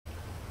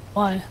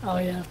Why? Oh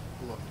yeah.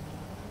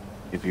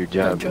 If your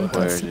job drug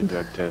requires a testing.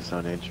 drug test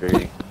on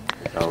entry,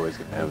 it's always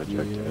gonna have a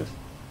drug test.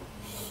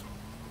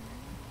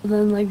 And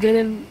then like they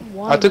didn't I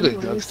want it took a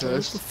drug anyway, so what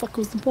the test fuck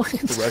was the for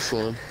point?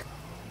 wrestling.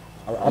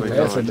 The I only time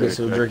passed I that took bitch a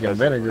still drug drinking test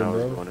was when vinegar, I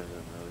was bro. going in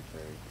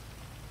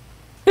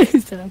the military. He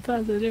said I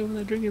passed the day when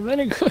I drinking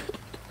vinegar.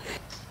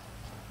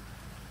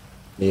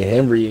 Yeah,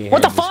 Henry ain't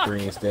What the had fuck?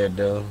 experienced that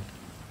though.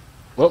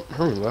 Well,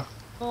 Henry left.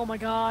 Oh my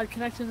god,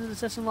 connection to the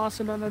session lost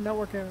and on the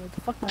network error. What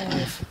the fuck my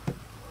life?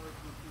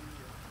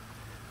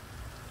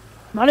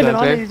 I'm not even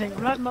on Okay. anything.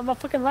 I'm not, my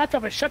fucking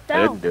laptop is shut I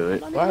down. didn't do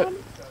it. I'm not even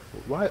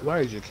Why? on, Why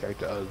is your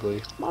character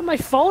ugly? I'm on my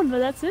phone, but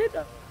that's it.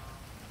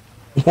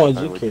 Why'd Sorry,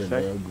 you what'd you care,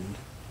 say? bro?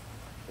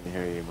 I can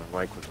hear you.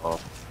 My mic was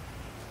off.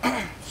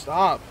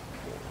 Stop.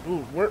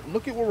 Dude,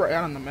 look at where we're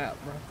at on the map,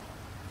 bro.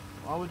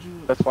 Why would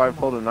you... That's why I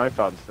pulled a knife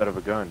out instead of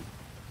a gun.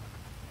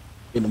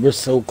 And we're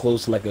so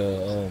close, like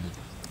a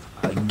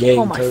gang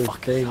Oh my turf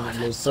fucking thing, God. a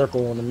little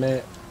circle on the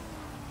map.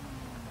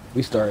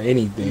 We start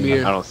anything.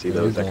 Yeah. I don't see Yeah,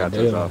 those. we I got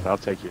going those down. off. I'll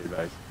take your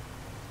advice.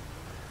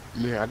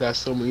 Man, I got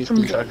so many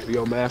screenshots of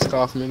your mask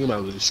off, man. You might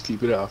as well just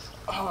keep it off.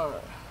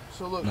 Alright.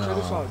 So look, check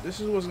this out. This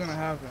is what's gonna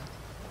happen.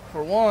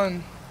 For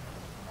one,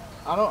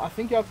 I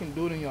think y'all can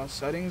do it in your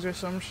settings or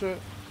some shit.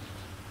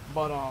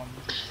 But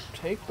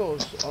take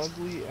those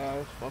ugly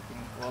ass fucking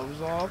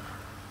gloves off.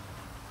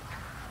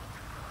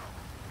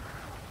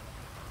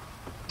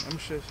 Them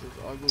shits is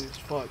ugly as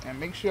fuck. And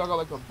make sure y'all got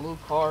like a blue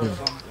car or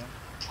something.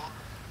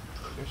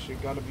 This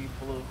shit gotta be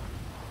blue.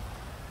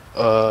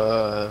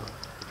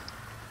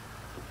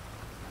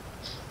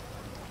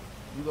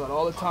 You got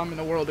all the time in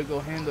the world to go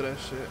handle that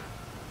shit.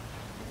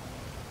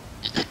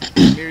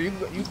 Mir, you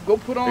go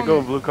put on. There go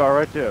a blue car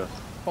right there.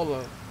 Hold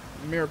up,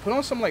 Mir, put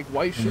on some like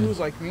white shoes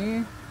like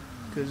me,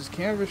 cause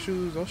canvas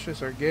shoes, those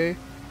shits are gay.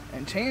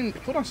 And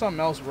put on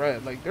something else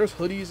red. Like there's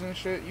hoodies and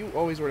shit. You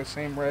always wear the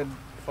same red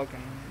fucking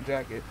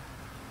jacket.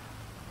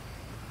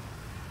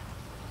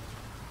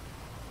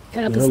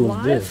 Cap The is hell is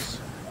live. this?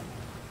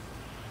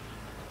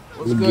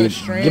 What's Get- good,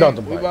 stream? get off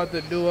the We bike. about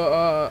to do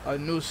a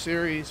new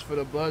series for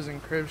the Bloods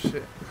and Crips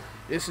shit.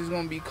 This is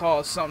gonna be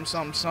called something,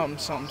 something, something,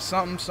 something,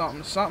 something,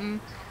 something, something,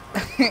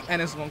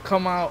 and it's gonna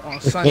come out on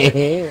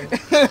Sunday. You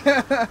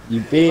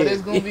But big.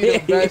 it's gonna be the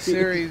best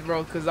series,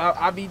 bro. Cause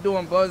I be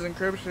doing Bloods and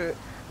Crips shit,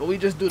 but we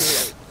just do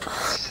the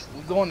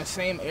we go in the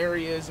same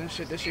areas and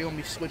shit. This shit gonna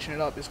be switching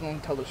it up. It's gonna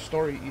tell a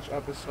story each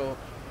episode,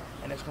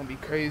 and it's gonna be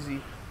crazy.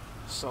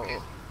 So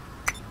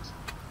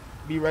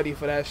be ready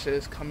for that shit.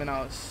 It's coming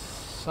out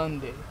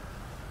Sunday.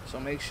 So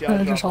make sure y'all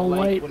Yeah, drop just a all like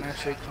white. when that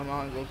shit come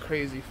out and go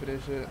crazy for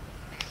this shit.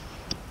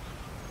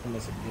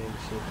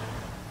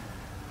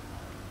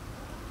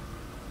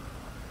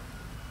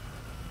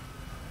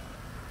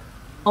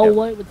 All Yep.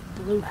 white with a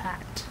blue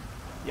hat.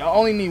 Y'all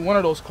only need one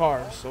of those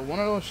cars, so one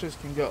of those shits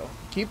can go.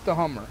 Keep the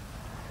Hummer.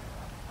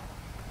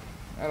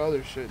 That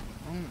other shit.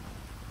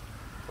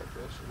 Fuck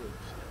that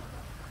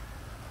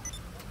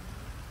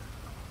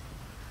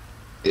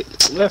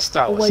shit. That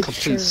style is White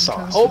complete shirt,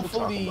 sauce. Tom. What you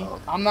talking Hopefully,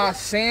 about? I'm not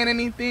saying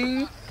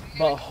anything,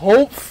 but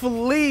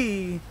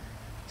hopefully,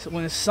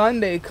 when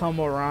Sunday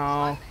come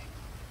around,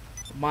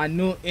 my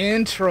new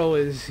intro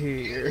is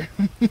here.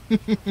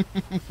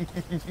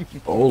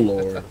 Oh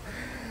Lord.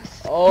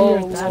 Oh,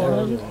 You're that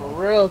Lord, one. for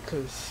real,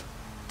 cause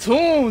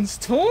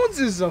Toons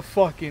is a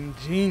fucking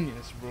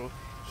genius, bro.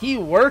 He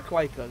worked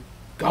like a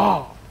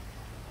god.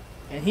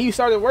 And he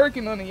started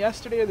working on it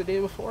yesterday or the day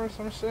before or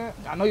some shit.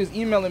 I know he was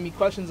emailing me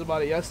questions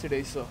about it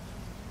yesterday, so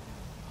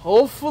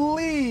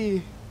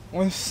hopefully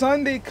when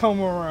Sunday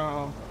come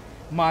around,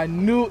 my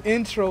new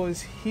intro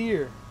is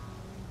here.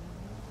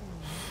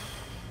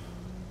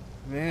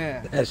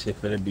 Man, That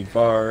shit finna be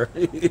far.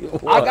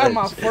 I got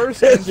my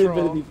first That shit intro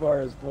finna be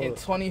far as in fuck.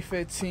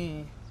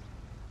 2015.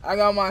 I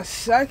got my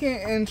second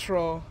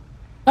intro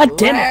God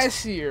damn it.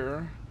 last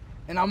year,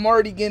 and I'm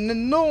already getting a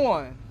new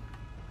one.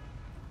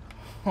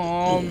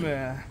 Oh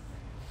man.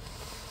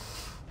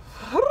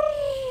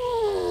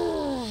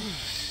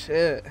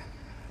 Shit.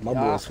 My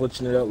Yeah. boy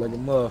switching it up like a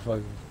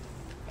motherfucker.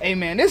 Hey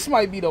man, this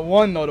might be the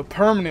one though, the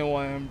permanent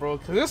one, bro.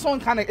 Cause this one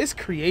kinda, it's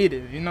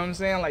creative, you know what I'm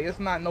saying? Like it's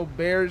not no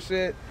bear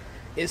shit.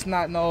 It's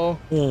not no,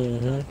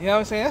 Mm-hmm. you know what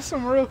I'm saying? That's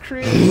some real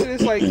creative shit.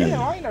 It's like,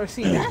 damn, I ain't never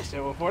seen that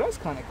shit before. That's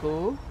kinda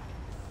cool.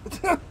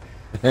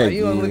 Like,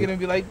 you gonna look at it and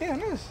be like, damn,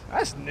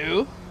 that's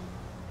new.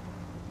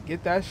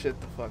 Get that shit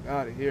the fuck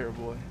out of here,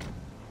 boy.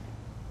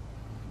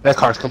 That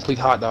car's complete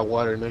hot dog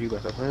water. No, you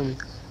got that for me.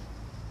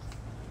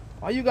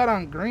 Why you got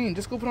on green?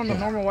 Just go put on the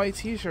normal white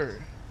t-shirt.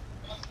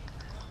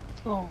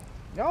 Oh.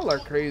 Y'all are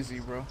crazy,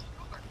 bro.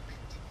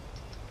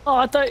 Oh,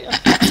 I thought.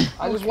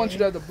 I just want you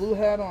to have the blue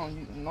hat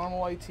on, normal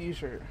white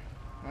t-shirt.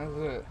 That's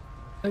it.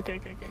 Okay.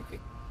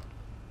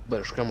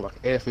 Better scramble like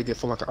F. We get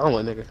full like an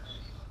omelet, nigga.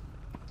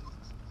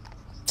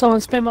 Someone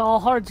spam my all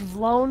hearts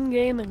loan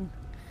game and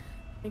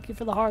thank you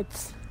for the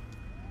hearts.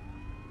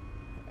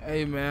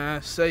 Hey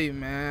man, say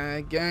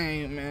man,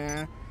 game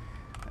man.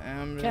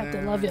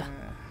 Captain, love ya.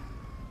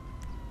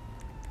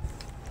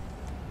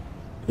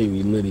 He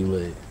be litty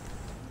lit.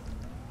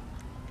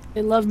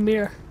 They love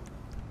Mir.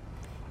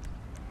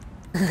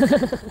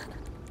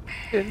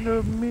 In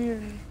the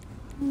mirror.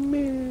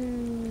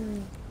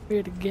 Mirror.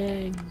 We're the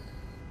gang.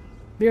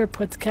 Mirror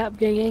puts Cap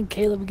Gang and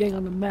Caleb Gang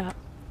on the map.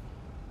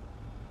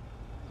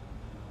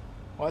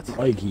 What?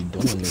 Why you keep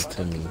doing this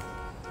to me?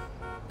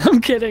 I'm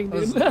kidding,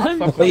 dude. Listen, I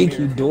fuck Why you with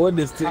Mirror. keep doing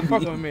this to I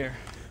fuck me? with Mirror.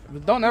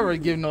 But don't ever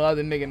give no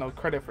other nigga no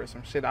credit for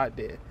some shit I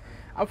did.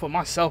 I put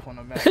myself on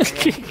the map.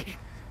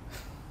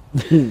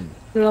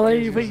 Did I let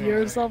you put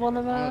yourself on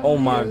the map? Oh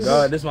my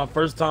god, this is my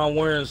first time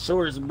wearing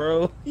shorts,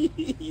 bro.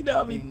 You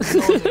know what I mean?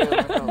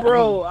 Bro.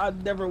 Bro, I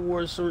never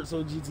wore shorts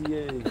on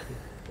GTA.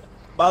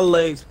 My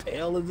legs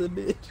pale as a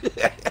bitch.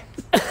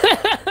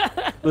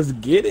 Let's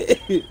get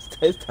it.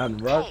 It's time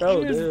to rock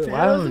out, dude.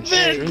 Why don't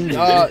you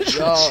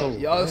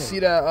Y'all see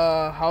that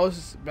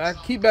house back?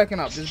 Keep backing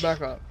up. Just back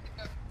up.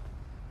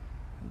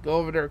 Go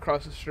over there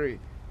across the street.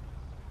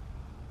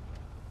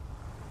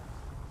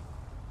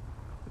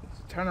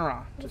 Turn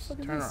around. Just fuck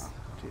is turn this? around.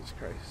 Jesus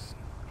Christ.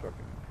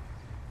 Fucking.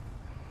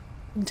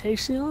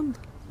 Temptation?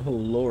 Oh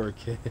lord,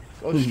 kid.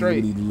 Go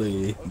straight.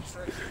 Legs.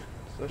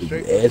 Go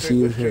straight. Ashy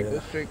Go as straight. hell. Go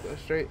straight. Go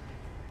straight.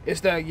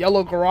 It's that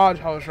yellow garage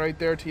house right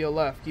there to your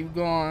left. Keep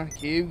going.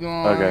 Keep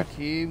going. Okay.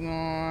 Keep going.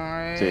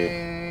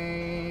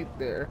 Right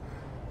there.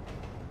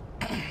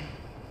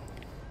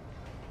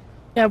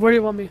 Yeah, where do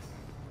you want me?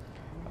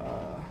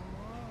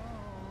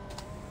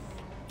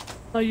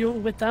 Oh, you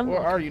with them? Where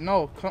are you?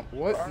 No. Come.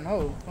 What?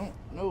 No. Don't.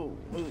 No.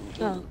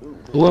 Oh.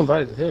 Who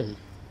invited him?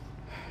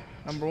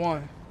 Number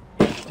one.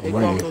 Take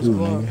Right, off those who,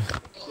 gloves.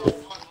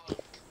 nigga?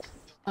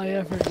 Oh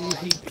yeah, for you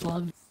hate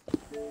clubs.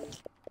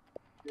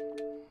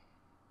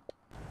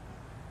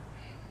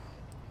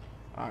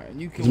 Alright,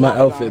 you can Is my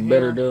walk outfit down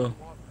better here. though?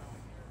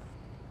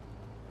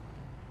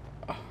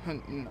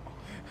 No.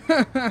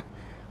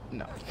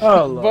 No.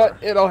 Oh lord.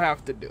 But it'll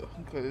have to do.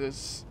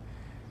 Because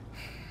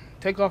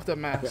take off the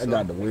mask. I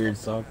got the weird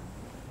sock.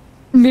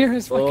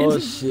 Mirror's fucking Oh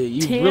shit,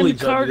 you tan really tried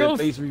to cargo. get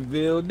face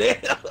reveal. Damn,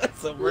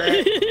 that's a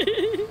rat.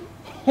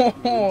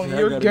 Oh, I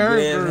you're got a gas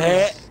garbage.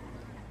 hat.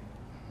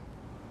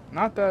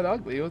 Not that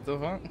ugly. What the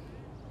fuck?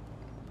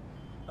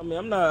 I mean,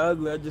 I'm not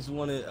ugly. I just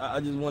wanted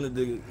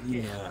to,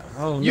 you know.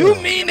 I don't You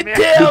know. mean to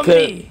tell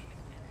Because- me?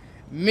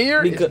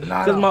 Mirror is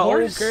not a my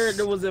horse? old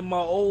character was in my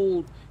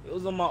old. It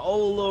was on my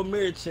old little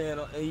mirror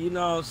channel, and you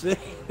know what I'm saying.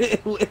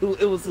 it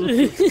was.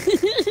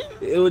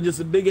 It was just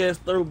a big ass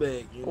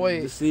throwback. You know,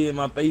 Wait. to see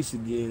my face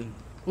again.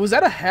 Was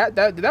that a hat?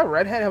 Did that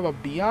red hat have a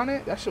B on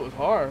it? That shit was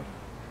hard.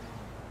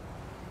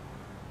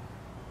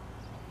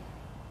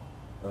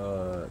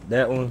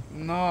 That one.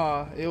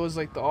 Nah, it was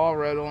like the all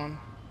red one.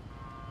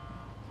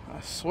 I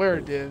swear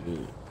it did.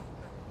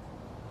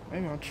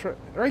 Maybe I'm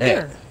right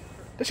there.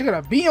 That shit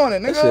got a B on it,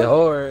 That shit nigga.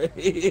 hard.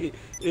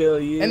 Hell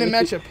yeah. And it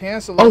match your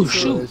pants a lot Oh, too.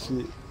 shoot. That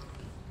shit.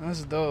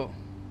 That's dope.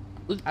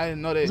 Look- I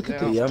didn't know that. look at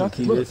Damn. Yeah, I'm gonna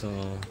keep this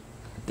on.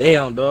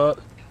 Damn, dog.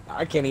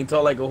 I can't even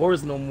talk like a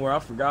horse no more. I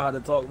forgot how to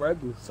talk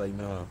regular. It's like,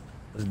 no,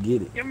 let's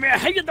get it. Yeah, man,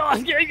 how you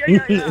doing?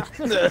 Yeah.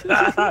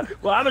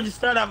 Well, I'm gonna just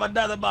start out my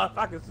another mouth.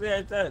 I can say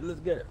it.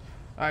 Let's get it.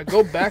 Alright,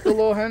 go back a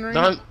little, Henry.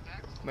 Don,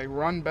 Like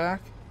run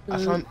back, I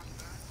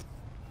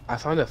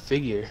found a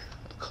figure.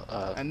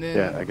 and then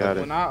Yeah, I got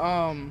it. when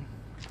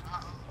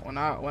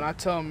I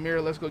tell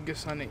Mirror let's go get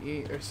something to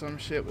eat or some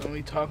shit, when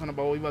we talking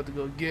about what we about to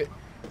go get,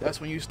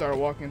 that's when you start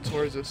walking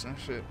towards us and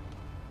shit.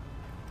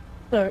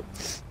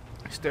 Alright.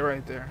 Stay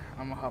right there.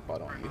 I'm gonna hop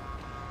out on you.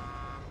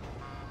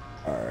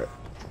 All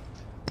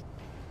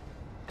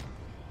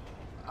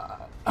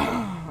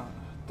right.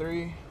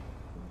 3,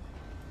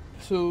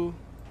 2,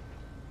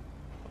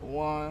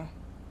 1.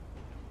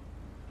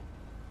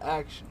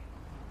 Action.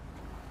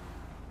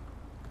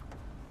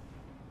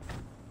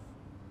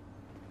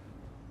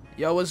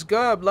 Yo, what's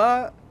good,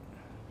 blood?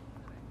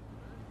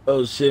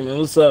 Oh shit, man.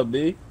 What's up,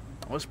 B?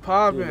 What's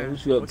poppin'? Yeah,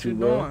 what you up to,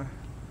 bro? doing?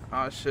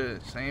 Oh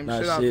shit, same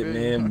Not shit. I shit, feel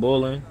man. you.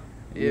 Bowling.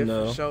 Yeah, You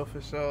know.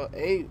 for sure.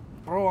 Hey,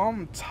 bro,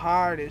 I'm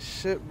tired as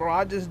shit, bro.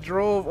 I just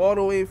drove all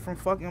the way from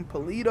fucking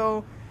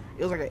Polito.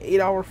 It was like an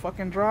 8-hour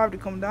fucking drive to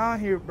come down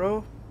here,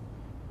 bro.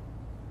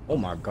 Oh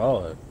my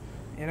god.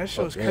 And that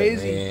shit was Fuck that,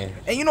 crazy. man.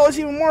 And you know what's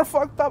even more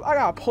fucked up? I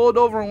got pulled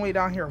over on the way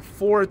down here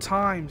 4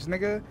 times,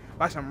 nigga.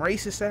 By some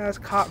racist ass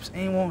cops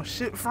ain't want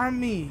shit from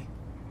me.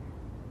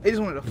 They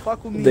just wanted to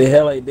fuck with me. The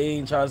hell, like they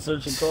ain't trying to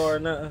search your car or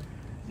nothing.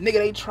 Nigga,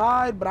 they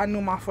tried, but I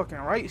knew my fucking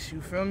rights,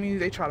 you feel me?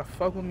 They tried to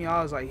fuck with me.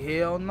 I was like,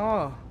 hell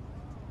no.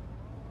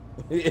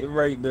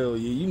 Right now,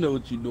 yeah. You know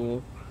what you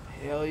doing.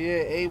 Hell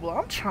yeah, Abel.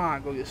 I'm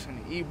trying to go get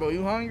something to eat, bro.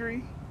 You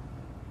hungry?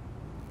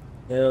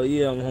 Hell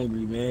yeah, I'm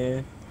hungry,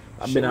 man.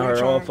 I've Shit, been out where you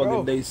here all tryna fucking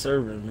go? day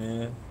serving,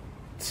 man.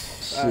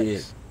 Shit.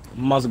 Facts. I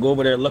must go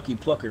over there, Lucky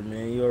Plucker,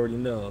 man. You already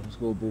know. Let's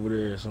go up over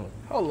there or something.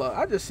 Hold up,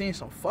 I just seen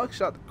some fuck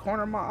shot the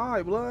corner of my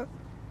eye, blood.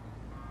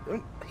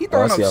 He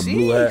Oh, I throwing see up a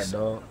blue hat, seeds.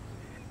 dog.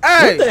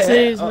 Hey, What the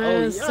Seas, heck?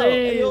 man, yo,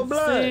 hey, yo, seas,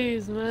 blood.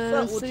 seas, man,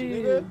 What's up with you,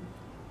 nigga? seas.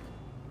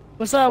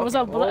 What's up, what's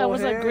up, Fucking blood? old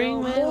What's up, head green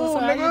on man? hold, What's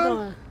up, how nigga. you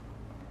doing?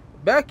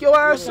 back your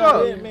ass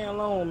up. Leave man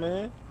alone,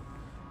 man.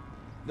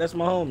 That's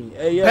my homie.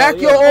 Hey, yo, Back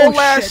yo. your Oh, old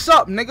ass shit.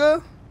 up,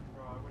 nigga.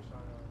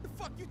 The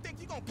fuck you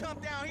think you gonna come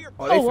down here?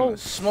 Oh, they Oh, finna whoa.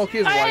 smoke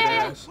his white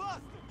ass.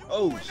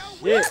 Oh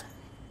shit.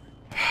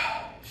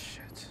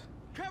 Shit.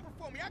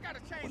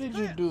 What did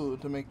you do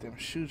to make them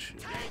shoot you?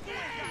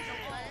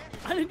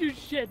 I didn't do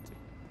shit.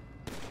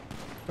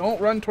 Don't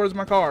run towards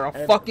my car.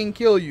 I'll fucking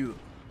kill you.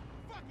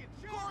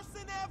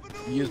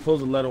 You're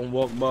supposed to let them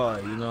walk by,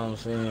 you know what I'm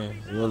saying?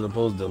 You wasn't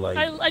supposed to like.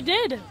 I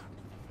did.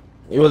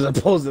 You wasn't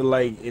supposed to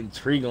like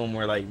intrigue them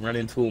or like run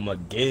into them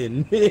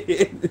again.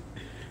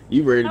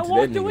 You ran into that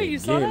walked away, you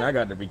nigga saw again. that? I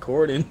got the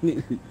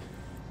recording.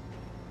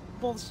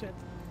 Bullshit.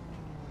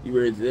 You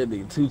ran into that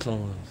nigga 2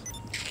 times.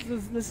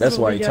 This That's is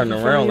why what he we turned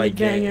get for around being like a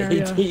gang that.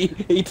 area.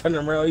 He turned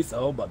around. He said,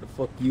 "Oh, I'm about to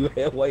fuck you,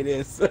 that white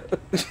ass."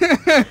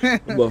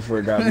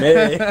 Motherfucker got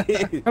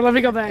mad. Let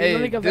me go back. Hey,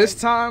 Let me go this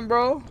back. time,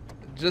 bro,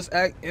 just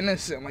act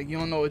innocent. Like you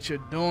don't know what you're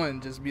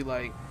doing. Just be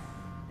like,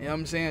 you know what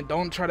I'm saying?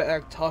 Don't try to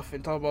act tough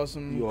and talk about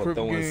some You all crip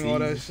throwing gang, all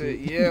that seeds shit.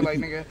 and shit. Yeah, like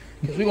nigga,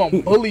 cause we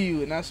gonna bully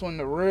you, and that's when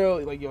the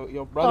real, like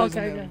your brothers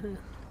Okay, and them.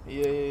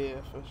 okay. Yeah,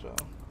 for sure.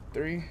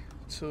 3,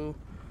 2,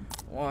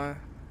 1,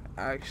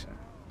 action.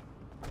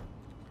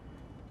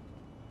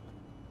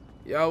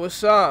 Yo,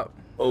 what's up?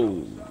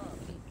 Oh,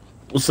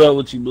 what's up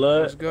with you,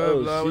 blood? What's good,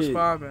 Oh, blood? What's shit.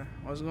 poppin'?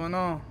 What's going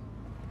on?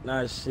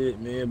 Nah, shit,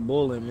 man.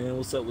 Bowling, man.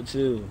 What's up with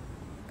you?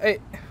 Hey,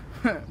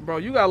 bro,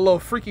 you got a little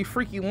freaky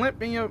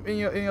limp in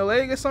your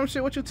leg or some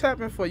shit. What you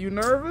tapping for? You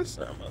nervous?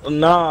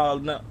 Nah.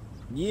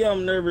 Yeah,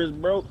 I'm nervous,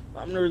 bro.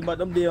 I'm nervous about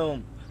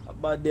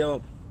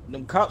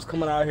them cops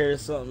coming out here or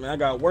something, man. I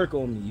got work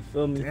on me. You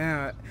feel me?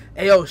 Yeah.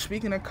 Hey, yo,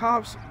 speaking of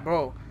cops,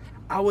 bro,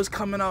 I was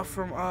coming up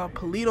from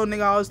Polito,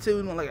 nigga. I was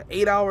doing like an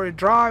 8-hour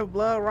drive,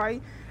 blood,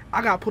 right?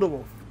 I got put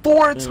over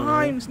 4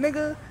 times,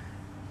 nigga,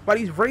 by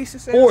these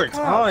racist ass 4 cops.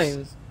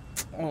 times.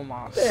 Oh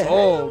my The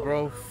soul, hell?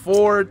 bro.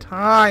 4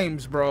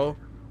 times, bro.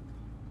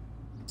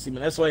 See,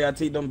 man, that's why I gotta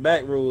take them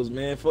back roads,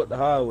 man. Fuck the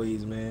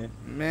highways, man.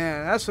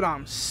 Man, that's what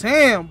I'm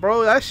saying,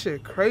 bro. That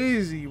shit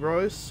crazy, bro.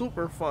 It's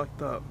super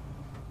fucked up.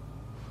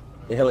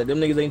 The hell, like them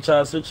niggas ain't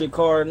trying to search your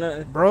car or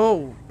nothing.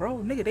 Bro,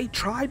 nigga, they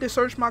tried to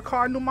search my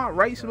car, knew my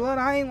rights, blood.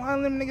 I ain't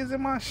letting them niggas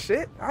in my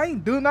shit. I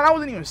ain't doing that. I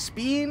wasn't even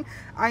speeding.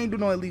 I ain't do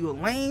no illegal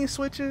lane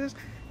switches.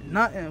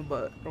 Nothing,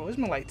 but, bro, it's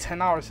been like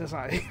 10 hours since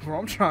I ate, bro.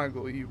 I'm trying to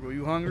go eat, bro.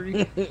 You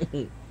hungry?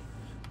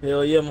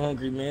 Hell yeah, I'm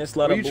hungry, man.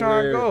 Slide Where up you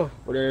trying to go?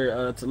 over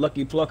there to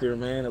Lucky Plucker,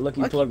 man. A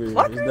Lucky Plucker is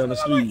Fuckers, down the nigga, I'm not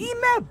street.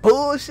 eating that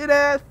bullshit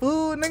ass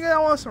food, nigga. I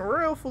want some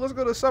real food. Let's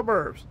go to the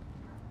suburbs.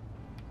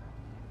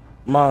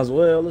 Might as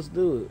well. Let's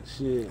do it.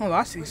 Shit. Hold on,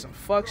 I see some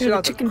fuck shit Here's a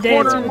out the chicken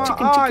corner dance. of my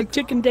Chicken eye.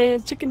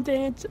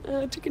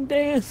 chicken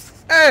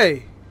dance.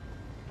 Hey,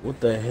 What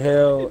the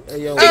hell?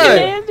 Hey, yo. Hey. Chicken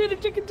dance, do the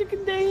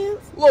chicken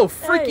dance. little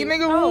freaky Hey,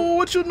 nigga, oh,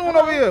 what you doing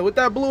over here with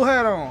that blue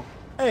hat on?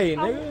 Hey,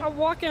 nigga. I'm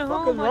walking Fuck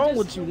home. is wrong I just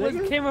with you,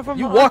 nigga? Came up from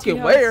You my walking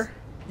auntie where? house.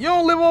 You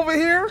don't live over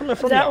here? Coming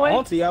from That your way?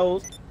 auntie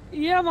house.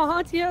 Yeah, my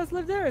auntie house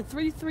lived there.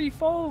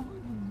 334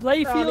 Nah,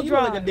 Blayfield you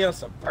like a Drive. damn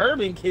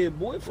suburban kid,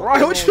 boy. Fuck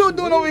Right, is what wrong you with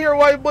doing over here,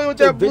 white boy, with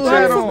Your that blue bitch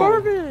hat ass on?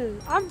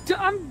 Suburban.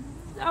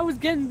 I was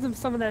getting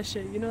some of that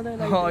shit. You know that?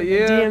 Like, Oh, like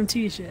yeah?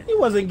 DMT shit. He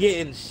wasn't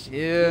getting shit.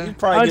 Yeah. You I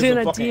probably was get doing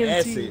some that fucking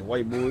DMT. acid,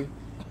 white boy.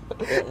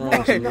 What wrong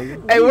with you,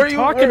 nigga? Hey, What where you you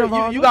talking where,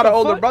 about? you What got the an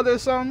older fuck? brother or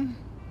something?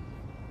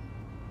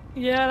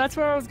 Yeah, that's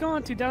where I was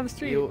going to down the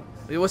street.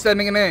 What's that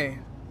nigga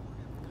name?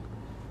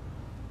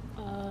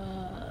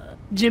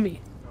 Jimmy.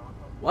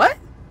 What?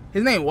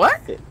 His name what?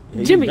 Hey,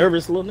 you Jimmy.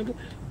 nervous little nigga?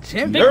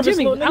 Jim. Big Nervous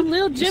Jimmy. little nigga? I'm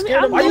Lil You Jimmy.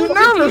 scared of I'm Why you Lil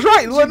nervous, Jimmy.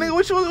 right? Little nigga,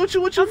 what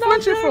you I'm not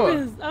flinching for?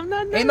 nervous. I'm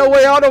not nervous. Ain't no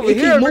way out over He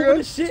keep here, moving nigga.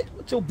 this shit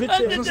with your bitch Uh, That's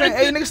what ass. I'm saying.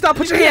 Hey, nigga, stop.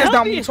 Put your Yeah, hands down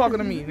I'll when be- you talking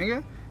to me,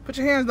 nigga. Put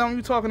your hands down when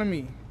you talking to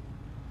me.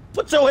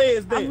 Put your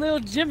hands I'm down. Lil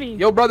Jimmy.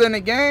 Yo, brother in the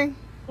gang.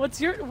 What's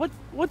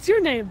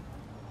your name?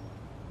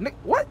 Nick,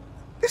 what?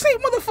 This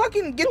ain't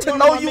motherfucking get to Don't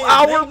know know my you man's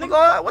hour, name, nigga.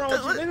 blood. What What's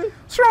wrong with you, nigga?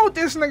 what's wrong with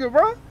this nigga,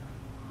 bro?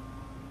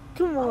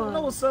 Come I don't know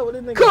on. what's up with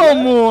this nigga. Come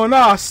man. on,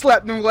 nah,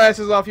 slap them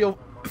glasses off your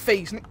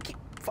face, nigga. Keep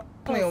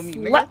playing with me,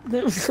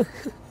 nigga. Slap them.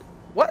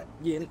 What?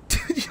 Yeah.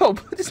 Yo,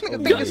 this nigga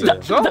think yeah, this yeah. is a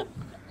joke.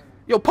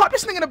 Yo, pop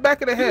this nigga in the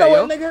back of the You head, know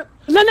yo. what,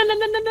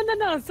 nigga?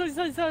 No.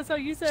 So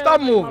you said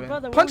Stop my moving.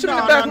 brother Punch him in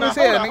the was- back of his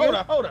head, hold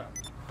nigga. on.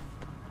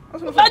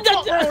 That's what I I'm saying. just-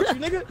 What's wrong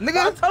with you, nigga?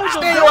 I Nigga, told you,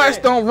 stand your ass,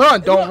 man. don't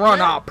run, don't Look, run.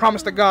 man. I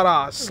promise to God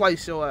I'll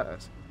slice your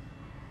ass.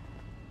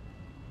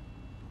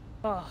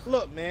 Oh,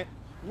 Look, man.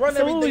 Run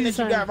So what everything you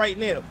that you got saying? right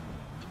now.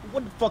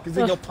 What the fuck is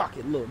in your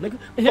pocket, little nigga?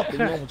 Fuck is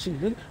wrong with you,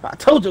 nigga? I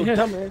told you, Yeah.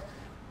 dumbass.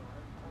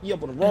 You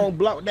up on the wrong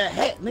block with that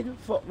hat, nigga.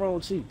 Fuck wrong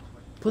with you,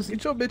 pussy.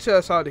 Get your bitch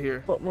ass out of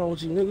here. Fuck wrong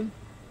with you, nigga.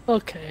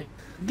 okay.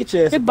 Get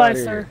your ass Goodbye, up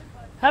outta sir. here.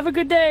 Have a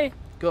good day.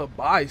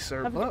 Goodbye,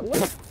 sir. Have a-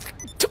 What?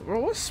 Bro,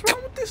 what's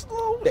wrong with this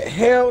little? The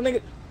hell,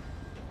 nigga?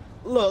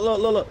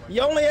 Look.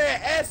 You only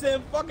had ass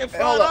and fucking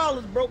hold up.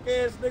 $5, broke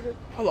ass nigga.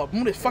 Hold up,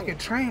 move this fucking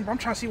train, bro. I'm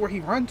trying to see where he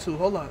run to.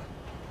 Hold up.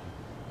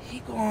 He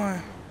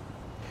going.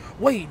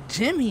 Wait,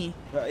 Jimmy.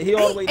 He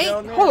all the way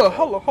down there.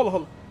 Hold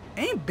on.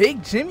 Ain't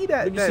Big Jimmy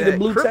that? Did you that see the that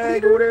blue Crip tag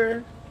leader? over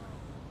there?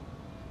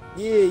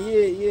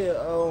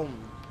 Yeah.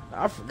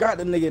 I forgot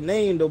the nigga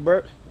name though,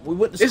 bro. We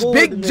went to It's school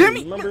Big with the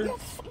Jimmy. nigga, remember?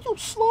 You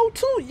slow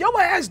too. Your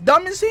ass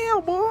dumb as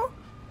hell, boy.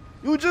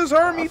 You just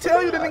heard me I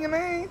tell you the forgot. nigga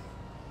name.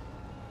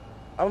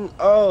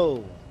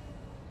 Oh.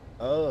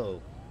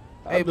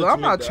 Hey, but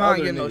I'm not trying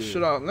to get no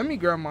shit out. Let me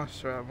grab my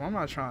strap. I'm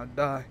not trying to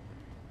die.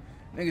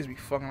 Niggas be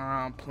fucking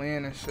around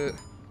playing and shit.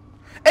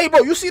 Hey,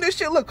 bro, you see this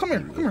shit? Look, come here,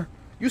 come here.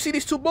 You see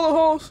these 2 bullet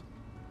holes?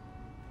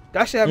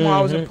 That shit happened when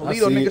I was in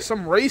Polito, nigga.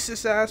 Some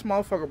racist ass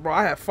motherfucker, bro.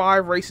 I had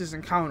 5 racist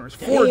encounters.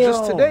 4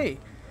 just today.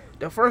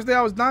 The first day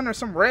I was down there,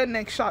 some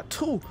redneck shot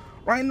 2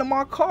 right into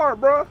my car,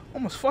 bro.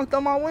 Almost fucked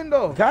up my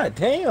window. God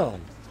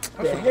damn.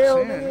 That's the hell,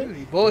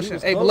 nigga.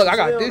 Bullshit. Hey, but look, I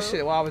got this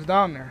shit while I was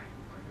down there.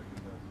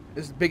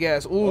 This big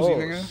ass Uzi,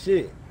 nigga.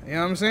 Shit. You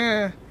know what I'm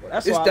saying? Well,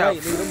 that's why I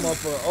like them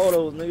motherfucking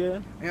autos, nigga. You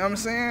know what I'm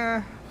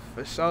saying?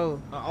 For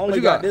sure. I only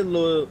got this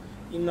little,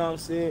 you know what I'm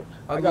saying?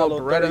 I got a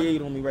little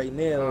 38 on me right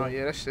now. Oh,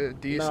 yeah, that shit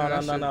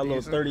decent. No,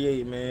 little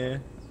 38,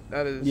 man.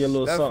 That is a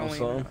little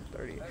something.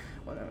 30.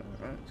 Whatever.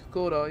 It's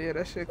cool, though. Yeah,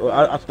 that shit cool.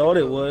 Well, I thought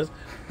it was.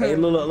 Hey,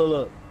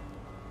 look.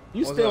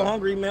 You still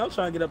hungry, man? I'm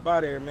trying to get up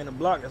out of here, man. The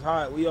block is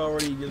hot. We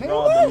already just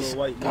robbed the little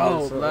white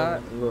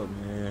nigga. Look,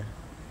 man.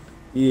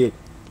 Yeah.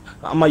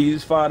 I might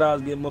use $5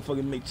 to get a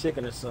motherfucking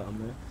McChicken or something,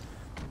 man.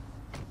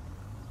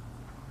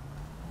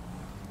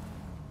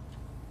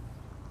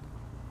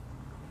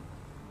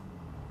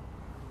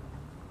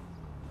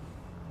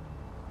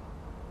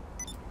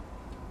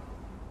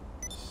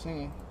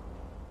 Singing.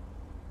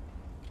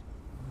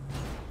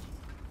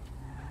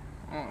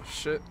 Oh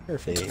shit.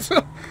 Perfect.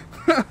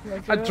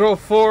 I drove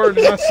forward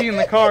and I seen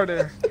the car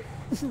there.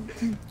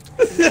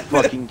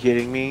 Fucking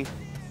kidding me?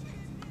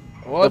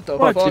 What the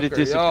fuck did it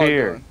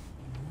disappear?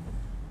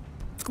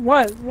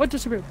 What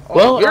disappeared? Oh,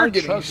 well, you're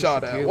getting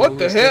shot at. What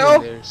the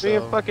hell? Me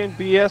and fucking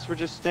BS were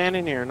just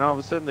standing here, and all of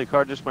a sudden the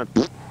car just went.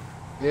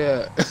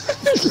 Yeah,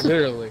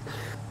 literally.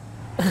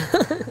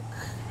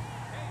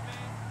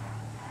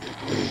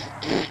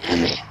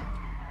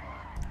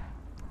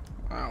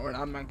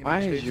 Why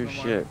is your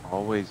shit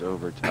always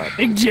over top?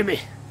 Big Jimmy.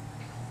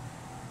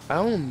 I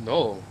don't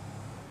know.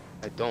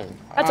 I don't.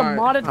 That's a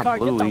modded car.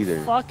 Get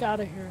the fuck out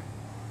of here.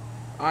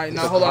 Alright,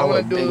 now hold on. I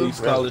want to do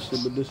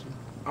scholarship edition.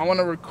 I want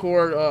to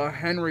record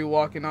Henry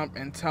walking up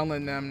and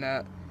telling them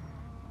that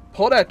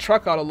pull that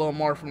truck out a little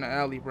more from the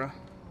alley, bro.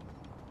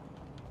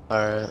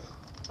 Alright.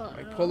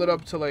 Like, pull it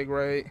up to like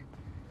right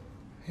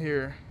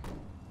here.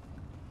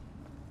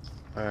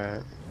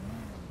 Alright.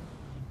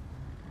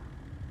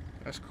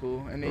 That's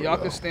cool. And then y'all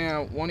can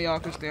stand, one of y'all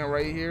can stand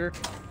right here,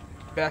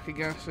 back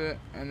against it,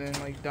 and then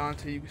like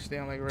Dante, you can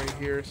stand like right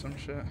here or some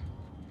shit.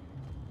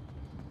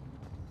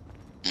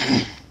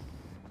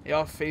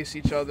 Y'all face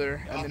each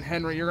other, and then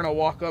Henry, you're gonna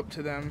walk up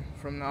to them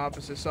from the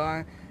opposite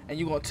side, and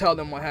you gonna tell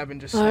them what happened.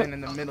 Just stand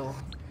in the middle,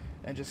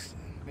 and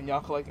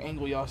y'all can like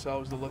angle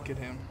yourselves to look at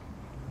him,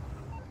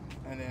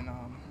 and then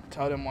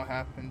tell them what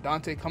happened.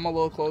 Dante, come a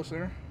little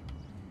closer.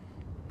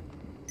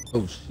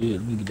 Oh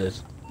shit, let me get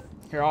this.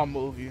 Here, I'll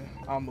move you.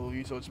 I'll move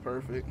you so it's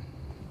perfect.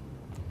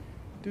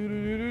 Do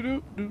do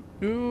do do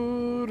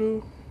do do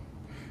do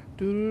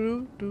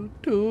do do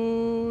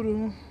do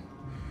do.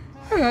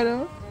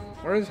 Hello.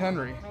 Where's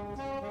Henry?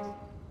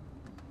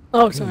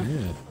 Oh, sorry.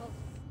 Yeah.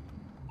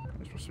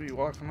 You're supposed to be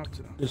walking up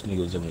to them. This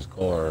nigga's in his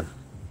car.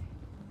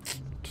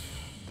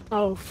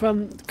 Oh,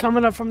 from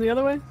coming up from the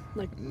other way,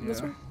 like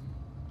this way.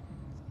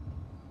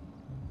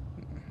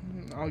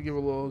 I'll give a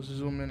little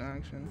zoom in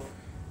action.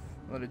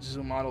 Let it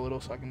zoom out a little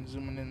so I can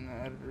zoom in the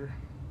editor.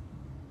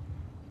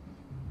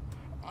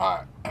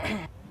 Alright.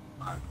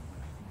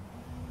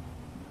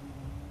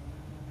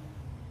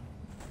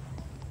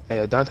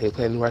 Hey, Dante,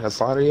 playing Right of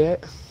Slaughter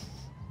yet?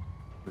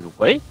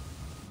 Wait?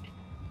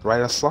 Right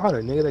of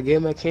Slaughter, nigga, the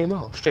game that came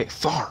out. Straight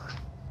far.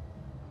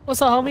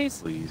 What's up,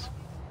 homies? Please.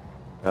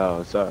 Oh,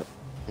 what's up?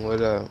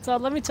 What up? So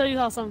let me tell you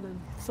how something.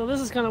 So this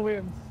is kind of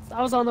weird.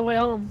 I was on the way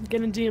home,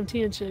 getting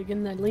GMT and shit,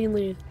 getting that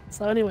lean.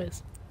 So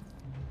anyways.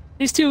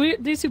 These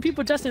two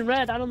people dressed in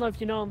red, I don't know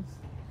if you know them.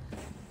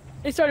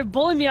 They started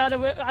bullying me out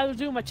of it. I was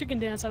doing my chicken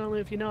dance, I don't know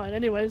if you know it.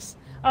 Anyways,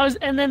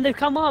 and then they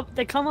come up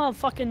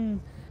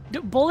fucking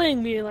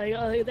bullying me, like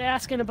they're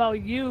asking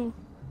about you,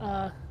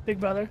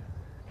 big brother.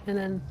 And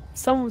then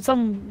some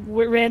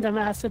random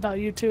asked about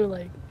you too,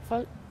 like,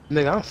 fuck.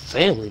 Nigga, I'm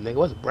family, nigga,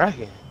 what's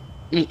bragging?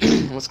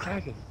 What's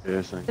cracking?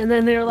 Seriously. And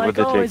then they were like,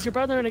 oh, is your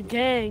brother in a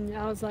gang?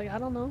 I was like, I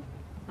don't know.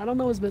 I don't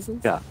know his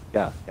business.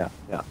 Yeah.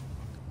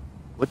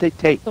 What'd they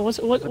take? So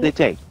what'd they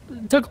take?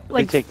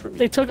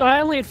 I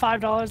only had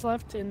 $5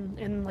 left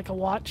in like a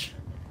watch.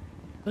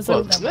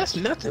 Well, that's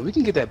nothing. We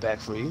can get that back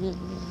for you.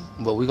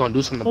 But we're gonna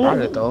do something about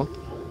it though.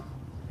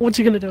 What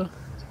you gonna do?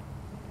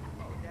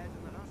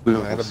 We're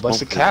gonna have a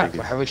bust a cap.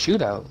 We'll have a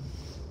shootout.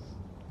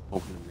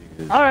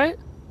 Alright.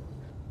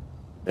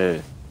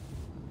 Yeah.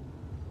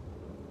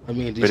 I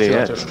mean, did you see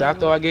the strap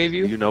though I gave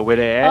you? You know where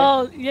they at?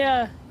 Oh,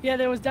 yeah. Yeah,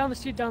 there was down the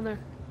street down there.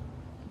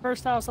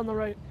 First house on the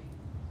right.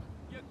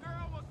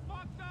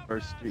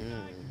 First street.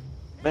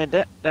 Man,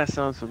 that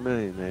sounds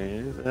familiar,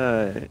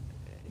 man.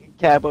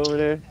 Cab over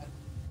there?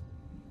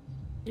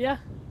 Yeah.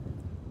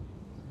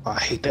 Oh, I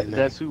hate that name.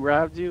 That's who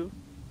robbed you?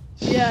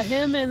 Yeah,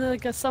 him and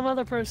like some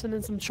other person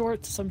in some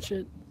shorts, some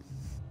shit.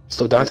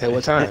 So Dante,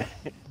 what time?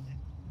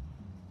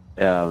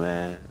 Yeah,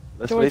 man.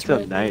 Let's wait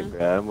till night,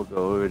 bro. I'm gonna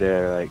go over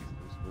there like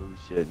some smooth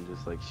shit and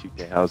just like shoot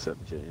their house up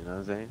and shit. You know what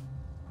I'm saying?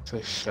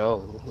 For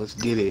sure. Let's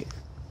get it.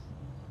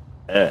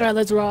 Yeah. Alright,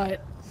 let's ride.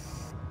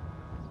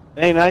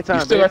 Hey, nighttime.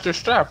 You still bitch. got your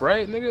strap,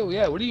 right, nigga?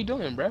 Yeah. What are you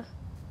doing, bruh?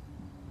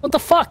 What the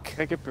fuck?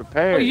 Can't get Oh,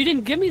 prepared. you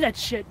didn't give me that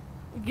shit.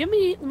 Give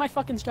me my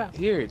fucking strap.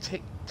 Here,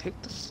 take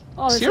this.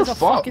 Oh, It's this your is a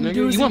fault, fucking nigga.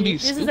 doozy. You wanna be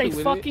This is stupid a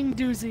with fucking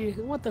doozy.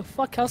 What the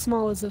fuck? How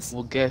small is this?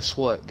 Well, guess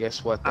what?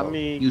 Guess what? Though? I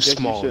mean, you guess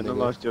small, you shouldn't have nigga.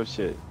 lost your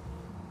shit.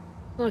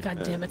 Oh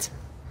god damn it!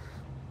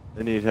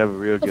 They need to have a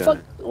real The gun.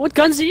 fuck? What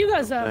guns do you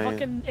guys have? Man.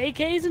 Fucking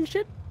AKs and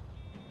shit?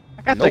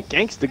 I got Nope. the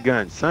gangster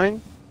gun,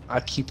 son. I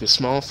keep it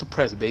small and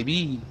suppressed,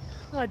 baby.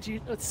 Oh gee,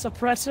 a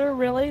suppressor?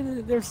 Really?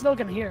 They're still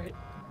gonna hear it.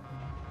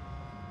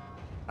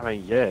 I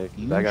mean, yeah,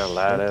 'cause I got a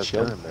loud ass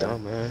shut gun, your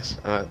man.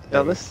 dumbass.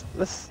 Yo,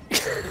 let's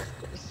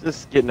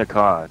just get in the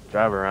car,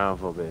 drive around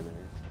for a bit,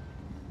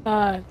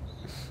 man.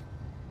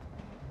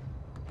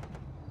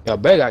 Y'all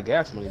bet got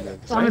gas money, man.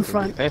 I'm in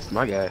front. Thanks for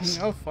my gas.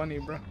 How funny,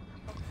 bro.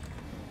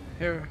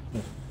 Here.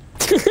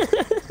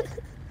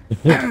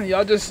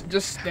 Y'all just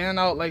stand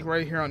out like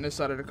right here on this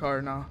side of the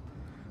car now.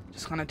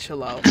 Just kind of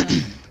chill out.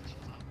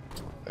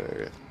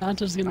 I'm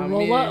just gonna Me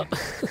roll up.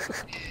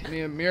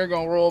 Me and Mir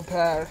gonna roll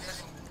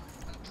past.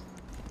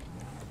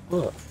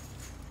 What?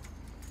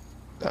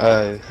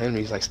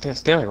 Henry's like,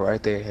 stand like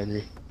right there,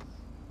 Henry.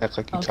 Act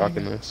like you Okay.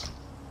 talking to us.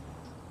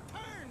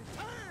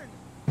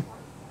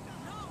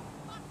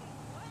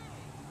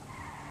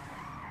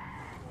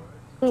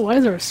 Oh, why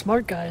is there a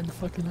smart guy in the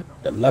fucking?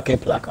 The lucky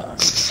placard.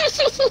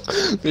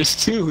 There's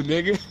two,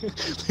 nigga.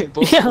 They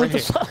both Yeah, what the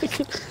ran.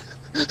 fuck?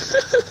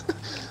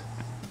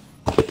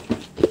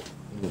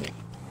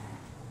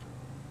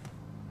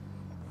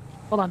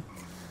 Hold on.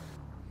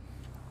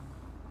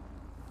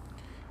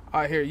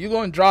 Alright, here, you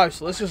gonna drive,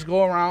 so let's just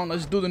go around.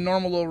 Let's do the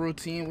normal little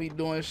routine we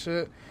doing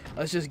shit.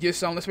 Let's just get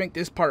some. Let's make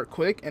this part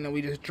quick, and then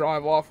we just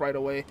drive off right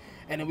away.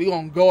 And then we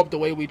gonna go up the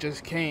way we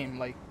just came,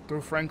 like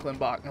through Franklin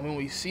Block. And when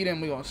we see them,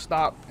 we gonna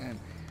stop and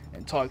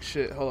talk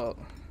shit. Hold up.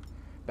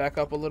 Back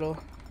up a little.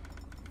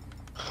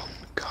 Oh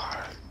my god.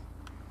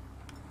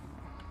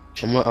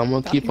 I'm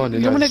gonna keep on the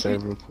You're gonna- next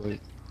server real quick.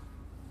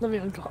 Let me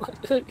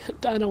uncall it.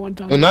 I don't want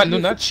to. No,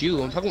 not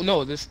you. I'm talking.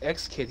 No, this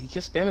ex kid. He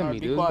keeps spamming Alright, me,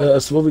 be dude. quiet.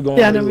 So what we going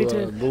Yeah, to no, me do?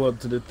 too. Go up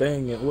to the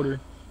thing and order.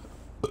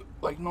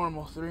 Like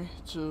normal. 3,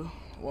 2,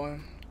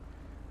 1.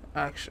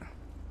 Action.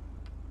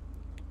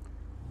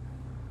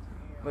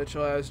 Let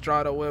your ass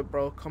dry the whip,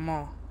 bro. Come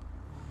on.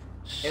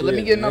 Hey, let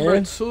me Shit, get number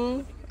man.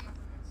 2.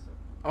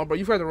 Oh, bro,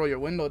 you forgot to roll your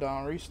window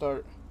down.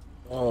 Restart.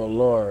 Oh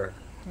lord.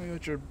 Let me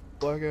get your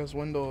black ass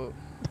window up.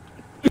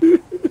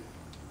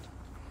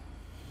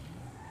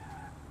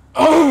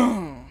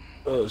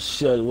 Oh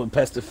shit! Went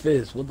past the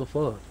fist. What the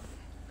fuck?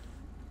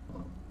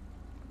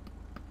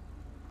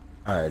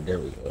 All right, there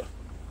we go.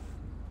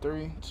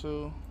 3,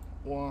 2,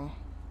 1.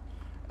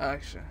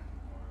 Action.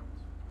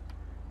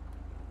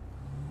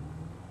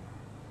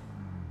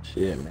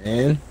 Shit,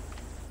 man.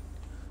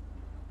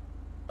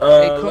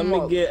 Hey, Let come me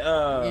up. get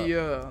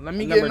Yeah, let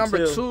me get number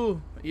number two.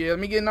 2. Yeah, let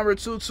me get number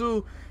 2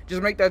 too.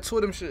 Just make that 2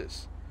 of them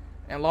shits.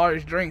 And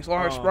large drinks,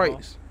 large Uh-huh.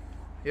 sprites.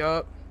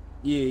 Yup.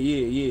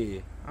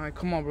 Yeah. Alright,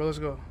 come on, bro. Let's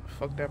go.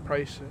 Fuck that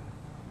price shit.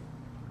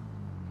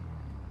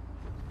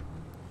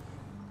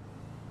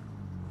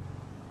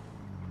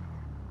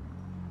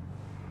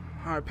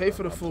 Alright, pay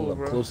for the Pull food, up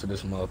bro. close to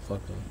this motherfucker.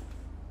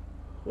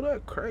 Who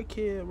that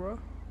crackhead, bro?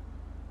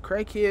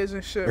 Crackheads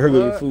and shit, Here go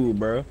your bro. food,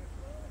 bro.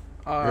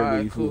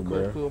 Alright, your cool, food, cool,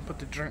 bro. cool. Put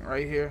the drink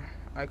right here.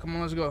 Alright, come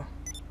on, let's go.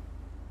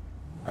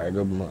 All right,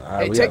 go. All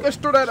right, Hey, we take out. us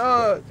through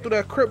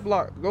that crib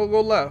block. Go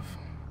left.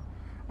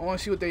 I want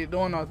to see what they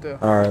doing out there.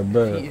 All right,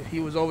 bet. He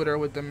was over there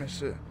with them and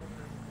shit.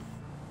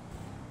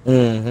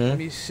 Mm-hmm. Let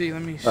me see.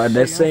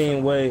 That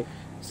same way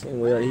he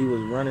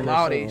was running.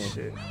 Loud and as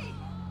shit.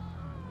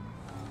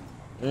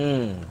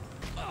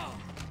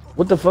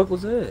 What the fuck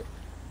was that?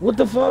 What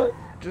the fuck?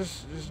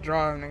 Just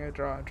drive, nigga.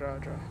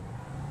 Drive.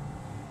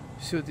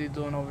 See what they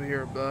doing over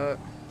here, bud.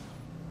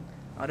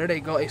 Oh, there they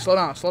go. Hey, slow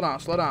down.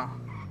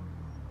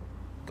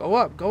 Go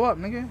up,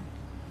 nigga.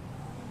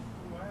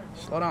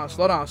 Slow down.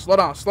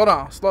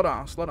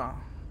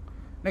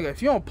 Nigga,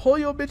 if you don't pull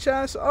your bitch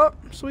ass up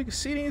so we can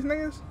see these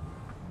niggas.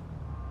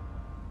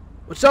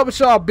 What's up with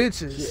y'all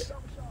bitches?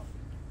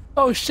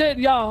 Oh shit,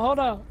 y'all, hold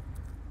up.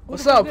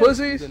 What's up,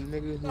 pussies? The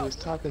nigga who was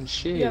talking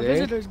shit, Yeah, eh?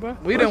 visitors, bro.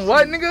 We done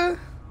what, nigga?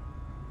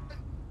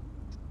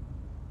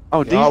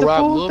 Oh, these Y'all the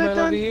robbed fools Lil that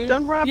Man over here?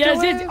 done robbed Yeah,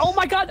 your it's, ass? oh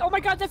my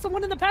god, that's the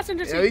one in the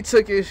passenger seat. Yeah, he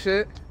took his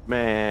shit.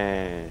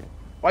 Man.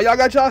 Why y'all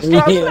got y'all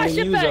straps? Yeah, that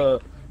shit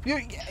back.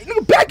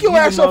 Nigga, back your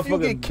ass up if you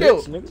get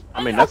killed.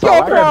 I mean, that's Fuck all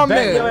your I problem, got.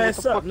 man. Your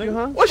ass up, nigga.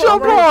 Huh? What's your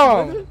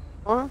problem?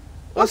 Huh?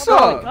 What's Oh my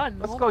up? God,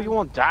 Let's hold go. on. You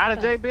want to die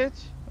today, bitch?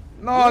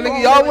 No,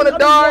 nigga, y'all wanna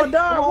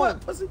die?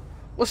 What? Pussy?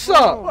 What's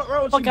up?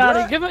 Fuck out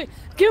of here.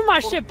 Give me my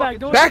shit back,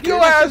 dude. Back Give your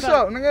me my shit ass back.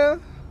 up, nigga.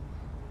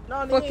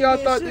 Nah, Fuck y'all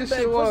thought this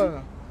shit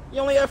was. You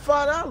only had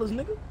 $5,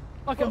 nigga.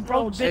 Fucking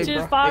broke Hey,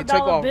 bitches, bro. Hey, $5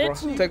 take off,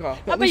 bitch. bro. Take off.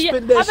 I we bet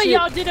spent that shit.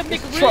 y'all did a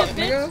McRib, Truck,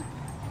 bitch. nigga.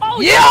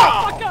 Oh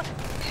Yeah! fuck up.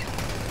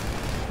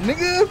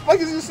 Nigga, fuck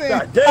is you saying?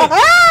 God damn.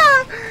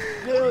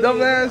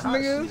 Dumbass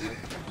niggas.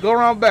 Go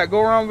around back.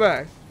 Go around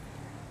back.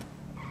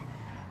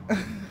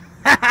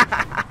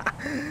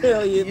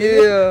 Hell yeah,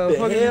 Yeah. nigga.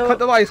 Fucking cut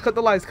the lights. Cut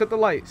the lights. Cut the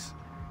lights.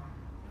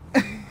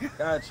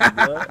 Got you,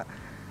 bro.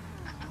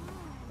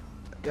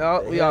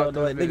 Yo, we out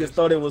like niggas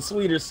thought it was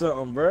sweet or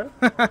something, bro.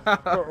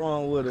 What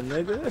wrong with a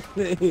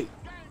nigga?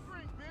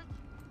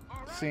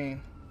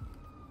 Scene.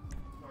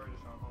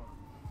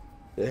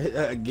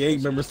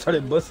 Gang members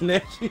started busting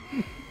at you.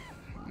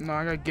 No,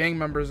 I got gang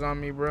members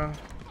on me, bro.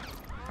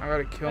 I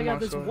gotta kill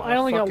myself. I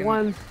only got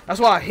one. That's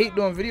why I hate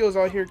doing videos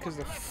out here, because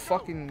the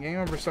fucking gang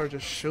members start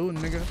just shooting,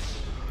 nigga.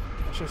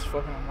 That's just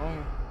fucking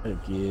annoying.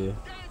 Heck yeah.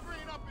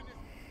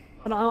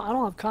 I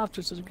don't have cops,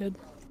 which is good.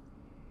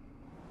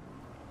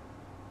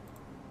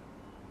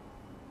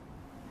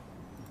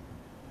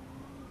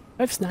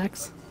 I have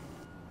snacks.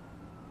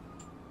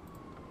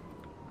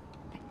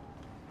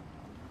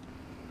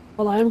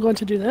 Well, I am going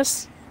to do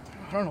this.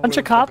 I don't know Bunch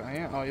where of the fuck cop. I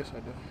am. Oh, yes, I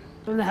do.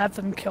 I'm gonna have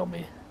them kill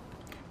me.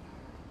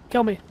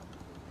 Kill me.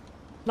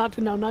 Not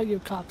you,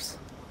 cops.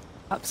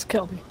 Cops,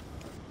 kill me.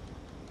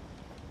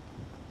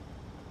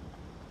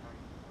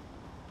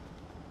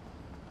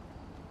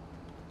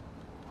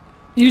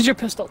 Use your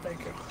pistol, thank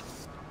you.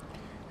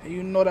 Hey,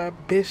 you know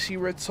that bitch, she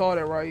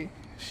retarded, right?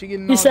 She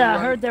getting He on said, me, I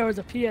right? heard there was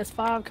a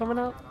PS5 coming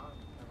out.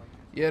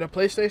 Yeah, the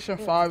PlayStation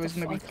 5 is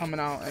the gonna be fuck? coming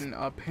out, and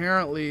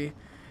apparently,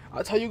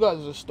 I'll tell you guys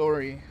a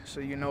story, so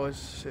you know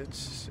it's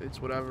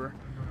whatever.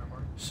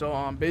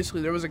 So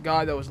basically, there was a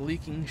guy that was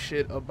leaking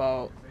shit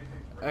about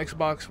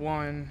Xbox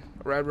One,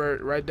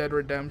 Red Dead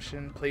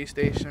Redemption,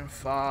 PlayStation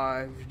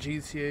 5,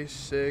 GTA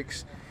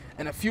 6,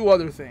 and a few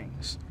other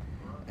things.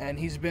 And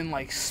he's been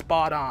like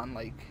spot on.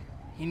 Like,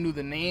 he knew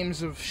the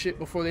names of shit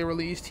before they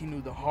released. He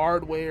knew the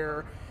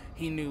hardware.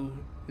 He knew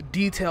the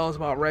details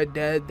about Red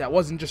Dead. That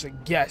wasn't just a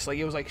guess. Like,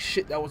 it was like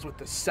shit that was with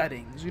the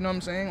settings. You know what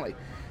I'm saying? Like,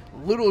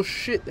 little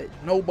shit that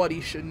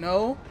nobody should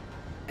know.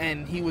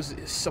 And he was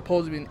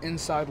supposed to be an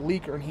inside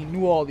leaker, and he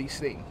knew all these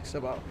things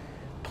about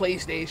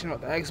PlayStation,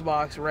 about the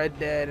Xbox, Red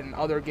Dead, and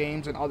other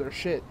games and other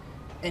shit.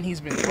 And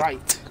he's been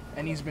right.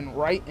 And he's been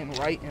right and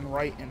right and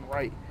right and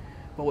right.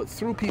 But what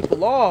threw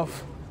people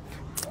off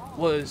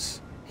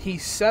was he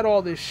said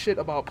all this shit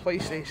about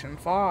PlayStation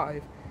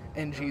 5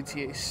 and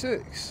GTA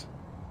 6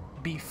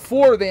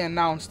 before they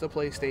announced the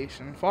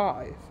PlayStation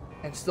 5,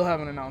 and still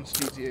haven't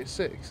announced GTA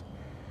 6.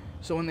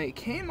 So when they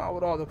came out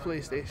with all the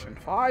PlayStation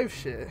 5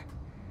 shit,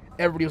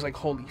 everybody was like,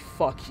 holy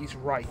fuck, he's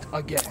right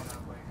again.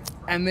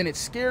 And then it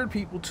scared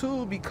people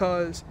too,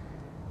 because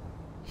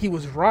he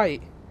was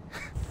right.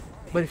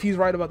 But if he's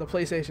right about the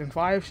PlayStation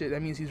 5 shit,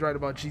 that means he's right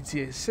about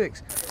GTA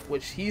 6,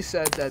 which he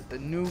said that the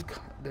new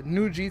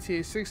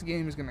GTA 6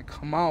 game is going to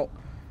come out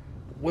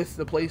with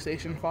the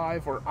PlayStation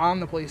 5 or on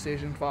the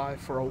PlayStation 5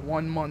 for a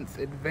 1 month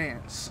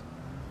advance.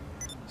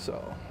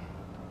 So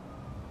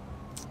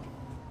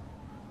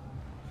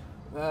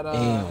that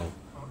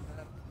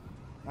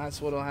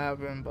that's what'll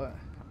happen. But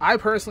I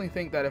personally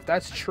think that if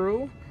that's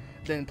true,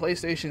 then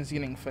PlayStation's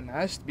getting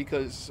finessed,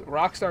 because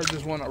Rockstar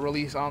just want to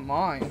release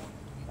online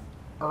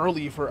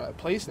early for a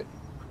PlayStation.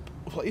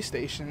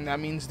 That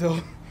means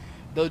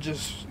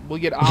we'll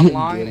get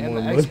online and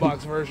the Xbox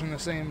version the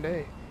same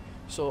day.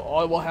 So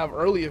all we'll have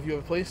early if you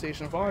have a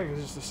PlayStation 5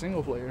 is just a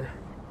single player.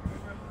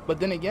 But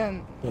then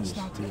again, it's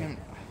not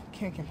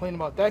can't complain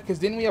about that, because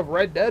didn't we have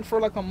Red Dead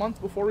for like a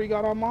month before we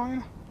got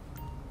online?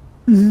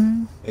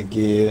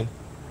 Again.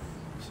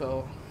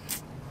 So,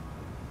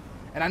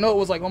 and I know it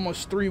was like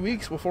almost 3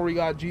 weeks before we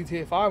got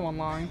GTA 5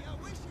 online.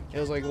 It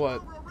was like,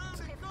 what,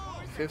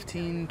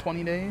 15,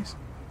 20 days?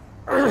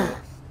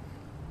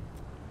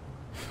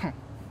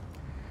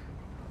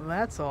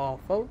 That's all,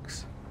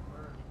 folks.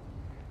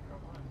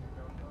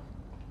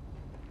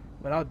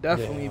 But I'll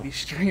definitely be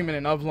streaming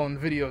and uploading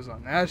videos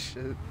on that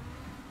shit.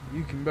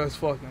 You can best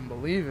fucking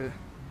believe it.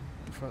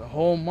 For the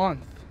whole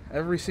month.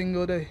 Every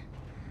single day.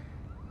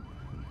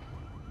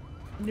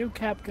 New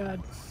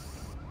CapGod.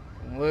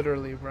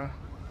 Literally, bro.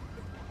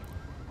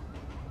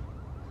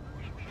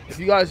 If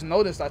you guys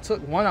noticed, I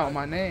took one out of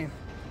my name.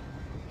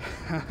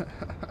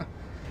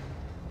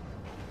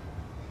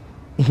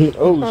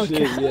 Oh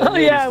shit! Yeah, oh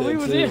yeah, we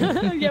were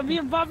there. Yeah, me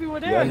and Bobby were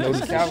there. Yeah, I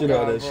noticed the shit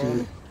out of that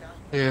shit.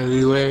 Yeah,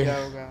 anyway.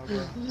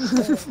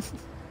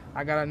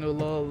 I got a new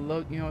little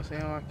look, you know what I'm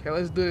saying? Okay,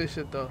 let's do this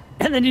shit though.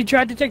 And then you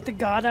tried to take the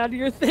God out of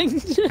your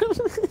thing.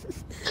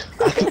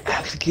 I can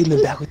actually get in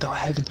the back without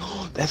having.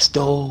 That's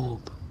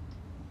dope.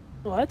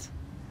 What?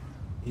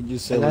 He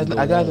just said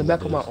I got in the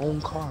back of my own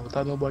car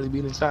without nobody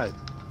being inside.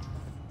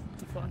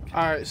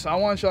 Alright, so I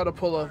want y'all to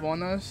pull up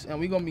on us, and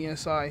we're gonna be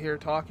inside here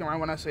talking right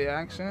when I say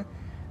action,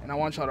 and I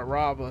want y'all to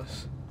rob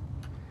us.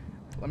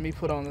 Let me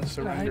put on the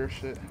surrender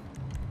shit.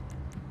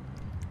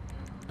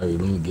 Hey,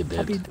 let me get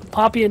that.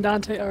 Poppy and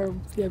Dante, or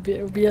yeah,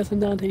 BS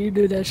and Dante, you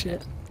do that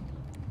shit.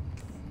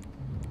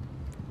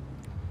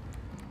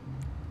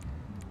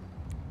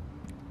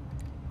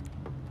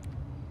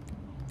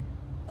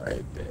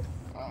 Alright, bet.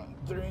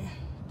 3,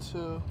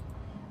 2,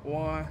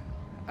 1,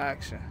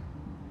 action.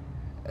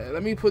 Hey,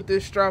 let me put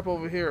this strap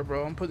over here, bro.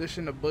 I'm gonna put this shit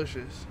in the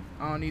bushes.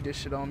 I don't need this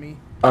shit on me.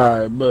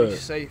 Alright, Be bud.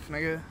 safe,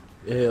 nigga.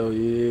 Hell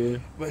yeah.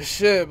 But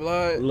shit,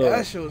 blood, Look,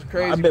 that shit was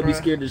crazy. I bet we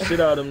bro. scared the shit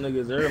out of them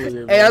niggas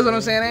earlier. Hey, that's what man.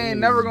 I'm saying. They ain't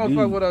never gonna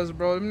fuck with us,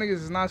 bro. Them niggas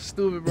is not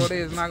stupid, bro. They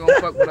is not gonna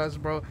fuck with us,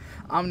 bro.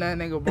 I'm that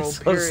nigga, bro.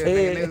 So Period.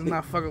 Nigga, sad. niggas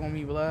not fucking with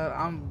me, blood.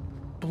 I'm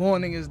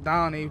blowing niggas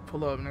down. They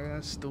pull up, nigga.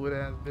 That's stupid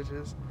ass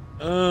bitches.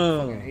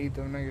 Fucking hate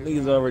them niggas.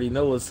 Niggas already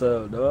know what's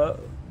up, dog.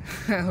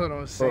 That's what I'm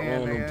Fuck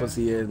saying, on them nigga.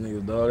 pussy ass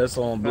niggas, dog. That's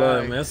on blood,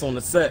 Facts. man. That's on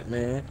the set,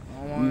 man.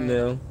 Oh, You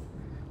know.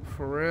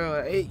 For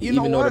real. Hey, you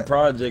Even know though what? the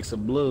projects are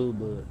blue,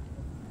 but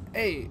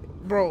Hey,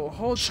 bro,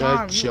 whole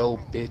time. Shut your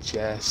bitch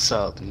ass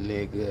up,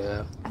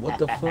 nigga. what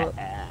the fuck?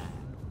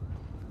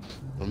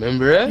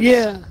 Remember that?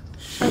 Yeah.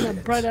 And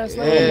that bright ass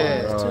light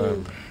Yeah. on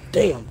too.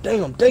 Damn.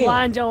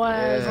 Blind your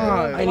ass. Yeah.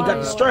 blind I ain't got the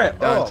your strap.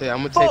 Dante, Oh, I'm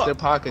gonna fuck. take their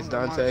pockets,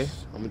 Dante.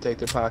 I'm gonna take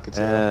their pockets.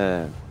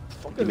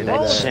 Give me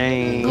know that that.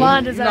 chain.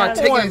 Blind his You're not ass.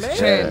 taking Boy, his man.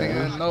 chain,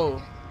 nigga.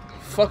 No.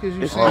 Fuck is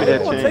you It's Oh, me saying?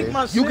 that yeah. chain. Take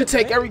my You shit, can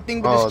take man.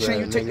 everything but Oh, this chain.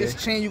 that You take nigga.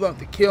 this chain, you gonna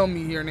have to kill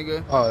me here,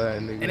 nigga. Oh, that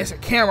nigga. And it's a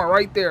camera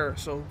right there.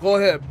 So go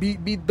ahead, be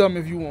dumb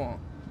if you want.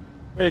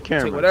 Where the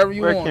camera? Take whatever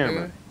you Where want,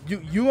 camera?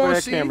 nigga. You Where won't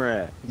that see.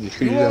 camera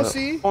at? You won't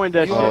see. Point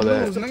that You shit. won't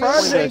that. lose, The nigga.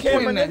 project I ain't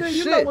camera, pointing that nigga.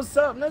 You shit. know what's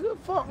up, nigga.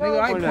 Fuck Nigga, I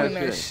ain't Point that pointing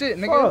that shit. shit,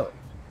 nigga. Fuck.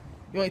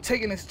 You ain't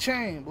taking this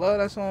chain, blood.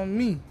 That's on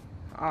me.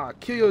 Ah,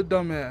 kill your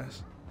dumb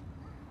ass.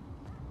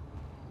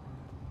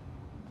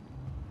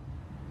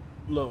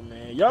 Look,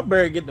 man, y'all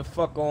better get the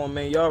fuck on,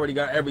 man. Y'all already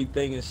got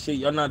everything and shit.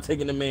 Y'all not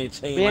taking the man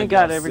chain. We like ain't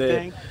got y'all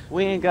everything.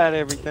 We ain't got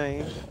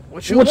everything.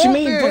 What you What you want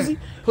mean, then? pussy?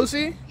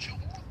 Pussy?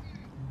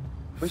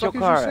 Where's Fuck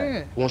your is car you at?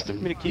 saying? Wants Give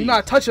me them. the keys. You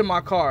not touching my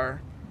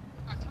car.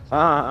 Give me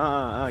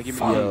the keys.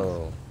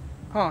 Yo.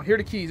 Huh, here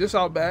the keys. It's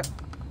out back.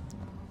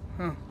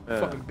 Huh, Uh.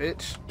 fucking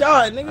bitch.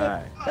 God,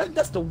 nigga. Alright.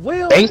 That's the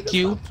will. Thank nigga.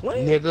 you, Stop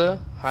playing. nigga.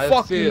 How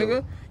Fuck it feel? you,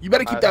 nigga. You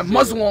better keep I that feel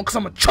muzzle it. on, cause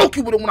I'ma choke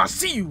you with it when I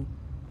see you.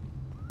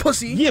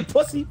 Pussy. Yeah,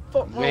 pussy.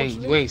 Fuck You wrong ain't,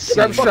 with you ain't Get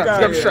Grab the the seen fuck straps, outta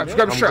grab the here, straps, man.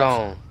 grab the I'm straps.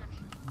 gone.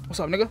 What's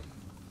up, nigga?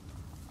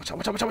 Watch out,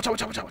 watch out, watch out, watch out,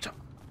 watch out, watch out.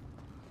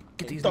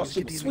 Get You these thought niggas, shit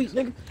get was these sweet,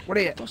 niggas. nigga. Where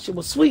they You at? thought shit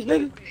was sweet,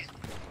 nigga.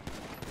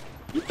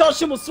 You thought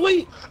shit was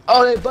sweet.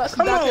 Oh, they busting.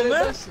 Come Dante, on, they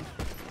man. busting.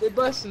 They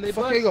busting. They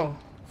Fuck busting. they go.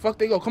 Fuck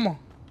they go, come on.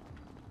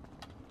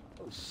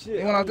 Oh shit.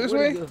 They went out this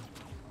Where'd way? he go?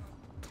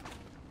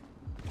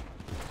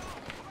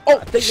 Oh,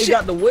 I think shit. they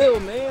got the will,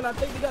 man. I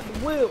think they got the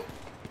will.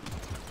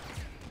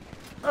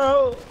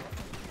 Oh.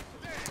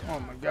 Oh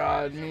my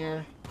god,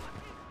 Mir.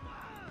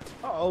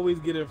 I always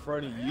get in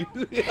front of you.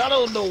 I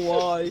don't know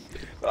why.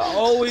 I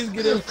always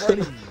get in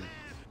front of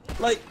you.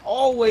 Like,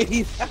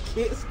 always. I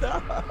can't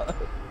stop.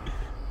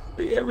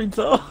 Every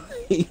time.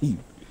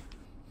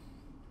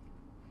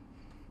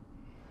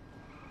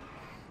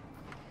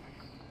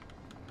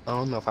 I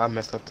don't know if I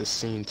messed up the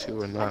scene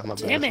too or not. My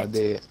bad Damn if I it.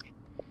 did.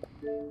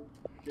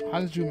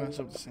 How did you mess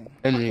up the scene?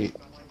 Henry,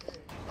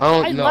 I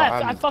don't I know.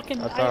 left. I I thought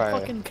had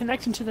fucking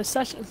connection to the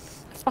session.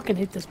 I fucking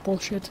hate this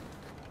bullshit.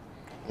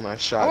 when I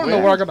shot. I don't know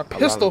where I got a lot of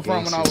pistol from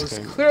gang when I was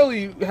systems.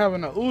 clearly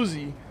having a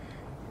Uzi.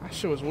 That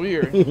shit was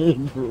weird.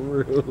 For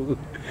real.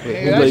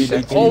 Hey, Who that laid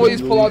shit that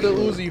always key? pull out the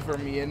Uzi for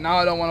me, and now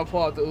I don't want to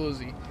pull out the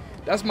Uzi.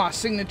 That's my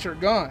signature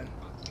gun.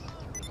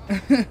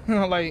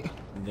 Like,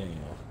 Damn.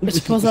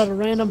 Bitch pulls out a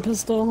random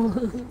pistol.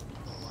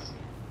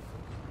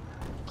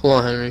 Hold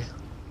on, Henry.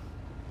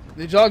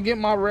 did y'all get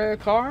my red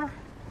car?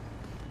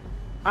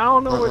 I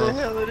don't know where the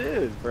hell it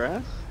is,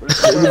 bruh.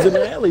 It was in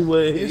the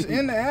alleyway. It's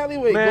in the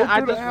alleyway. Man, Go I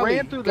through the just alley.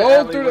 ran through the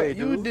Go through alleyway, the.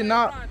 You dude. did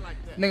not.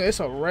 Nigga, it's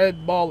a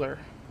red baller.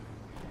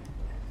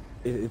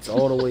 It's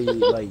all the way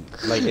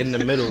like in the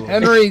middle.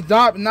 Henry,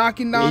 stop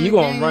knocking down Yeah, the you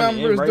gonna gang run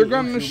in members. right They're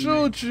gonna into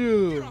shoot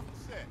you.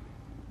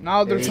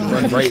 Now they're He trying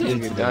run to right shoot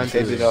into you.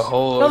 Dante. Did a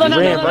whole. No, no, He no,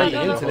 ran no, right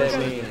no, no, into no, that no.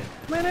 man.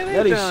 Man, it Now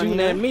ain't they down shooting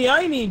here. at me. I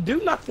ain't even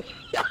do nothing.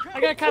 I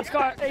got Cap's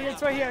car. Hey,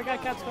 it's right here. I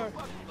got Cap's car.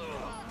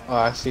 Oh,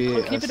 I see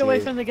it. Keep it away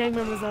from the gang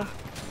members though.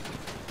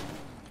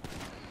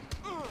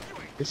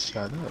 It's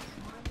shot up.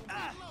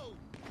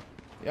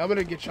 Y'all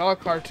better get y'all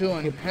car too.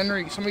 And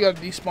Henry, somebody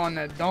gotta despawn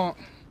that donk.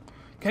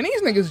 Can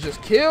these niggas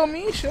just kill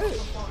me? Shit.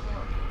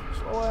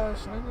 Slow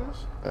ass niggas.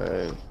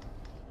 Alright.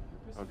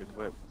 I'll get the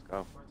whip.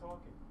 Let's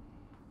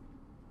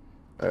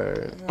go.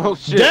 Alright. Oh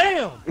shit.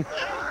 Damn.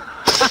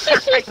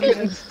 I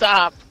couldn't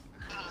stop.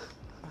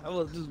 I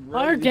was just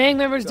Why are ready. gang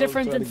members I was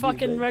different trying than to get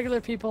fucking back.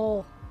 regular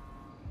people?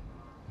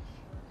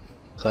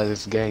 Cause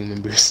it's gang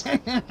members.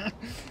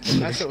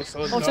 That shit was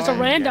so Oh, it's just a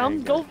dumb.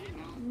 random. Go.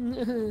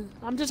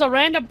 I'm just a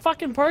random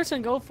fucking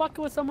person. Go fuck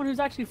with someone who's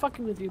actually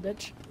fucking with you,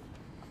 bitch.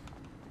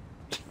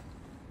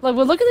 Like,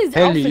 well, look at these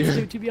Henry, outfits,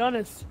 you're- dude. To be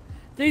honest,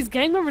 these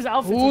gang members'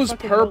 outfits. Whose are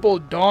fucking purple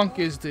donk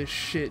is this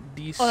shit?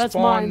 Despawn Oh, that's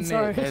mine, it.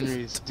 sorry.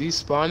 Henry's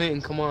despawn it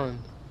and come on.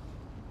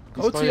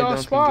 Go to Despawn it, y'all don't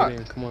come spot. get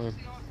in, come on.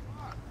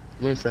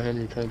 Waiting for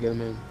Henry, trying to get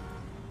him in.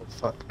 Oh,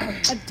 fuck.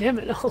 God damn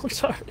it! Oh,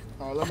 sorry.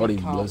 Alright, let All me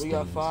these count. blood We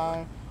got stains.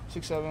 5,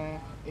 6, 7,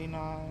 8,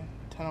 9,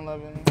 10,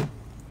 11,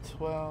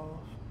 12.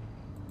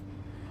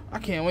 I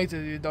can't wait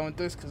till you're done with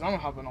this because I'm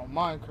hopping on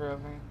Minecraft,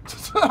 man.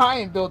 I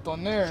ain't built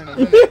on there in a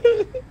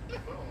minute.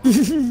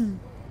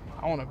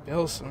 I want to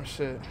build some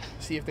shit.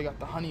 See if they got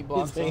the honey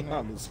blocks This on ain't there.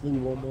 how to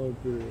smooth on my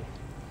girl.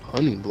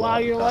 Honey Wow,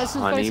 block. your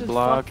license honey plate says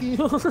block? fuck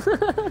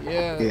you.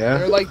 Yeah, Yeah.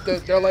 they're like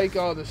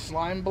the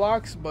slime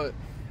blocks, but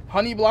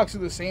honey blocks are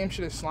the same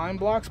shit as slime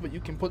blocks, but you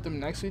can put them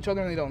next to each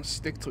other and they don't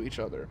stick to each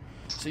other,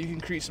 so you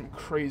can create some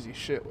crazy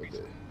shit with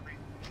it.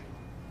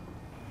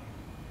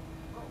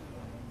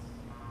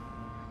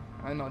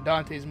 I know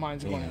Dante's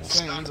mind's going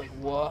insane. He's like,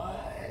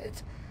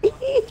 what? They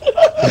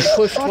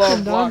push 12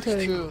 Fucking blocks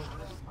Dante. too.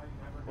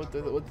 With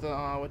the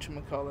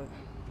whatchamacallit.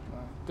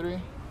 3,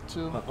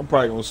 2, I'm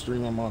probably gonna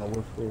stream them on a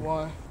whip.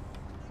 1.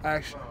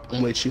 Action.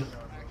 I'm with you.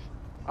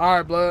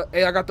 Alright, blood.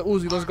 Hey, I got the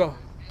Uzi. Let's go.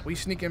 We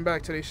sneaking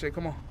back to this shit.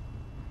 Come on.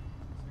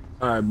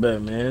 Alright,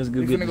 bet, man. It's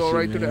good. We finna go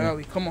right through the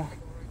alley. Come on.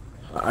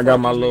 I got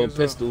my These little niggas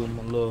pistol,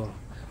 my little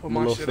Put my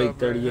little shit fake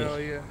up, right? 38. Hell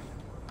yeah.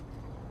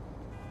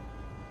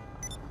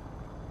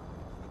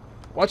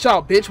 Watch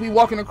out, bitch. We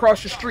walking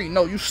across the street.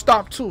 No, you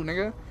stop too,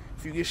 nigga.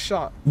 If you get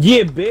shot.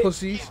 Yeah, bitch.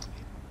 Pussies.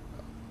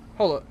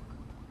 Hold up.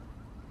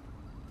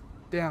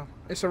 Damn.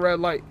 It's a red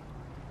light.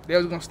 They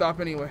was gonna stop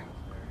anyway.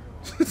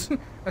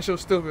 That shit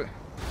was stupid.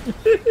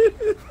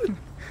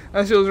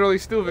 That shit was really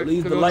stupid. At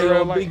least 'cause the it was a light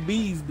red on Big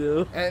B's,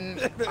 dude.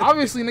 And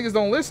obviously niggas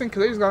don't listen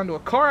because they just got into a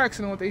car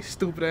accident with they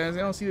stupid ass. They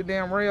don't see the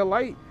damn ray of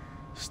light.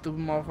 Stupid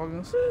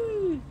motherfuckers.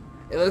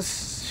 Hey,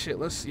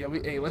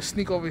 let's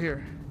sneak over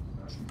here.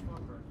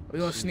 We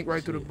gonna sneak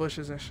right through the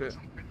bushes and shit.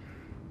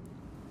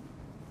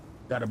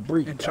 Gotta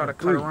breathe. And try to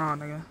cut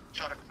around, nigga.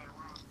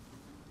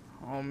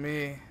 Oh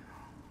me.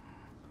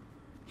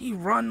 He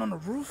running on the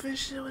roof and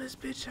shit with his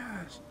bitch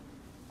ass.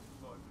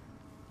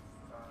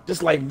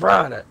 Just like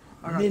Brada.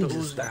 I got the Ninja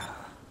Uzi. style.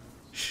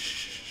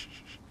 Shh.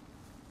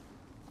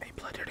 Hey,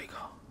 blood, there they go.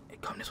 Hey,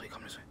 come this way,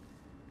 come this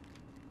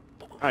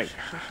way. Alright.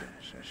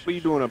 What are you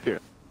doing up here?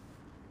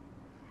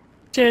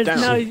 Jared,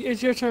 Down. now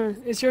it's your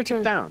turn. It's your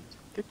turn. Down.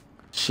 Get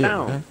Shit,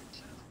 down. man.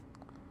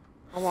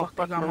 I want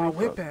Fuck, I got my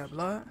whip at,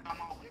 blood.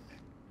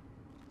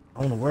 I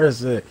don't know where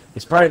it's at.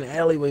 It's probably in the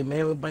alleyway,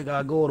 man. We might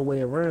gotta go all the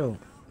way around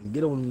and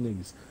get on them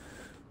niggas.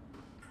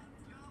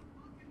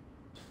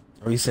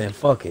 Or you saying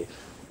fuck it?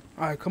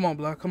 Alright, come on,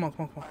 blood. Come on.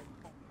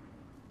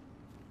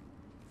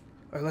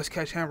 Alright, let's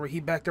catch Hammer. He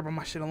back there by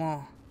my shit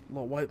alone.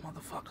 Little white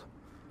motherfucker.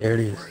 There it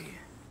is.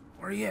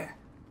 Where he at?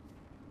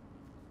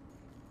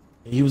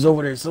 He was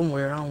over there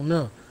somewhere. I don't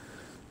know.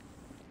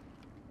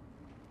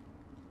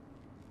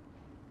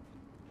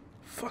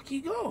 Fuck he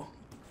go?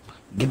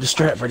 Get the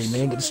strap ready,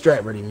 man. Get the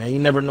strap ready, man. You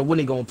never know when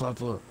he gonna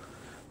pop up.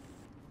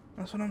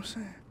 That's what I'm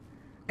saying.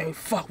 Hey,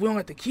 fuck, we don't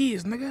got the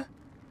keys, nigga.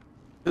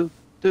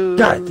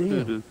 God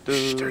damn.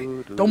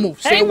 Straight. Don't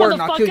move. Say Hey, a word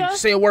and I'll kill you. motherfucker.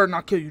 Say a word and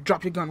I'll kill you.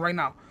 Drop your gun right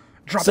now.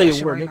 Drop Say that a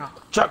shit word, right nigga.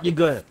 now. Drop your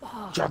gun.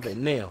 Drop it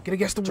now. Get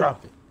against the wall.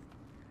 Drop it.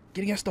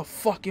 Get against the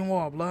fucking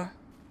wall, blood.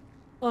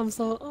 I'm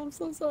so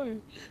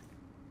sorry.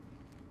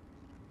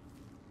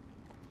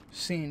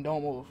 Scene,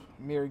 don't move.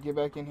 Mary, get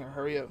back in here.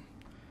 Hurry up.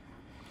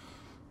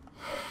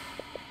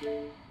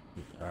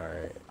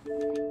 Alright.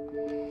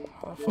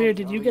 How the fuck Mir,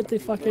 did y'all you get the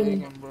be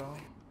fucking- lagging, bro?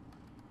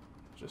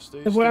 Just stay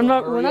If we're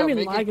not- Hurry we're not up. even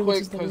Make it lagging, which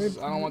quick is the because weird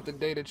I don't part. want the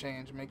day to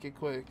change. Make it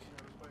quick.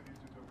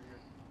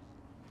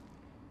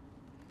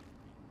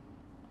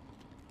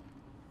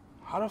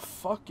 How the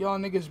fuck y'all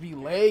niggas be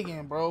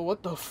lagging, bro?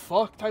 What the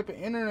fuck type of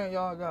internet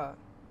y'all got?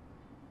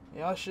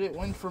 Y'all shit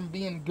went from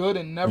being good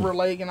and never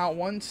lagging out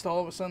once to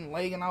all of a sudden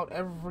lagging out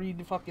every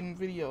fucking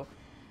video.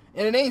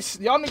 And it ain't,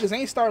 y'all niggas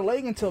ain't start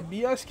lagging until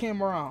BS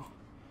came around.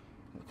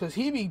 Cause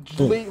he be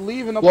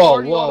leaving the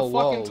party all the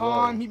fucking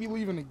time. He be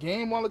leaving the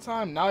game all the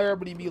time. Now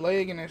everybody be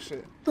lagging and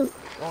shit. Oh,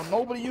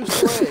 nobody used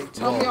to lag.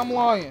 Tell me I'm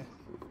lying.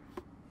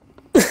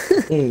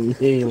 He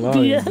ain't lying,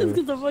 BS, bro.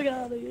 get the fuck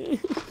out of here.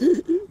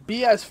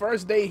 BS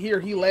first day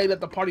here, he lagged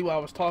at the party while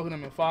I was talking to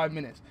him in 5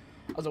 minutes.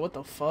 I was like, what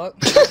the fuck?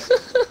 You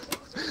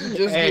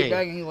just Hey, get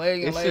back and he lag.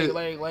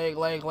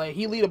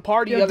 He lead a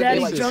party the Your other day daddy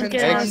like 10 drunk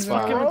times ass in a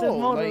fucking with his row.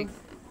 motor. Like,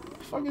 what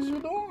the fuck is you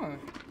doing?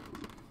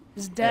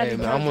 His daddy Hey,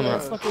 man, drunk I'm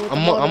ass fucking with the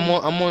I'm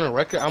motor. on a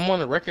record. I'm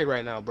on a record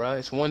right now, bro.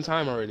 It's one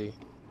time already.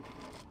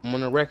 I'm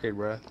on a record,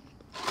 bro.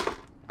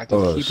 I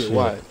can keep it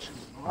watch.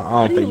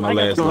 I don't think my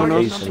last No, no,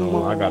 location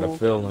no. on. I got a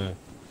feeling.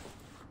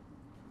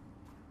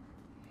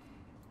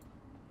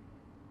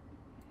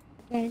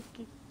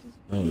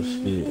 Oh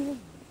shit.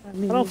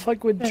 I don't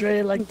fuck with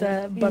Dre like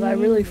that, but I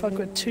really fuck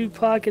with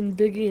Tupac and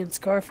Biggie and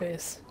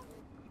Scarface.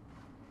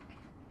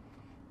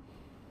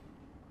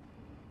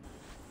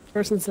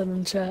 Person said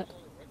in chat.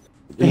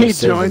 He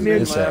joined me.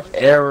 It's an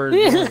error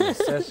joining the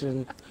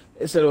session.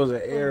 It said it was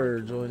an error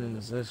joining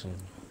the session.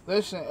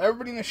 Listen,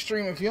 everybody in the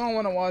stream, if you don't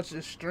want to watch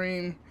this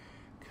stream,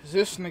 because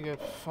this nigga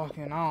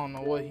fucking, I don't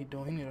know what he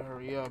doing. He need to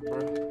hurry up,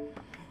 bro.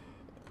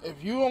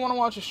 If you don't want to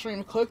watch the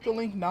stream, click the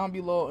link down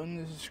below in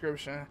the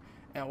description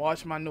and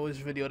watch my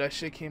newest video. That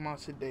shit came out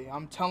today.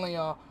 I'm telling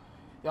y'all,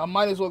 y'all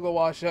might as well go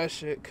watch that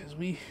shit, because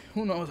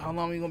who knows how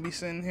long we going to be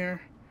sitting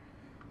here.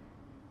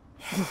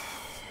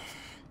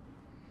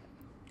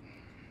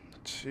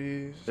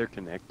 Jeez. They're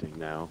connecting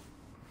now.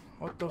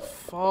 What the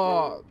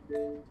fuck?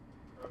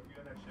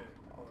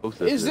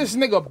 Both of Is them. this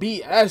nigga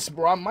BS,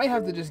 bro? I might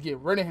have to just get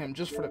rid of him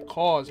just for the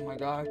cause, my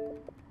guy.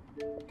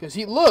 Cause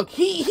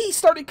he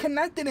started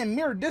connected and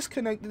Mirror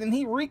disconnected and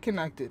he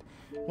reconnected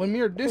when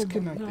Mirror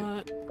disconnected.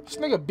 This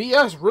nigga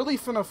BS really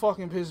finna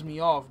fucking piss me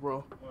off,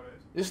 bro.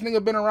 This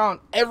nigga been around,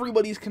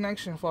 everybody's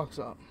connection fucks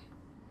up.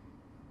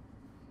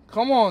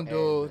 Come on,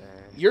 dude.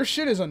 Your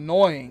shit is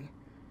annoying.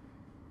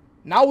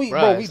 Now we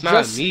it's not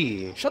just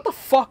me. Shut the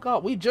fuck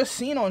up. We just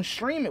seen on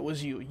stream it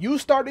was you. You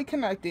started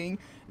connecting,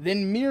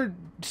 then Mirror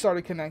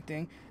started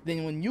connecting,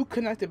 then when you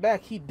connected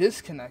back, he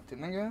disconnected,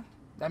 nigga.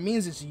 That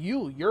means it's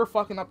you. You're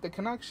fucking up the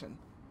connection.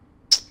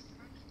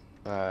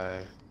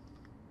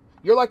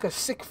 You're like a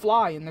sick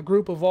fly in the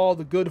group of all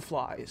the good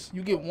flies.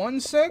 You get one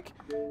sick,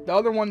 the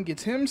other one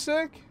gets him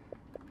sick.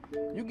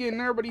 You getting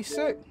everybody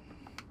sick.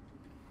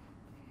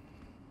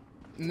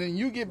 And then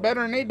you get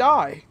better and they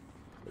die.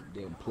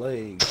 Damn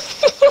plague.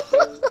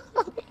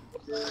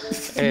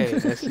 Hey,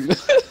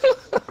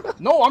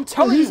 No, I'm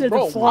telling you,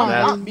 bro. I'm fly.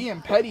 not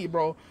being petty,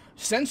 bro.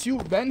 Since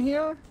you've been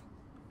here,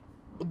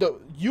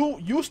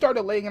 you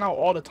started laying out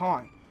all the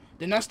time.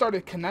 Then that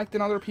started connecting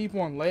other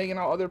people and laying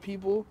out other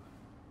people.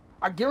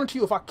 I guarantee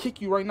you, if I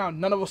kick you right now,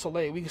 none of us will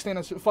lay. We can stay in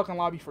this fucking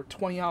lobby for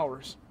 20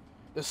 hours.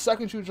 The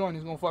second you join,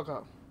 he's gonna fuck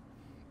up.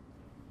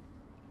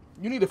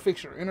 You need to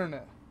fix your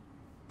internet.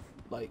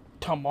 Like,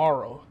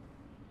 tomorrow.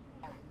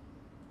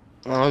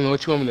 I don't know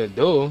what you want me to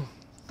do.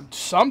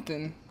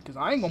 Something. Because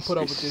I ain't gonna put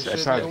up with this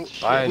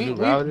shit. Buy a new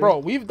router? Bro,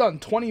 we've done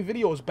 20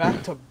 videos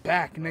back to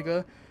back,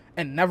 nigga.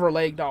 And never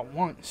lagged out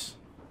once.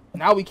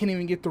 Now we can't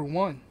even get through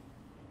one.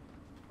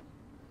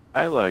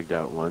 I lagged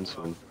out once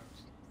when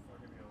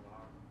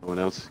no one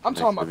else. I'm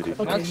talking about video.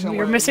 connection. Okay,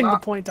 you're like, missing the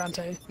not, point,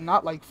 Dante.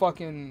 Not like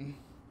fucking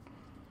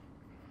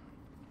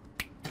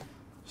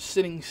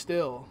sitting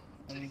still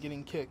and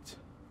getting kicked.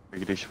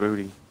 Look at this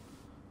booty.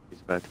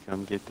 He's about to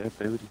come get that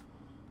booty.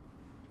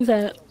 Who's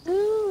that?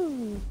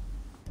 Ooh.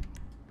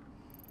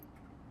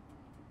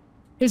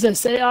 He said,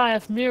 "Say I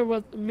if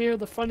Mirror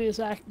the funniest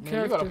character."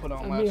 Man, you gotta put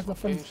on Mirror last the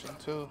funniest.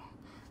 location too.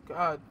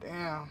 God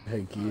damn.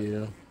 Heck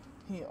yeah.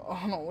 He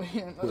on the way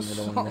in the Putting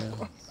it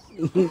on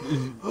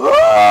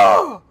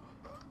now.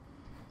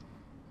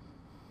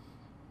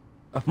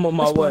 I'm on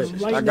my way.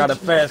 right I got a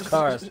next- fast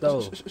car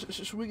stove.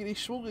 Swiggity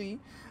swiggy.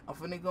 I'm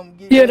finna come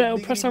get Yeah, that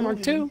the press biggity Mark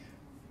boogity. 2.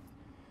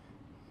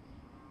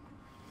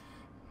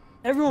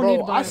 Everyone need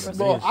to Bro, buy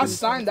it. I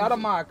signed out of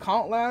my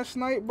account last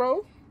night,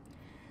 bro.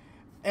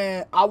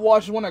 And I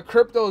watched one of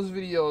Crypto's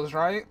videos,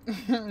 right?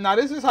 Now,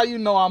 this is how you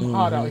know I'm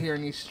hot out here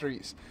in these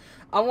streets.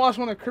 I watched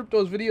one of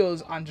Crypto's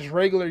videos on just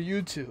regular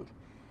YouTube.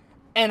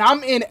 And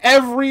I'm in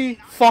every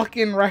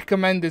fucking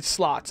recommended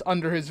slots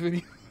under his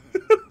video.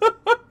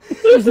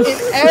 In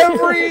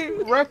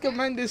every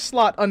recommended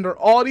slot under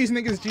all these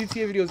niggas'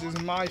 GTA videos is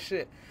my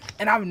shit.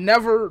 And I've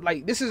never,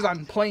 like, this is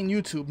on plain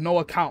YouTube, no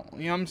account.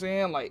 You know what I'm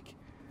saying? Like,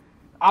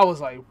 I was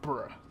like,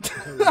 bruh.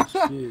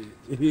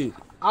 Shit.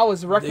 I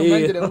was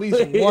recommended at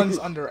least once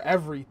under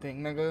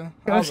everything, nigga.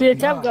 Go see a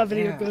CapGod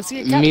video. Go see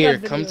a CapGod Mir,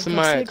 video. come to Go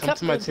my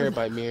see a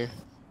terabyte, video. Mir.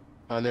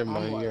 Oh, never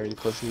mind. You already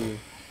close to me.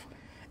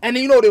 And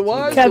then you know what it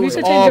was? Cap, It you was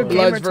should all change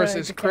your gamer Bloods tag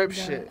versus to Crip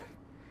CapGod. shit.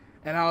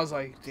 And I was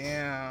like,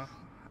 damn,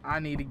 I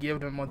need to give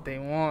them what they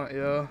want,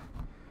 yo.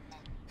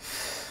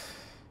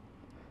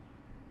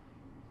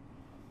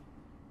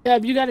 Yeah,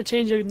 you gotta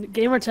change your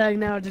gamer tag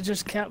now to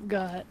just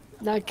CapGod,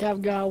 not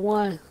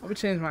CapGod1. I'm gonna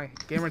change my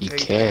gamer You tag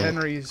to can.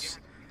 Henry's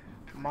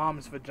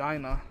mom's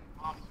vagina.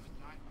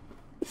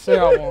 Say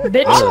I won't.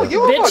 Bitch, I don't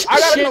give a bitch, fuck. I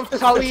got shit, enough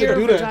clout to clear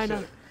do that vagina.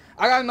 shit.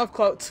 I got enough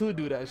clout to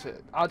do that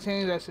shit. I'll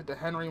change that shit to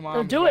Henry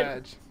mom's do it.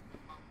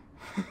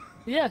 vag.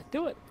 Yeah,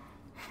 do it.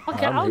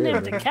 Okay, I'm I'll name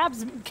it here.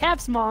 to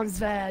Cap's mom's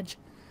vag.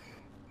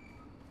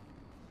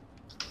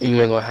 You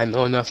ain't gonna have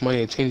no enough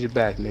money to change it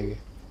back, nigga.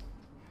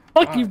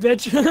 Fuck you,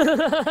 bitch.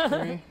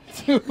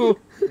 3, 2,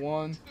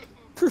 1,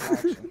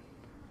 action.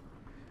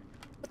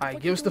 Alright,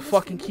 give us the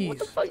fucking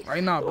keys.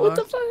 Right now, What bud.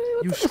 the fuck?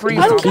 You I scream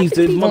don't out. got Keys the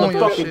to this keys. Blowing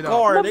your motherfucking shit out.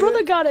 car, My nigga.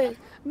 brother got it.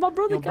 My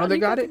brother Your got brother it.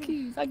 He got the it?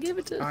 keys. I give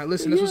it to him. Alright,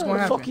 listen, this is what's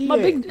gonna fuck happen. he My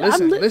at? big,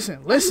 Listen, I'm lit. listen,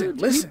 I'm listen, lit.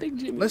 listen, Big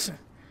Jimmy. listen.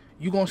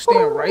 You gonna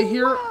stand right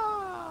here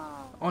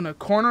on the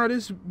corner of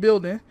this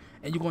building,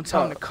 and you gonna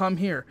tell him to come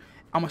here.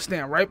 I'm gonna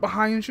stand right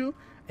behind you,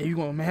 and you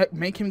gonna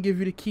make him give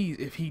you the keys.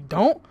 If he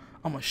don't,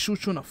 I'm gonna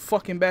shoot you in the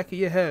fucking back of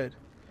your head.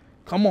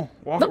 Come on,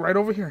 walk right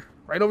over here.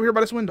 Right over here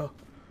by this window.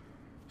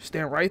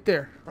 Stand right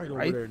there. Right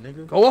over there,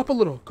 nigga. Go up a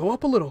little. Go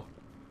up a little.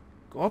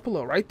 Go up a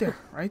little. Right there.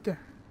 Right there.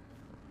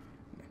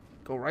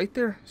 Go right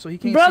there so he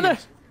can't Brother.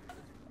 see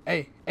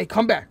us. Hey,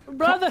 come back.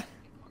 Brother.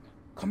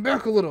 Come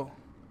back a little.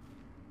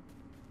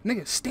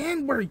 Nigga,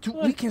 stand where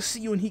we can see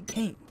you and he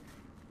can't.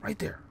 Right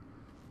there.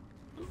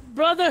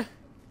 Brother.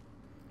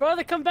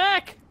 Brother, come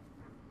back.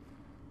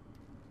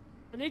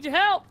 I need your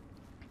help.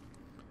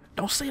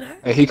 Don't say that.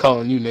 Hey, he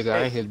calling you, nigga.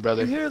 I ain't his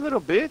brother. You hear a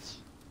little bitch?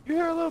 You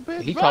hear a little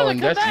bitch? He Brother, calling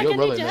come that back. to your I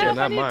brother, need your nigga, help.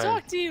 I not need to mine.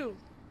 talk to you.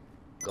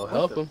 Go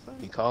help him.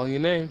 He calling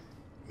your name.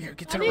 Here,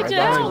 get I to the need right. your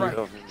Get to help. the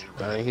right.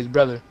 That ain't his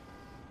brother.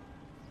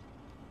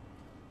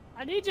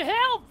 I need your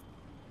help.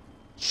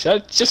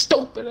 Shut your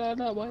stupid ass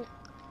up, boy.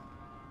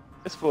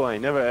 This fool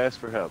ain't never asked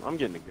for help. I'm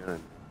getting a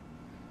gun.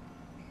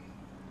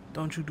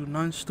 Don't you do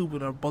nothing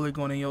stupid or a bullet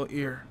going in your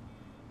ear.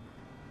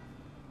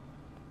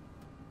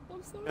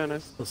 sorry.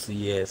 Dennis.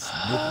 Pussy ass.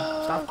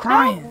 Stop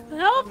crying.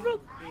 Help,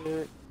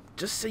 bro.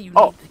 Just say you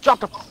Oh, need drop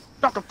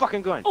the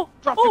fucking gun. Oh,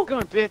 Drop oh, the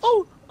gun, bitch.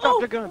 oh, Drop oh.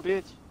 the gun,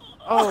 bitch.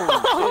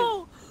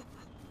 Oh,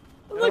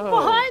 Look Oh.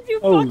 behind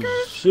you, Oh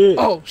fucker. shit.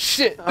 Oh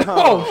shit!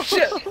 Oh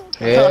shit!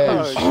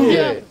 Yeah, Oh,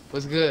 shit.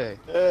 What's good?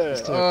 shit. Yeah.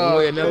 Let's do it. One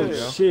way or another, yeah.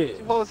 bro.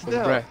 Shit. Hold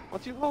still. breath. Why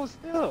don't you hold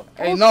still?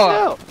 Hey, Hold no,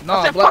 still. no,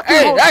 I said, blood. fuck you,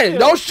 Hey, hold hey, still.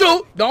 don't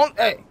shoot. Don't.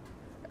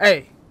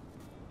 Hey.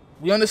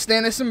 We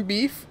understand there's some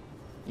beef.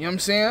 You know what I'm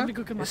Let saying? me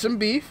go get my There's some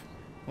beef.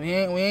 We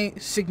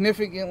ain't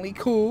significantly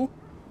cool.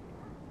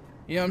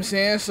 You know what I'm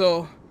saying?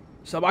 So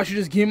how about you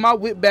just give my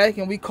whip back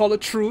and we call a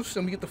truce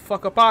and we get the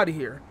fuck up out of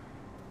here.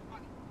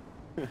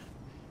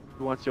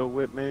 You want your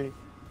whip, man?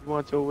 You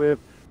want your whip?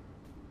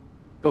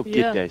 Go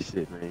Yeah. get that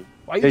shit, man.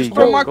 Why you There just you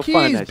throw go. my Go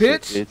find keys, that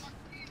shit, bitch? bitch.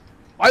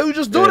 Why you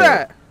just do Yeah.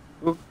 that?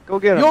 Go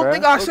get him, You don't bruh.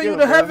 think I'll Go send get you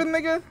him, to bruh. heaven,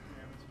 nigga?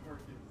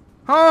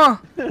 Huh?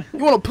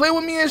 You wanna play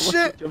with me and Get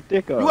shit? your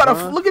dick up, You gotta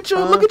huh? look at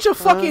your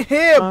fucking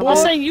head, huh? boy. I'll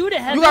send you to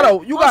heaven.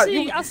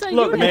 I'll send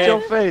Look, you to Look at your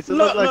heaven. face. It Look,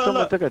 looks like look,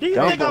 someone look. took a Do you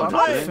dump think I'm on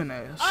playing? you,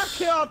 man. I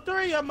killed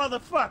 3 of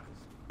motherfuckers.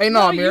 Hey, No,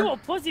 nah, you Mir. a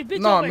pussy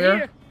bitch Nah, over Mir.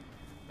 here.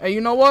 Hey,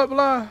 you know what,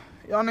 blah?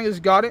 Y'all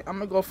niggas got it. I'm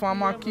gonna go find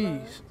my Yeah,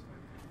 keys.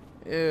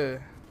 Yeah.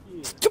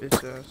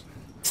 Bitch ass.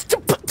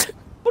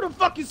 Who the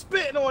fuck you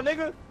spitting on,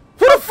 nigga?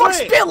 Who the fuck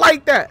Hey. spit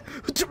like that?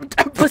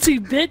 Pussy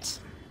bitch.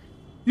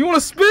 You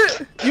wanna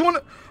spit? You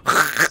wanna,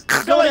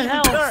 Go to you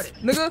hell. retarded.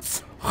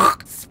 nigga?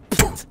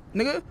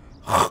 Nigga?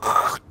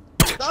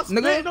 Stop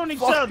spitting Nigga? on each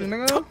Fuck other. you,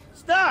 nigga.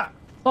 Stop.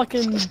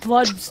 Fucking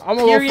blood. I'm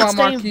gonna go period find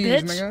my stained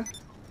keys, bitch. nigga.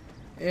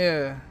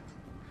 Yeah.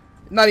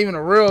 Not even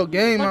a real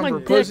game Suck my member,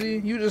 dick.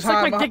 pussy. You just Suck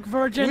hide my dick, behind.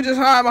 virgin. You just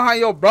hide behind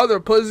your brother,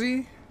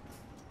 pussy.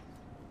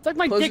 Suck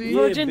my pussy. dick, Yeah,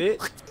 virgin.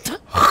 bitch.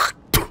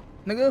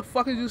 Nigga,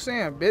 fuck is you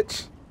saying,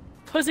 bitch?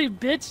 Pussy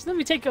bitch. Let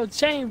me take your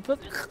chain.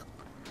 Pussy.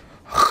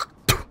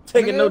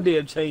 Taking Nigga. no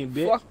damn chain,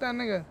 bitch. Fuck that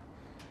nigga.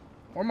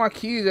 Where my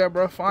keys at,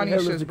 bro? Where Find the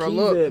these hell is shits, the bro.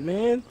 keys Look. at,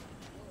 man?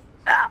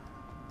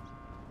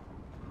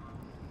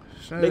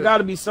 Shit. They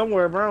gotta be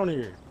somewhere around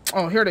here.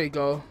 Oh, here they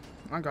go.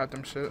 I got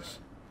them shits.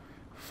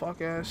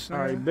 Fuck ass nigga.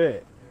 Alright,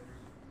 bet.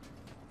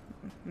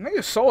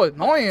 Nigga so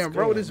annoying,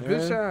 bro, with this Damn,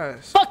 bitch man.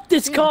 ass. Fuck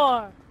this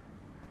car.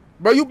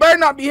 Bro, you better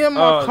not be hitting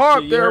my car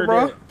shit, up you there, heard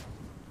bro. that?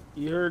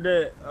 You heard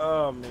that?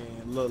 Oh,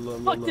 man. Look.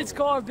 Fuck this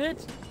car,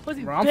 bitch.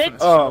 Pussy Bro, I'm bitch. finna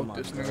Oh, smoke my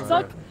this nigga. God.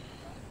 Suck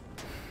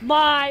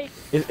my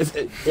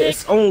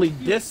It's only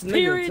this nigga,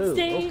 period too.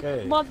 stained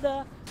Okay.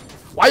 mother.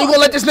 Why you gonna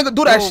let this nigga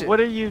do that Bro, shit? what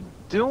are you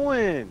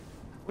doing?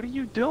 What are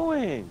you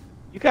doing?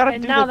 You gotta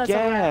And do now the that's a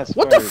wrap. gas.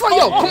 What the first, fuck?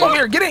 Yo, man. come over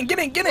here. Get in.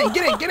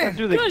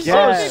 Do the Good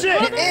gas. shit, shit.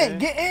 Get in.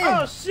 Get in.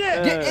 Oh,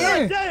 shit. Get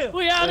in. Damn.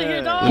 We out of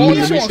here, Yeah. dog. Oh, Let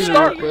this me won't shoot it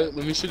start. real quick.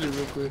 Let me shoot it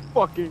real quick.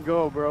 Fucking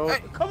go, bro.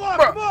 Hey, Come on,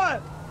 bro. come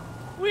on.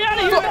 We out of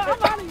here, dog.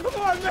 I'm out of here.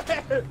 Come on,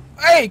 man.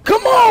 Hey,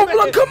 come on,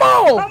 bro. Come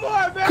on. Come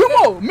on, man. Come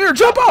on. Mir,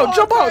 jump out. on,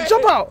 Jump out. man.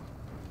 Jump out.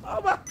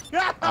 Oh, my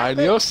God.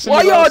 Adios.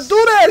 Why y'all amigos.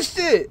 do that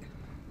shit?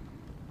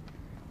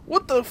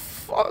 What the Oh,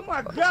 fuck?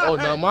 my God. Oh,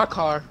 not my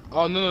car.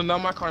 Oh, no,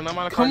 not my car. Not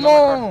my car. Come not my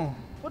car. on.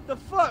 What the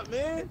fuck,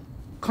 man?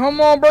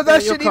 Come on, bro. That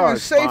Man, your shit car even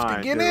is safe to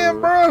fine, get dude.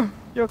 in, bro.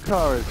 Your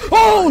car is.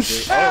 Oh, fine,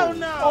 shit. dude. Hell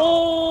no.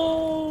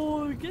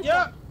 Oh, get Yep.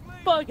 the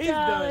fuck He's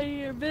out done. of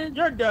here, bitch.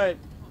 You're done.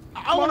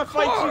 I want to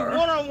fight car. you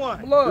one-on-one.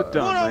 Blood. You're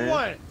done, man.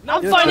 One-on-one.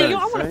 I'm You're fighting done, you. I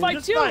want to son. fight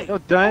Just you. fight. No, I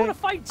dang. want to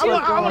fight I you.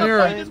 want to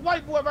Mirror. fight this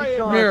white boy right here.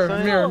 Go on, Mirror,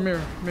 son.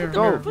 mirror.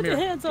 Go. Put your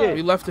hands up. Yeah.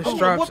 We left the I'm gonna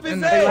straps whoop his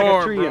in the ass.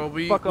 car, Tree bro. and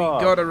We fuck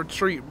off. gotta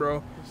retreat,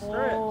 bro.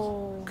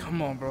 Oh.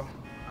 Come on, bro.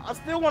 I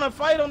still want to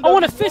fight him. I though,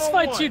 want to just fist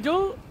fight one-on-one. you,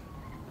 dude.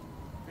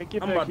 Hey,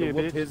 get I'm back about to here,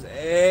 whoop bitch. his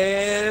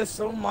ass.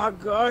 Oh my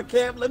God,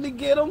 Cap, let me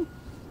get him.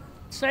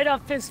 Straight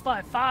up fist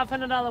fight.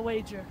 $500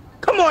 wager.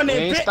 Come on, He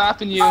then, ain't bitch.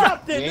 stopping you.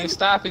 Stop He that, ain't nigga.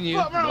 stopping you.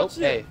 Fuck around Nope.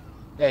 shit.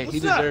 Hey, he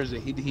What's up? deserves it.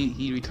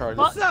 He retarded.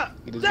 What's up?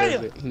 He deserves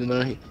Damn. it. He need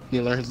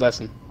to learn his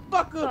lesson.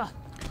 Fucker.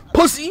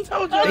 Pussy.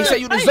 Told you He that. said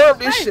you Hey, deserve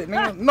this hey, shit,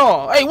 nigga. hey.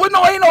 No. Hey, what?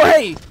 No, ain't no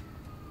hey.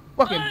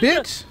 Fucking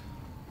bitch.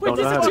 Wait, Don't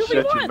this know how is to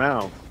shut your 2v1.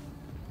 mouth.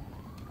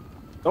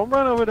 Don't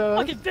run over the.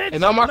 Fucking bitch.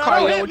 And not my No, car,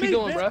 don't yo. hit What you me,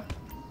 doing, bitch. bro?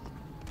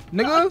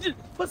 Nigga.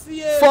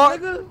 Pussy ass Fuck.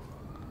 nigga.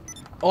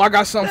 Oh, I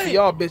got something for Hey.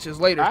 y'all bitches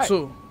later, Alright.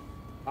 too.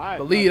 Alright,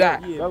 Believe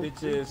that. Yeah,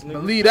 bitch ass nigga.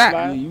 Believe that.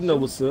 Yeah, you know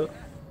what's up.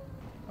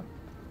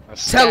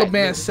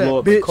 Taliban set, Blow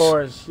up the bitch.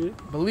 car and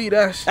shit. Believe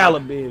that shit.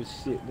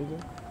 Taliban shit,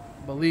 nigga.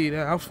 Believe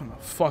that. I'm finna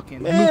fucking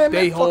Man, nuke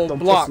they fuck whole them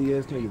block. pussy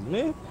ass niggas,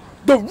 man.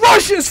 The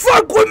Russians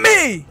fuck with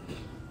me.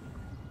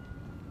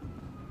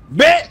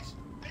 Bitch!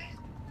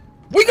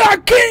 We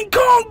got King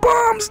Kong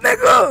bombs,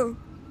 nigga.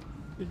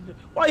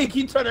 Why you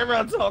keep turning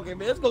around talking,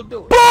 man? Let's go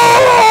do it.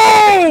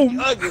 Boom!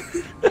 Ugly.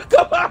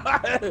 Come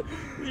on.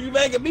 You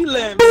making me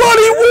laugh.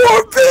 Bloody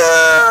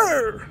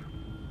warfare!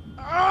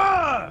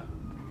 Ah!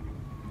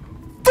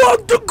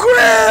 Fuck the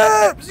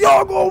crabs!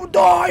 Y'all gonna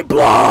die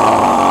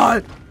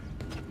blood!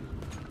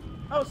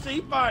 Oh, see,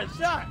 he fired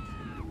shots.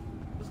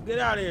 Let's get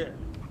out of here.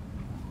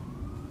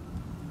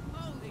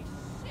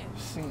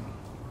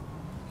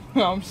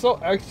 I'm so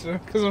extra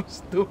because I'm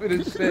stupid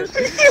as shit.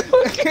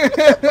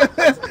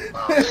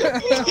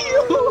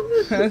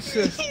 That's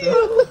just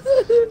stupid.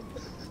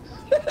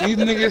 These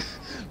niggas,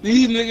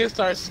 These niggas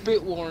start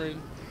spit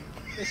warring.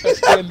 They start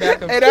spitting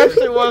back and Hey, that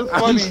shit was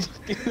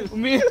funny.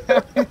 Me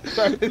and him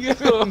started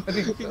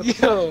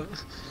yo,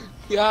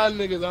 y'all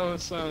niggas on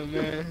something,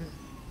 man.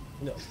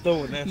 No,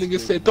 throwing that.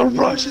 Niggas said the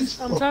Russians.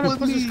 I'm trying to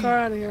push this car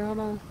out of here. Hold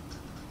on.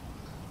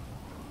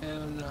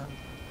 Hell no.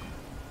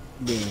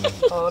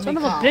 Let Son me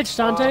of a count. bitch,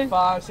 Dante.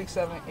 5, 6,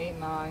 7, 8,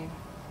 9,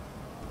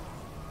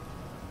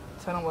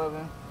 10,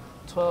 11,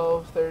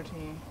 12,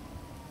 13,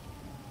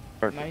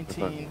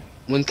 19,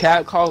 When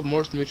Cap called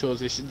Morse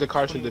mutuals, the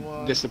car should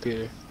 21.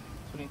 disappear.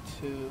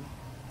 22.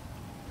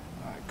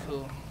 Alright,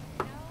 cool.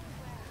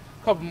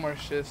 Couple more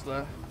shits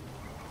left.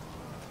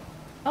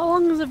 How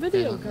long is the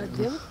video? God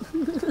damn it.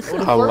 Well, the A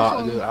first lot,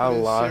 one dude. is I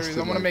lost series. it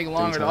I'm gonna like make 3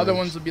 longer. The other times.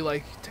 ones will be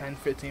like 10,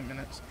 15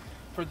 minutes.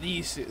 For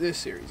this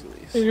series at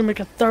least. You're gonna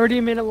make a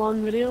 30-minute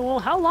long video? Well,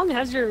 how long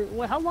has your...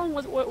 How long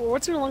was...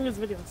 What's your longest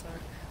video? Sorry.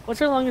 What's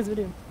your longest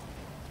video?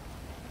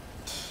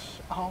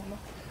 I don't know.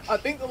 I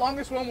think the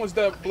longest one was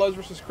the Bloods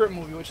vs. Crip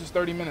movie, which is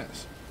 30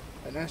 minutes.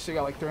 And that shit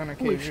got like 300k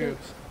Holy views. shit.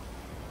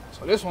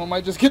 So this one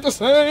might just get the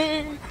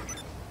same.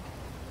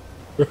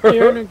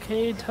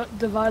 300k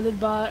divided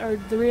by... Or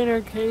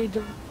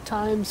 300k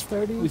times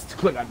 30? We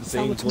still got the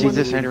same. Sounds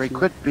Jesus, Henry,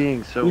 quit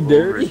being so We over,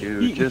 dirty.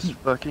 dude. Just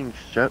fucking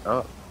shut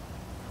up.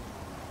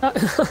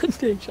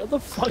 Dude, shut the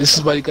fuck This is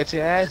up. why you got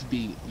your ass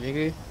beat,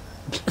 nigga.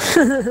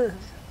 You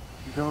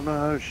don't know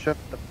how to shut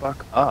the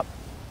fuck up.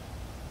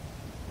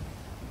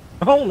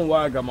 I don't know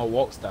why I got my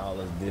walk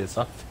style as this.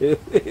 I feel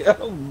it. I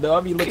don't know.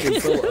 I be looking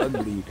so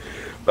ugly.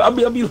 But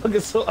I be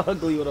looking so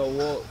ugly when I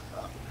walk.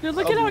 Dude,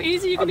 look at how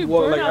easy you can do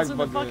walk burnouts I in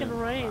the fucking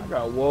rain. I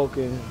got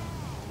walking.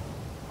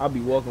 I be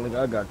walking like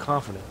I got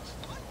confidence.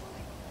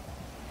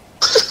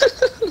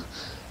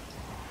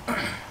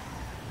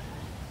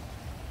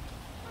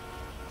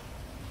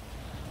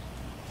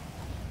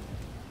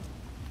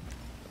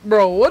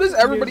 Bro, what does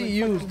everybody Dude,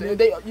 use? fucking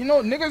They, you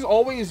know, niggas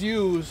always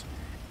use,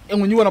 and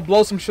when you want to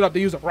blow some shit up,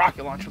 they use a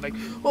rocket launcher. Like,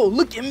 oh,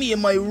 look at me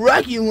and my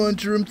rocket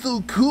launcher, I'm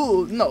so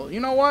cool. No, you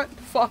know what?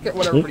 Fuck it,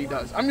 what everybody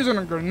does. I'm using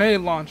a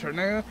grenade launcher,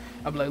 nigga.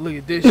 I'm like, look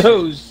at this shit.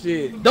 Oh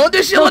shit. Don't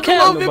this shit look a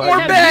little bit more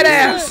Nobody-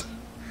 badass?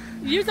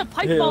 Use a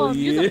pipe Hell bomb.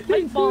 Use yeah. a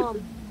pipe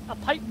bomb. A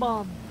pipe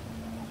bomb.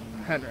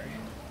 Henry,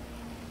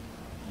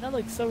 That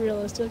looks so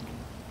realistic.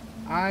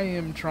 I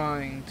am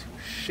trying to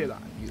shit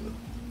on you.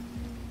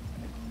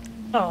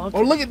 Oh, okay.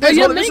 Oh, look at this.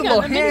 yeah, Look, this is a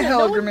little the minigun, handheld no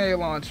one- grenade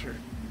launcher.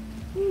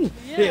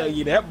 Hell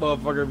yeah, that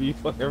motherfucker be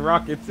fucking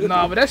rocking too.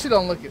 Nah, but that shit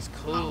don't look as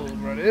cool,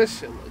 bro. This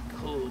shit look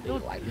cool.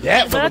 Dude. Like,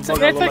 that That's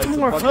motherfucker like look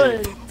more some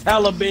fun. fucking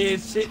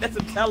Taliban shit. That's a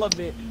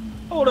Taliban.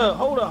 Hold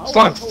up. It's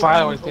like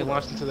fireworks being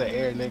launched into the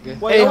air, nigga.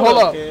 Wait, Hey, hold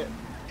up. kid.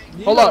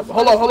 You Hold gotta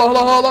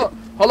up.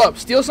 Hold up.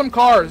 Steal some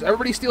cars.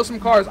 Everybody steal some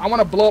cars. I want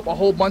to blow up a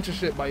whole bunch of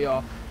shit by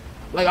y'all.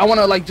 Like, I want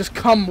to, like, just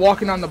come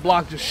walking on the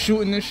block, just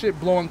shooting this shit,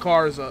 blowing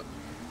cars up.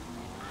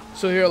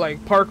 So here,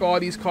 like, park all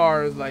these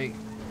cars, like,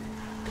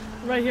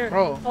 Right here.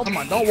 bro, Oh, come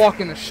on. Don't walk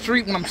in the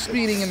street when I'm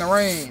speeding in the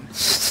rain.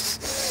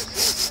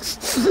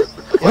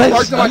 What?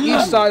 Park them on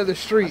each side of the I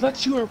street.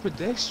 thought you were a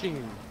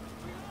pedestrian.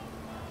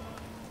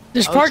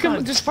 Just I was park trying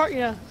him. to- Just park.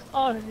 Yeah.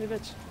 Oh, you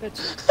bitch.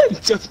 I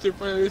jumped in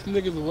front of this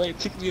nigga's way,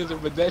 took me as a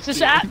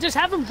pedestrian. Just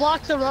have him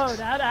block the road.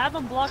 Have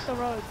him block the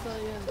road. So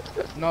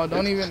yeah. No,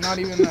 not even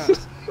that.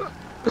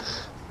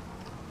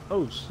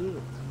 Oh shit.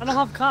 I don't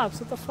have cops.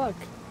 What the fuck?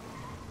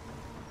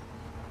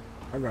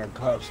 I got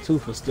cops too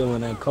for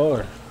stealing that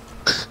car.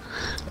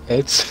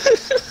 It's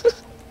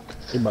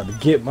They about to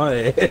get my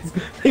ass.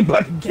 They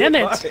about to get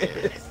Damn my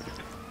it. ass.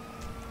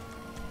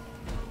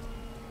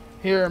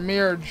 Here,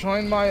 Amir,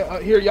 join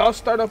my, here, y'all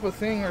start up a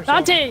thing or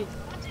something. Dante,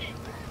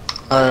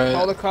 Call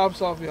alright. the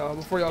cops off y'all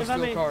before y'all If I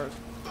steal may- cars.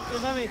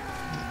 give me.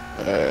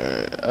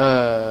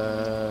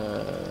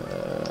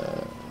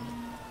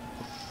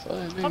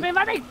 Come here,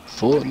 buddy.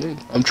 Full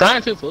nigga. I'm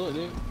trying to full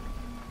nigga.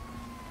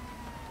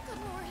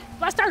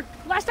 Lester.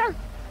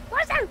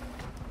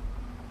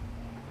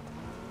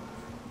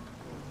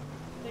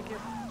 Thank you.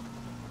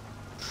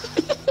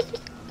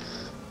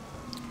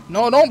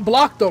 No, don't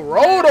block the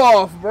road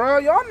off, bro.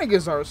 Y'all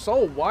niggas are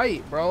so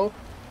white, bro.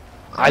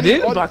 I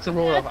didn't block the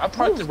road off. I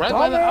parked it right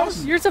by the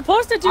house. You're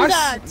supposed to do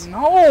that.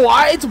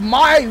 It's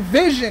my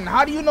vision.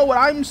 How do you know what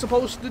I'm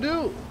supposed to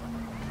do?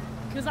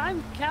 Because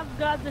I'm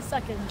CapGod the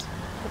second.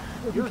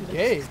 You're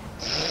gay.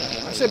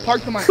 I said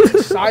park them on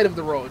each side of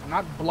the road,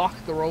 not block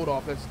the road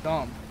off. That's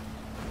dumb.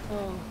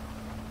 Oh.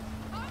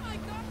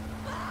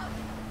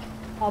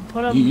 I'll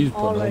put them You just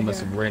all put right no mess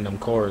here. of random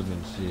cars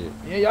and shit.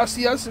 Yeah, y'all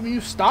see us when you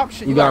stop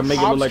shit. You gotta got make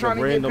it cops look like a trying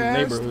to get random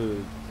past.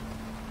 neighborhood.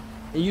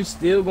 And you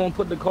still gonna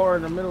put the car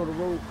in the middle of the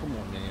road? Come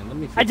on, man. Let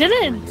me fix I this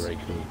didn't. for you right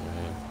quick,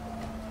 man.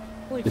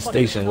 Holy The fucking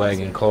station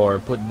wagon shit. car.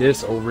 Put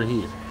this over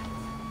here.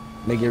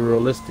 Make it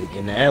realistic.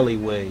 In the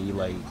alleyway, you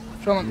like.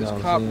 Trying to You this know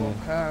what cop I'm go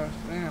saying? past.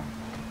 Damn.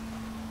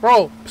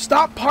 Bro,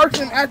 stop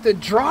parking at the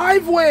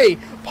driveway.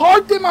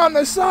 Park them on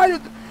the side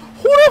of the...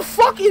 Who the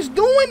fuck is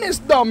doing this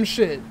dumb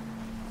shit?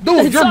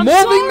 Dude, you're I'm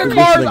moving the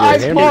sorry. cars This nigga I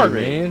Henry, parked.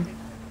 man.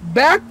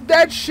 Back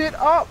that shit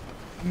up.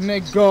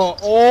 Nigga,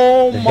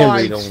 oh Henry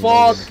my don't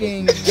know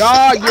fucking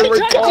god,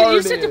 you're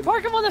You said to retarded.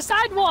 park him on the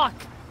sidewalk.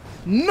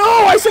 No,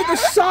 I said the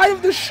side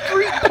of the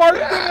street. Park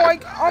them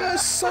like on the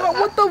side.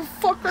 What the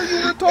fuck are you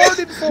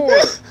retarded for?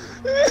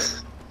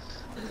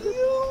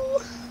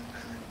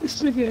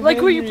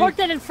 Like where you parked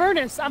that in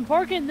Furnace. I'm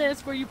parking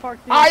this where you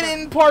parked the I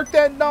didn't park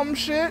that dumb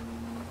shit.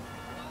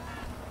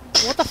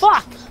 What the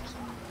fuck?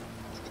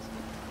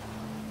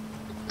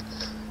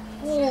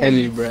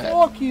 Henny, bruh.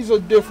 Fuck, he's a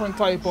different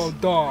type of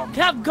dumb.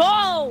 Cap,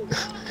 go!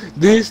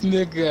 This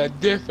nigga a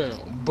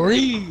different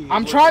breed.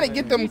 I'm trying to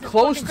get them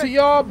close to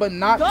y'all, but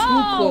not Go!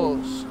 too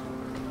close.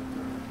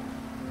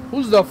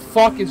 Who's the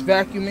fuck is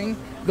vacuuming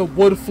the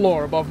wood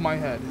floor above my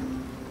head?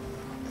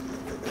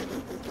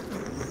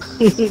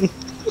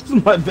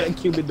 My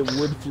vacuum in the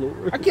wood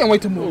floor. I can't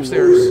wait to move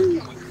upstairs.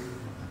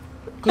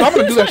 Cause I'm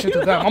gonna do that shit to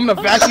them. I'm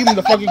gonna vacuum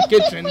the fucking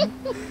kitchen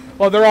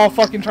while they're all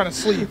fucking trying to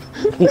sleep.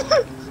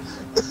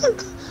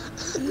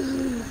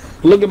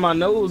 Look at my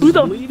nose. Who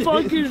the bleeding.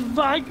 fuck is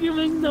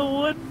vacuuming the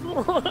wood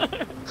floor?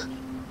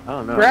 I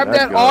don't know. Grab That's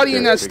that good. Audi in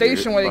Figure that it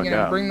station the wagon fuck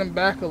and out. bring them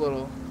back a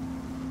little.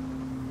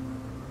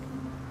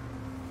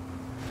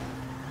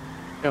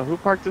 Yo, who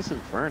parked this in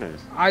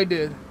Furnace? I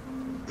did.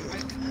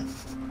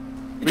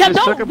 We Cap,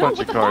 just no, took a no, bunch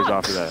what of the cars fuck?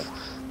 off of that.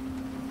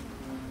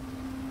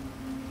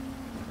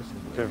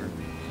 Whatever.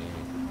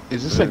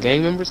 Is this a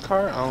gang member's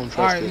car? I don't trust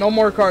Alright, it. no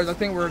more cars. I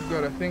think we're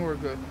good. I think we're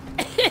good.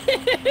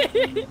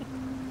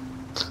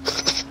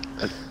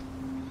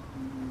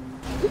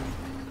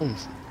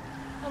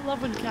 I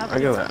love when Cap I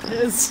get gets that.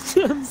 pissed.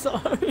 I'm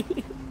sorry.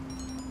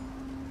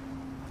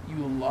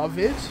 You love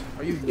it?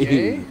 Are you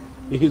gay?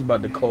 He's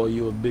about to call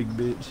you a big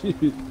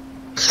bitch.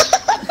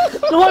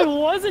 No, I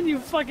wasn't, you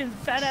fucking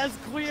fat ass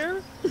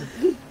queer.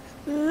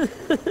 Who Here, just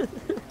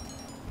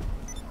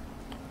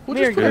put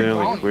you're a The gun?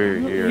 only queer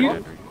here. You-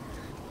 Henry.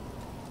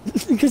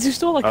 Because you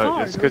stole a Oh,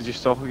 car. it's because you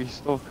stole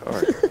a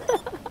car.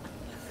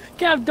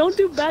 Cap, don't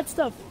do bad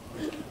stuff.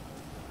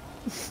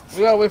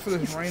 We gotta wait for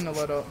this rain to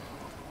let up.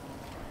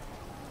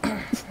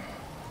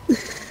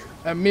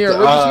 And Mir,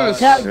 we're just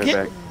Cap, gonna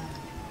get.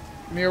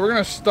 Mir, we're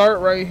gonna start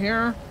right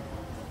here,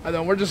 and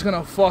then we're just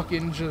gonna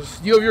fucking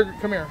just. You have your.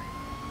 Come here.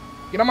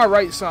 Get on my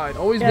right side.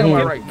 Always Yeah, be on my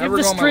give- right. Give Never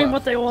the go on my stream left.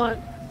 what they want.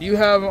 Do you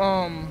have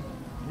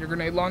your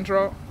grenade launcher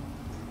out?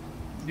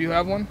 Do you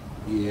have one?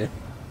 Yeah.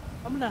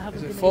 I'm gonna have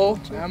Is a it grenade full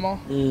launcher. ammo?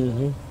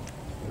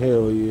 Mm-hmm.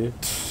 Hell yeah.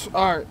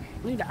 All right.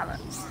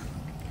 $3.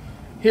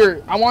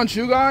 Here, I want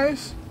you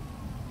guys.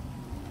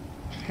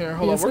 Here,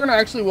 hold Yes, on. We're sir. gonna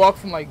actually walk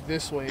from like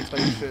this way type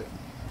shit.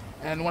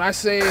 And when I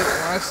say,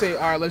 all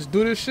right, let's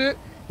do this shit.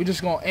 We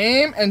just gonna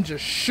aim and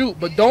just shoot,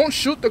 but don't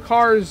shoot the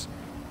cars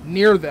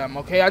near them,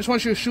 okay? I just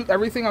want you to shoot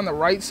everything on the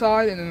right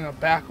side and in the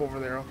back over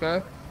there,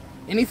 okay?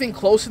 Anything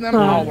close to them,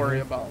 I'll worry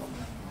about,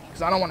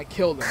 cause I don't want to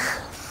kill them.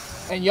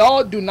 And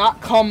y'all do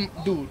not come,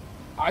 dude.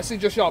 I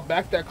suggest y'all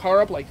back that car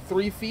up like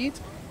 3 feet,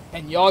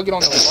 and y'all get on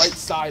the right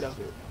side of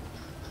it.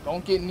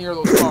 Don't get near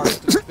those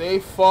cars. If they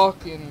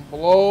fucking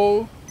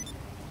blow,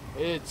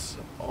 it's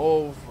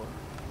over.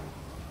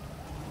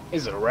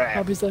 It's a wrap.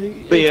 Probably's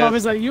like, But yeah,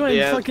 probably's like, you ain't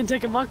yeah. fucking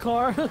taking my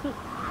car.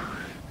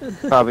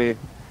 Probably.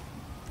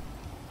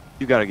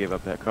 You gotta give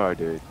up that car,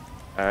 dude.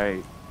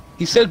 Alright.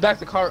 He said back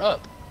the car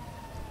up.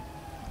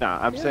 Nah,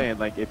 I'm Yeah. saying,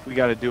 like, if we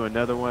gotta do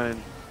another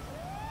one,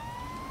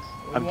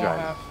 We I'm won't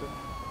driving. have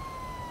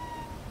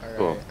to. Alright,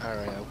 Cool.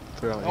 alright. I'll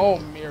put it on Oh,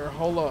 Mir,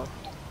 hold up.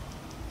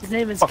 His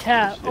name is Fuck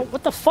Cap. this Oh, shit.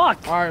 what the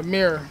fuck? Alright,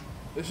 Mir,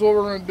 this is what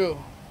we're gonna do.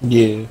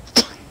 Yeah.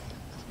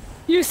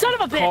 You son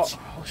of a Call bitch!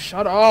 oh,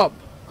 shut up.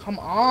 Come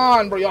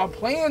on, bro. Y'all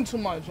playing too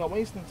much. Y'all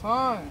wasting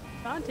time.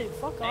 Dante,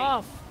 fuck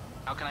off.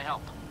 How can I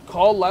help?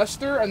 Call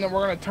Lester, and then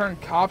we're gonna turn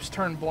cops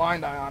turn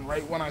blind eye on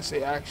right when I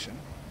say action.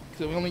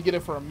 Because we only get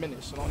it for a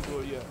minute, so don't do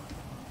it yet.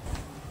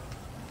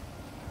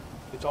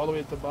 It's all the way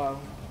at the bottom.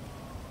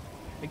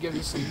 It gives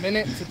us a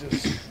minute to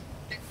just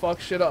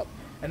fuck shit up.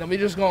 And then we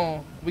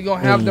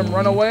gonna have them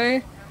run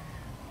away.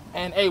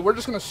 And hey, we're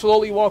just gonna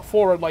slowly walk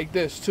forward like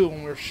this too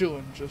when we're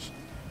shooting. Just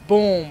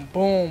boom,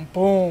 boom,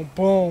 boom,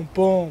 boom,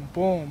 boom,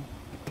 boom.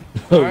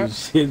 Oh Alright.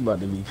 shit, it's about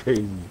to be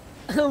crazy.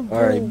 All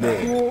right,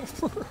 bet.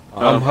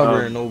 I'm Um,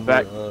 hovering over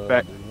back-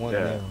 the one yeah.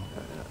 now.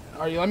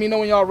 Alright, let me know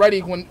when y'all ready.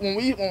 When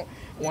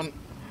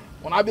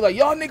I be like,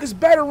 y'all niggas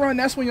better run,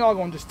 that's when y'all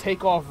gonna just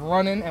take off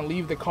running and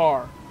leave the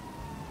car.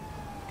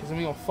 Cause then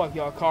we gonna fuck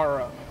y'all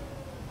car up.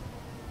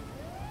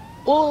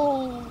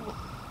 Oh,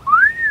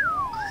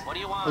 What do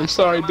you want? I'm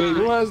sorry, Come baby.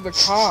 Who has the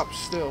cops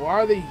still? Why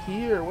are they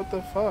here? What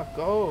the fuck?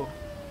 Go.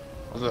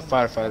 I was a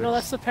firefighter. no,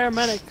 that's the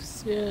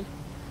paramedics. Yeah.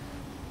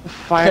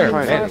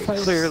 Firefighter,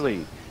 Firefighters.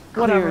 clearly.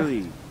 Whatever.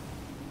 Clearly.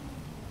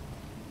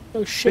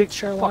 Oh shit, Big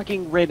Sherlock.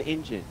 fucking red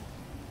engine.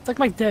 It's like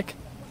my dick.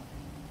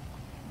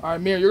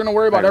 Alright, Mir, you're gonna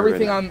worry about Fire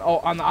everything ready.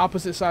 on the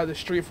opposite side of the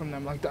street from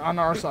them, like on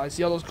our side.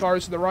 See all those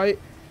cars to the right?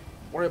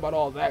 Worry about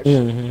all that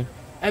shit. Mm-hmm.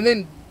 And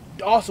then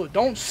also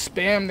don't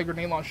spam the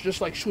grenade launcher.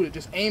 Just like shoot it.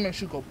 Just aim and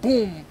shoot. Go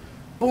boom,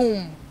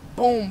 boom,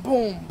 boom,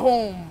 boom,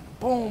 boom,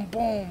 boom,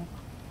 boom.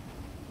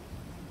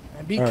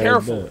 And be Alright,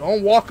 careful. bet.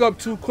 Don't walk up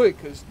too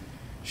quick, cause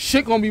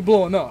shit gonna be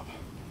blowing up.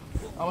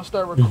 I'm gonna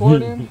start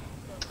recording.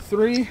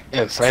 3,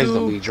 And friends 2,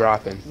 gonna be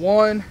dropping.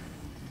 1.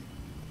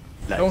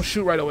 Don't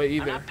shoot right away I'm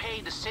either. not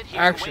paid to sit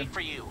here Action. and wait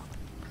for you.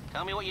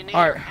 Tell me what you need.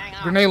 All right, Hang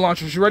on. grenade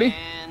launchers. You ready?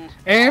 And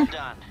Aim. all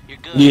done. You're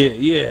good. Yeah,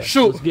 yeah.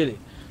 Shoot. Let's get it.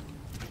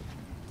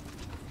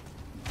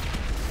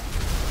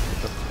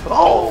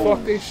 Oh,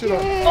 fuck this shit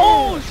up.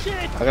 Oh shit!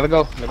 I gotta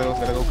go. Gotta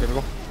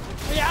go.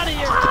 We out of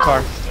here!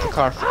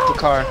 The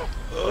car.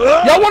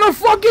 Y'all wanna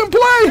fucking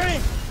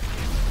play?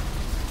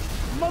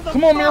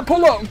 Come on, Mir,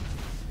 pull up.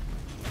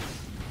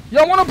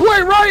 Y'all wanna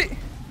play, right?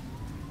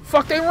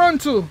 Fuck they run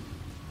to?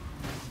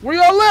 Where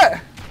y'all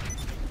at?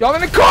 Y'all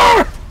in the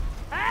car?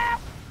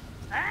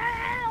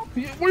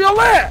 Where y'all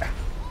at?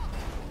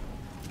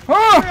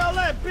 Huh? Where y'all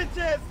at, bitch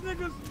ass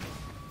niggas?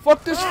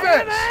 Fuck this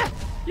fence.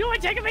 You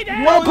ain't taking me down!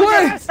 You wanna play?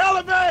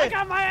 I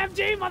got my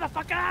MG,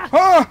 motherfucker!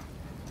 Huh?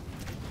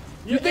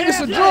 You think it's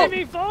a Play joke?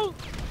 me, fool!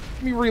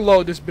 Let me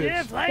reload this bitch.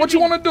 Yeah, play What you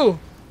me. wanna do?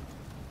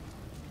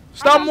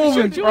 Stop I'm gonna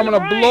moving, shoot you or I'm in the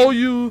gonna brain. blow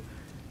you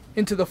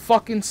into the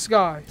fucking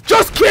sky.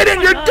 Just kidding,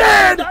 you're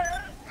dead!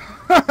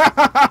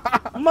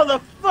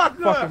 Motherfucker!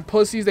 Fucking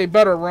pussies, they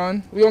better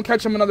run. We gonna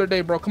catch them another day,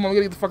 bro. Come on, we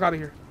gotta get the fuck out of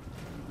here.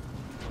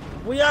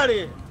 We out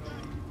here.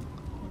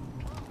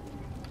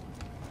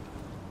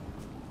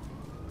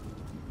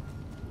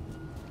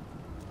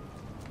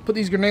 Put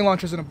these grenade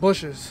launchers in the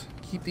bushes.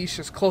 Keep these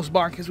shits close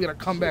by in case we gotta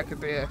come back at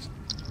their ass.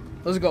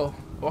 Let's go.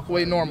 Walk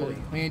away normally.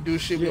 We ain't do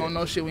shit. We don't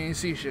know shit. We ain't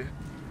see shit.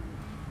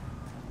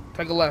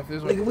 Take a left.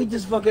 This way. Nigga, we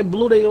just fucking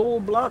blew their whole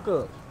block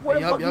up. Where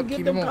the fuck you Keep get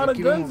it them moving, kind of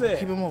keep it guns moving, at?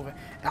 Keep it moving.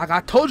 Like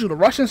I told you, the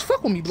Russians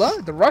fuck with me,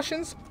 blood. The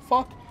Russians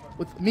fuck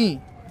with me. You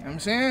know what I'm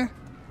saying?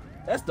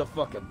 That's the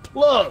fucking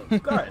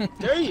plug. God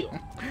damn.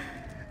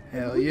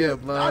 Hell yeah,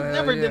 blood. I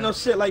never did no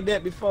shit like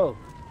that before.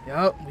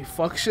 Yup, we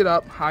fuck shit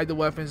up, hide the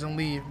weapons, and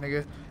leave,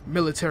 nigga.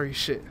 Military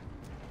shit.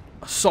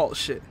 Assault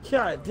shit.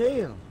 God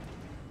damn.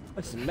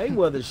 Like some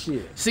Mayweather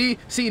shit.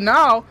 See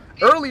now,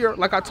 earlier,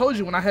 like I told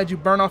you, when I had you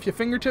burn off your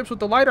fingertips with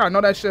the lighter, I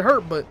know that shit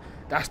hurt, but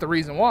that's the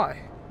reason why.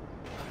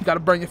 You gotta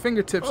burn your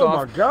fingertips Oh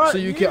off my God, so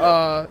you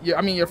can,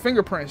 your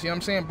fingerprints, you know what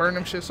I'm saying? Burn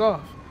them shits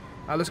off.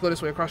 Alright, let's go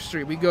this way across the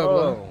street. We good,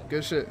 Oh. bro.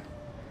 Good shit.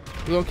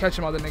 We gonna catch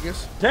them other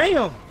niggas.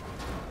 Damn.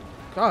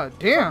 God What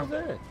damn. was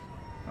that?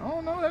 I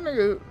don't know, that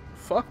nigga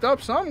fucked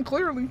up something,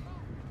 clearly.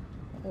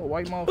 Oh,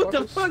 white motherfuckers. What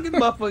the fuck is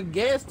motherfucking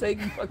gas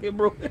tank fucking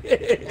broke?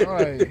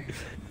 Right.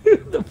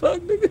 What the fuck,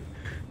 nigga?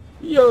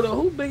 Yo,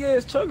 who big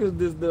ass truck is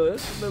this though?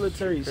 That's some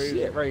military Crazy.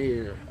 shit right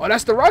here. Oh,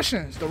 that's the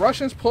Russians. The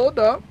Russians pulled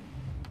up.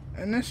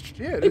 And this,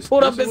 yeah, They this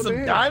pulled up this in is what some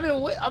they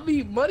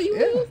diamond. Money Yeah.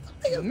 wheels.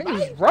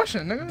 Niggas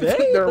Russian, nigga.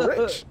 Damn. They're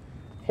rich.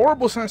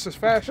 Horrible sense of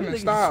fashion and Them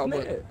niggas style,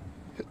 but snap.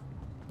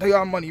 they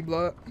got money,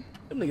 blood.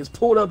 Them niggas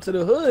pulled up to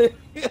the hood.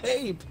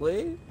 Hey,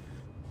 play.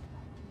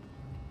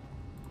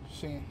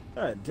 See,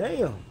 God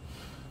damn.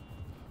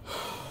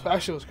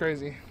 that shit was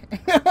crazy.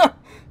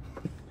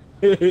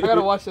 I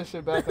gotta watch that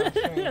shit back on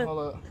stream.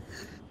 Hold up.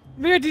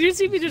 Mir, did you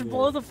see me just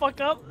blow the fuck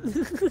up?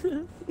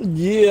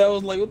 Yeah, I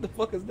was like, what the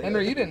fuck is that?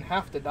 Henry, you didn't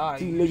have to die.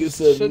 Two You niggas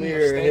said shouldn't have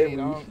mirror stayed. heavy.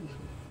 Dog.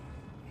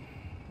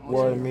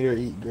 Water mirror,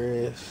 eat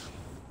grass.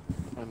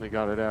 Finally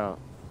got it out.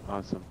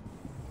 Awesome.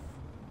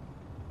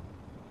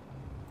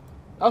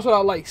 That's what I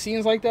like.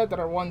 Scenes like that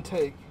are one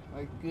take.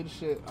 Like, good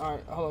shit.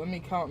 Alright, hold on. Let me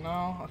count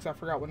now. Because I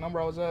forgot what number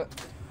I was at.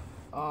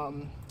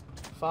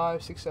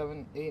 5, 6,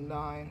 7, 8,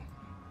 9,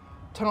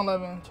 10,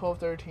 11, 12,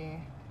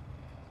 13,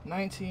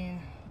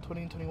 19,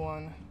 20,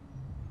 21,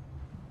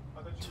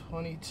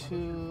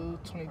 22,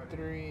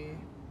 23,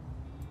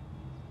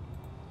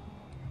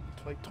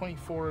 like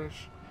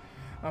 24-ish.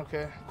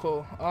 Okay,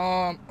 cool.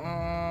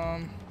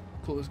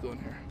 Cool, let's go in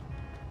here.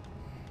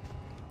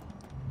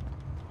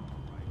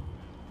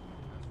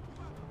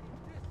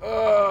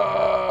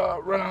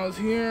 Reynolds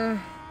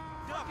here.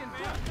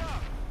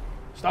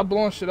 Stop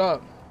blowing shit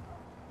up.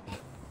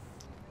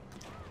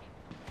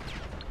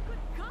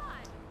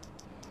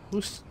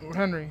 Who's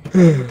Henry?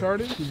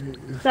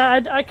 Retarded?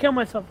 Nah, I kill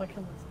myself. I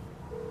kill myself.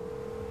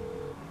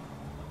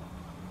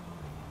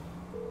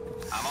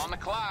 I'm on the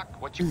clock.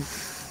 What you?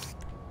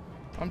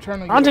 I'm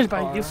trying to get I'm a just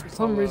car. by you for some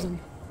Hold up. reason.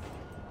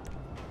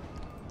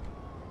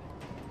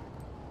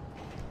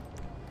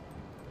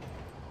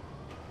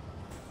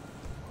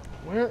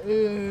 Where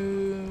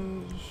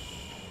is...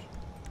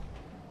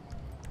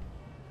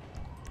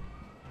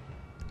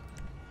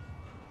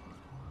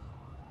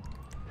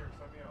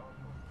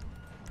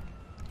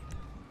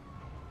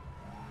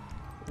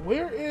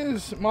 Where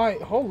is my...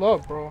 Hold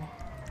up, bro.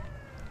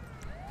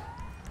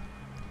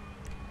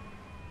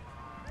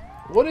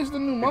 What is the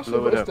new muscle?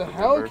 blew it It's up, the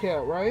remember?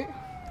 Hellcat, right?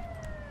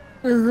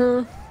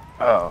 Mhm.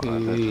 Oh,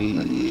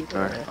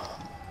 alright.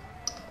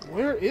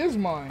 Where is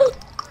mine?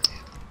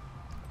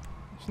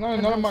 It's not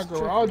in none of my Check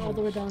all the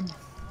way garages. down.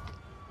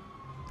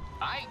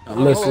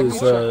 Unless Oh,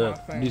 it's let me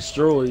check my thing.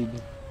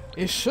 destroyed.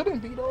 It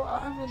shouldn't be though. I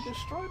haven't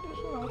destroyed this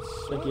shit. I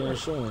Check swear. your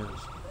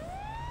insurance.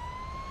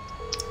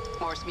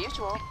 Morse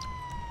Mutual.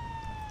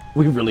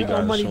 We really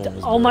got Almighty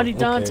insurance. Almighty bro.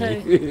 Dante.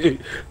 Okay.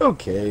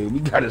 Okay, we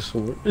got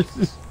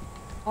insurance.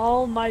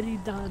 Almighty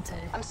Dante.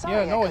 I'm sorry.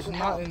 Yeah, I no, it's couldn't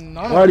not help. in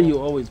none Why of do them. you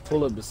always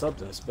pull up to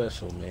something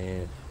special,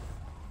 man?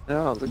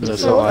 No, look at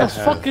That's that. all What I the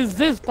have. fuck is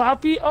this,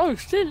 Poppy? Oh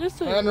shit, this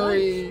is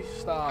Henry,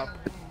 stop.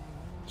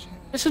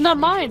 This is not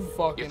mine. You're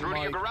Fucking through to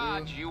your Mike,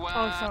 garage. dude. You,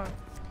 Oh, sorry.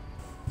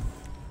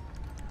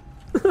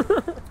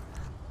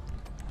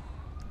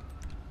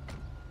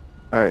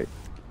 Alright.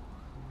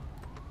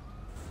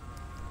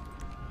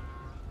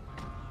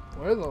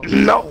 Where the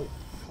No.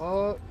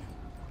 fuck?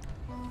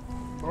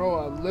 Bro,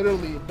 I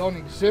literally don't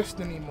exist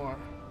anymore.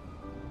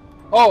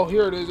 Oh,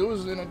 here it is. It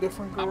was in a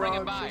different I'll bring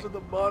it garage. by. It's at the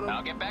bottom.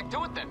 I'll get back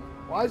to it then.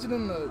 Why is it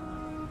in the...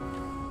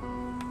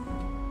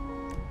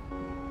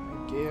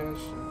 I guess.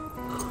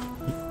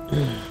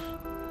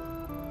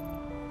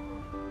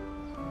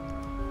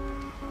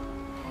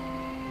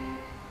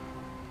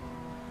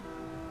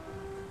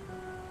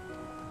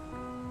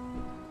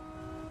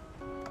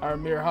 Alright,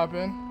 Mir, hop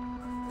in.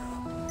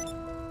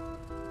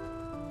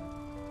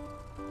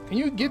 Can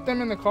you get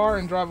them in the car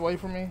and drive away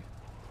from me?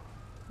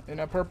 In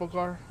that purple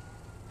car?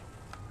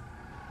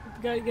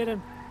 You gotta get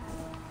him.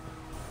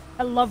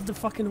 I love the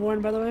fucking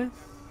horn, by the way.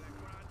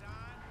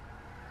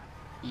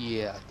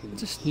 Yeah, I can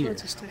Just hear.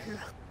 let's just stay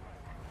here.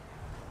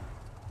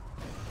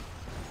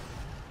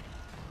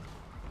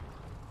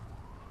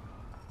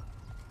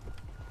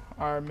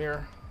 Alright,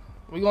 Mir.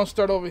 We gonna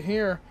start over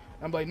here.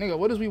 I'm like, nigga,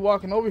 what is we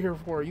walking over here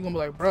for? You gonna be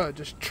like, bruh,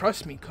 just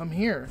trust me, come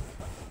here.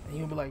 And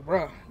you gonna be like,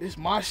 bruh, this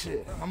my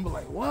shit. And I'm gonna be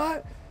like,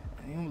 what?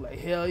 And you gonna be like,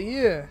 hell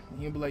yeah.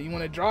 And you gonna be like, you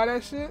wanna draw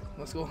that shit?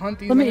 Let's go hunt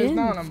these Let me niggas in,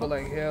 down. I'm gonna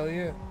be like, hell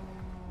yeah.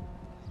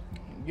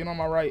 Get on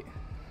my right.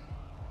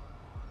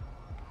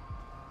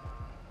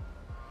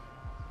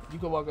 You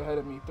can walk ahead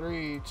of me.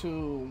 3,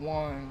 2,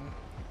 1,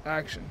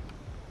 action.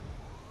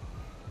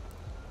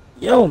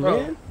 Yo, Bro.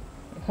 man.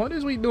 What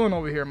is we doing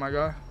over here, my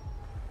guy?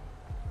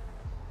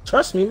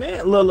 Trust me,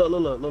 man.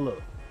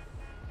 Look.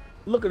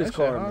 Look at this That shit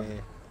car, hard.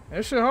 man.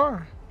 That shit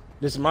hard.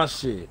 This is my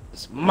shit.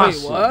 It's my Wait,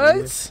 shit.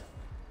 what?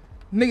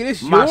 Man. Nigga,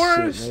 this My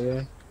yours? shit,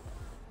 man.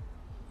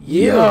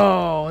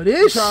 Yo,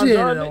 this You tryna shit.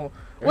 drive it? though.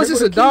 What's Here this,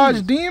 go a the Dodge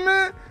keys.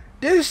 Demon?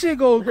 This shit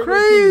go Here go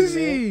the keys,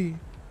 crazy.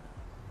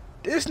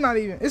 This not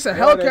even. It's a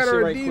Grab that Hellcat shit or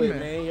a right Demon. quick,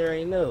 man. You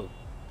already know.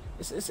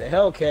 It's a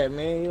Hellcat,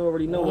 man. You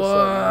already know what's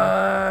up, man.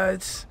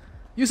 What?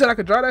 You said I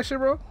could drive that shit,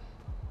 bro?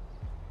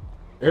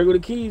 Here go the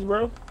keys,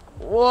 bro.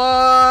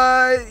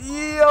 What?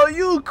 Yo,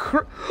 you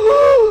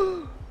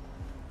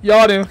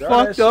Y'all done Drive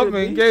fucked that up shit,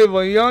 and B. gave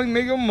a young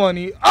nigga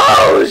money.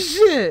 Oh,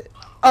 shit.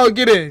 Oh,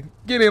 get in.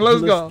 Get in.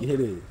 Let's go. Get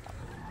it.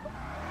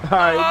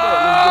 Alright,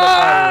 let's get up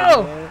out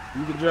of here, man.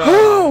 You can drive.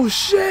 Oh,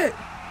 shit.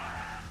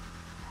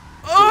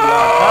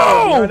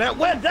 Oh! That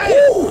wet, damn.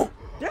 Ooh.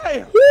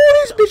 Damn. Ooh,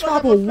 this bitch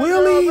pop a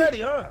Already,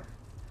 wheelie. huh?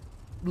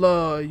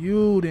 Blood,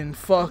 you done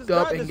fucked just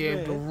up got and this, gave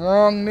man. the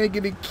wrong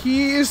nigga the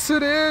keys to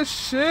this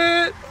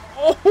shit.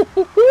 Oh,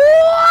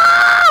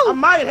 I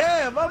might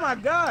have. Oh my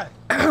god.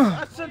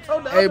 I should have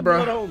told the Hey, other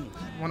bro. blood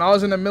homies. when I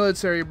was in the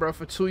military, bro,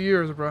 for 2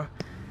 years, bro.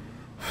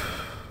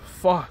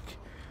 Fuck.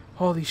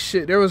 Holy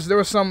shit. There was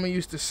something we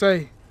used to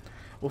say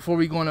before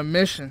we go on a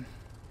mission.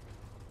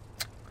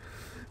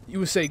 You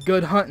would say,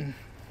 good hunting.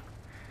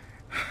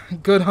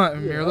 Good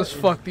hunting, Mir. Let's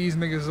fuck these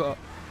niggas up.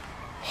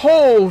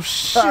 Oh,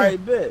 shit.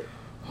 Alright, bet.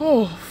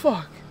 Oh,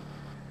 fuck.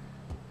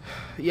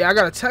 Yeah, I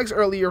got a text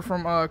earlier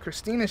from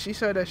Christina. She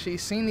said that she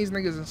seen these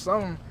niggas in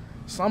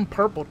some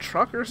purple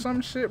truck or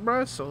some shit,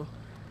 bro. So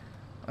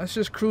let's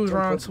just cruise Some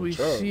around purple till we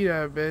truck. see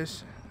that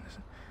bitch.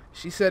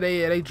 She said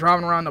they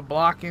driving around the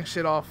block and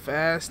shit all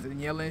fast and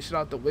yelling shit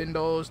out the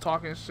windows,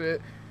 talking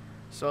shit.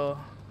 So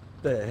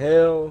The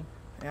hell?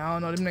 yeah, I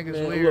don't know, them niggas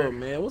Man, weird. look,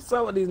 man. What's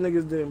up with these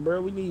niggas then, bro?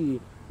 We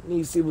need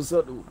to see what's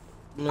up.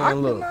 Man, I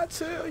look. cannot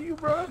tell you,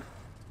 bro.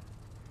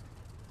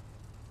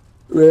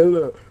 Man,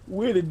 look.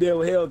 We're the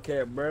devil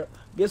Hellcat, bro.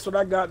 Guess what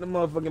I got in the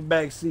motherfucking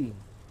back seat? In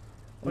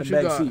What the you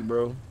back got? seat,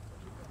 bro.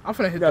 I'm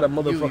finna hit We got a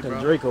the Beauty, motherfucking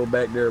bro. Draco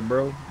back there,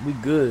 bro. We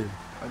good.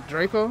 A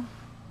Draco?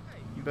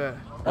 You bet.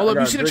 I Hold up,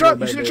 got you a see the Draco truck?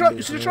 You back see the there, truck? You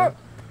bitch, see the man. truck?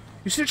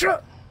 You see the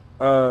truck?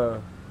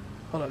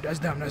 Hold up, that's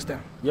them, that's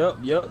them. Yup.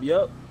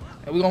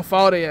 And we gonna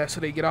follow their ass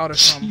so they get out or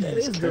something. That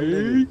is the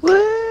nigga.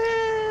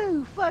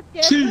 Woo! Fuck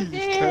that pussy!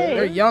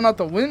 They're yelling out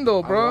the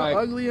window, bro. Alright.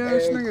 Ugly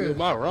ass Hey, niggas.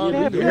 Am I wrong? You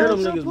Yeah, can hear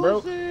them some niggas,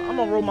 bro. pussy. I'm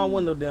gonna roll my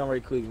window down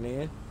right quick,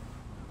 man.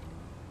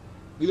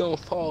 We don't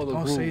follow the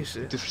Don't say rules.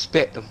 shit.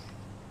 Disrespect them.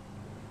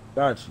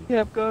 Got you.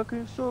 CapGod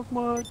can suck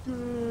my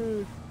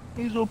dick.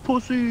 He's a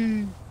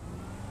pussy.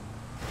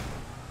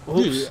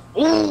 Oops.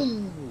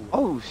 Ooh.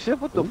 Oh shit!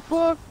 What the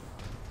fuck?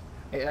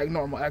 Hey, act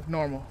normal, act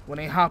normal. When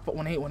they hop up,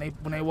 when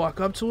they walk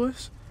up to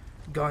us,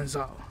 guns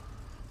out.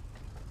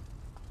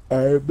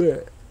 I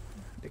bet.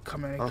 They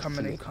coming, I'm they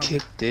coming, they finna coming.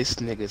 kick this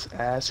nigga's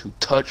ass who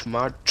touched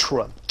my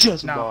truck.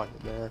 Just Nah. about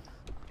it, man.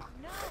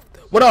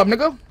 What up,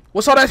 nigga?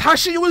 What's all that hot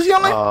shit you was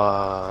yelling?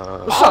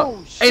 What's up?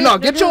 Oh, Hey, no,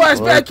 get your ass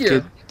back look here.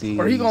 at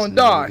or he these gonna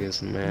die.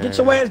 niggas, man. Get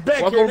your ass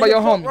back Walk here, over by nigga.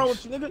 your Fuck wrong homies.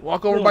 with you, nigga?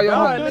 Walk over You by your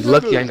gonna die, homies. nigga.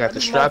 Lucky I ain't got the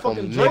This strap on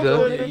motherfucking me,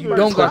 Draco, nigga. You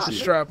don't got the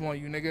pussy. strap on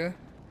you, nigga.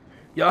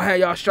 Y'all had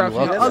y'all straps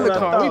in You the lucky. other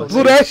That's what I car. We thought,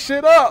 blew nigga. that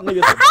shit up.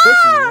 Niggas some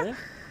pussy, man.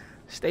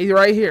 Stay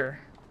right here.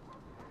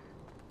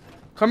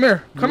 Come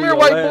here. Come Blew here, your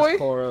white last boy.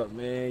 car up,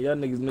 man. Y'all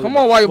niggas knew Come to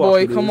on, white fuck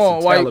boy. with Come this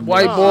on, white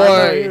Taliban. boy.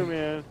 Right here,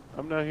 man.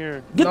 I'm not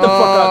hearing. Get the fuck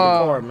out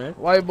the car, man.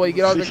 White boy,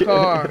 get out the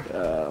car.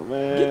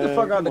 Man. Get the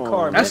fuck out the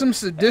car, man. That's some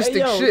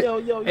sadistic shit. Yo.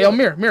 Hey, yo,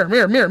 mirror.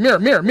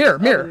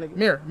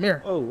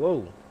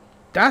 Oh.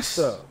 That's.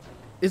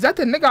 Is that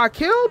the nigga I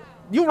killed?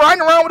 You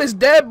riding around with his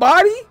dead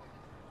body?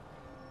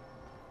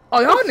 Oh,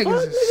 y'all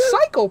niggas is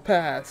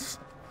psychopaths.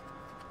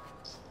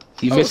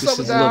 He What's misses up with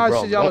his that little hot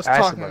bro. shit y'all Don't was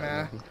ask talking, about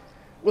man? it.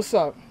 What's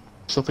up?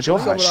 So put your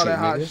What's up hot with all shit, that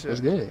hot nigga. shit?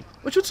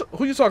 What's good?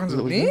 Who you talking to?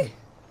 Me?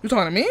 You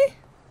talking to me?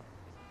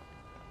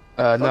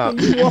 No.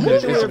 You walking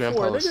His through here Instagram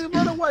for? post. Nigga,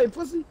 run away,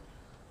 pussy.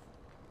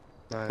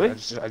 Nah, Wait. I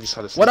just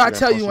saw this. What I Instagram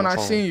tell post you on when my I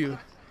phone. seen you?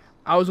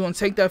 I was gonna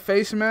take that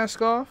face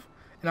mask off,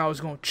 and I was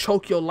gonna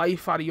choke your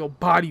life out of your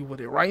body with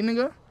it, right,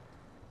 nigga?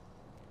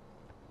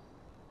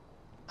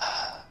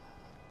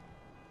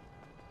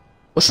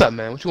 What's up,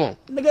 man? What you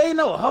want? Nigga ain't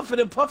no huffing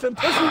and puffing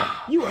pussy.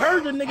 You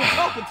heard the nigga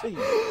talking to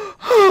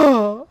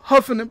you.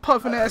 Huffing and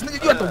puffing ass nigga. You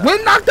got the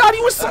wind knocked out of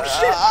you or some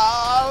shit?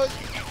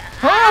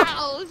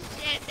 Huh?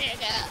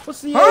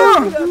 Pussy Huh? ass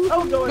nigga. I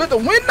told You your got ass. the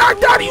wind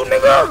knocked out of you,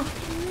 nigga?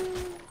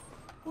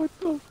 What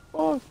the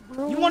fuck,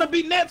 bro? You wanna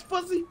be next,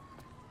 pussy?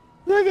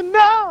 Nigga,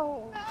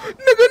 no!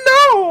 Nigga,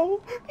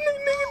 no!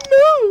 Nigga,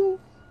 no!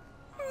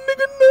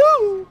 Nigga,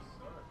 no!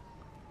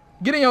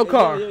 Get in your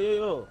car.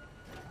 Yo.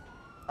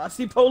 I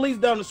see police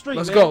down the street,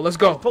 Let's man. go, let's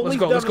go, Police let's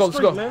go, down let's the go, let's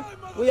street, go. Man.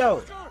 We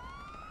out.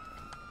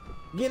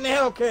 Get in the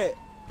Hellcat.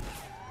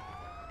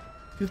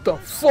 Get the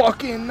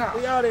fuck in now.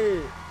 We out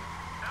here.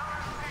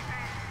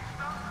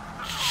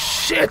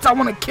 Shit, I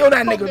wanna kill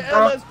that Fuck nigga, the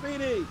bro.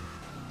 LSPD.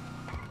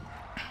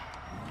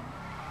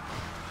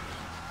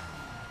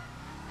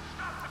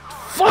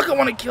 Fuck, I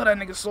wanna kill that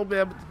nigga so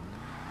bad.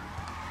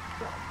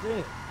 But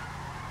Damn.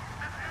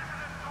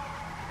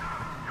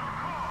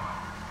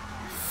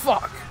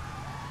 fuck.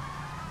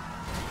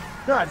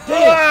 God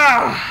damn.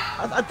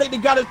 Ah! I think they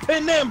got his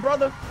pin in,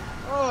 brother.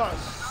 Oh,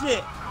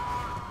 shit.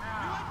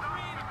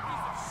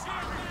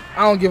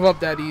 I don't give up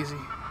that easy.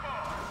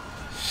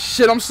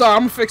 Shit, I'm sorry.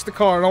 I'm gonna fix the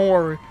car. Don't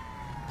worry.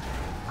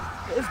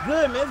 It's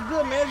good, man. It's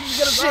good, man. Just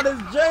get us out of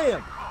this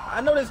jam.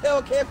 I know this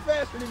Hellcat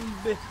faster than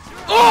these bitches.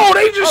 Oh,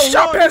 they just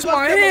shot Lord, past they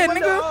my busted head, the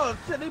window. nigga. Oh,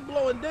 shit, they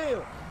blowing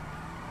down.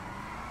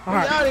 All We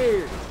right. out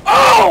here.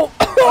 Oh!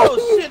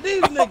 Oh, shit,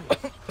 these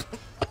niggas.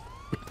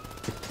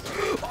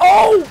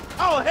 Oh!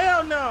 Oh,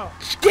 hell no.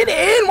 Get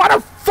in! Why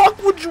the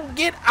fuck would you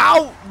get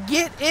out?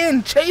 Get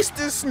in! Chase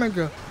this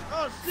nigga.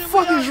 Oh, shit,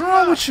 Fuck is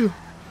wrong with you?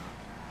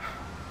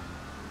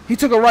 He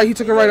took a right. He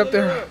took a right up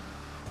there.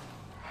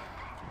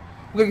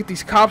 Look at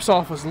these cops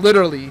off us,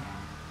 literally.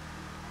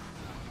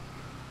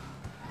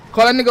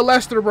 Call that nigga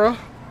Lester, bro. I'm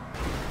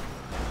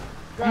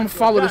gonna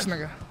follow this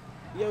nigga.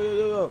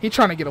 Yo. He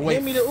trying to get away.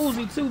 Hand me the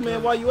Uzi too,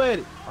 man, while you at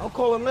it. I'm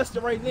calling Lester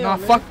right now, Nah,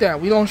 man. fuck that.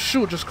 We don't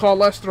shoot. Just call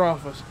Lester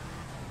off us.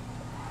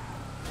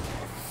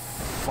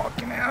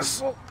 Fucking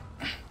asshole.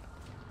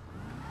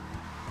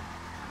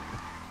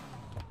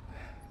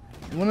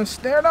 You wanna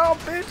stare down,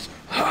 bitch?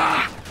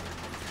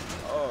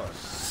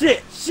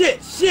 Shit.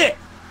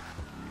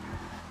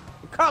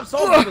 The cops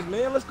off us,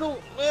 man. Let's go.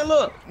 Man,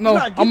 look. No, You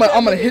gotta I'm get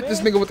that gonna hit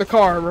this man. nigga with the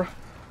car, bro.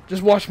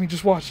 Just watch me.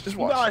 Just watch. You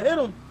gotta hit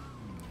him.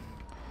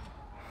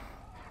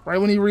 Right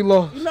when he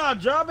reloads. You not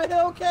driving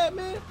Hellcat,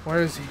 man?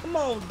 Where is he? Come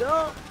on,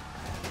 dog.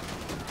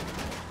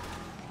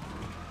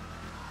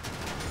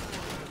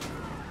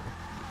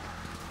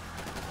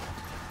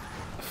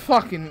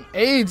 Fucking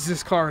AIDS.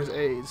 This car is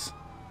AIDS.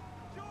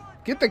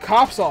 Get the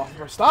cops off,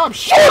 bro. Stop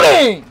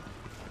shooting!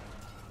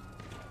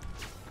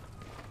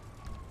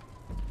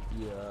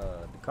 Yeah,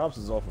 the cops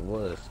is off of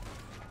us.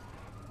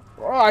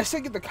 Bro, I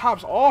said get the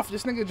cops off.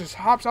 This nigga just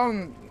hops out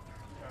and...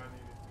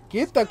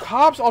 Get the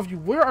cops off you.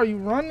 Where are you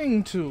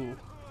running to?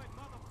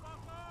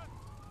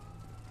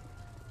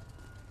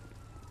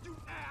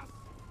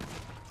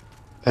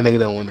 That nigga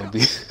don't want to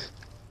be.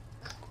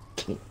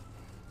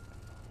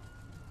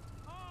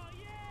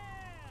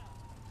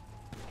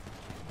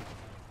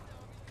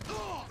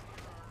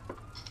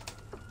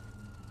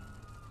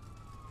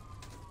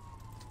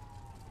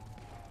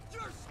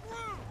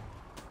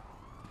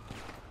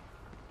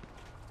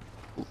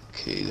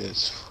 Okay,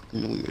 that's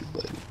fucking weird,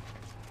 buddy.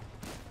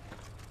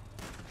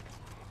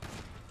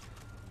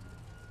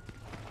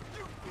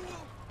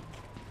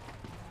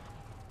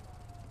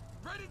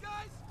 Ready,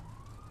 guys?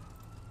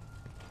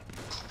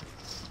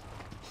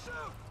 Shoot!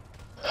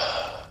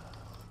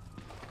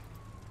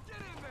 Get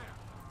in there!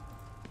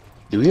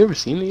 Did we ever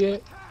seen it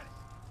yet?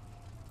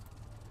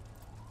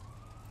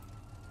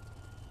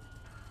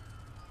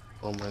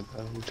 Oh my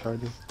god,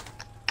 retarded.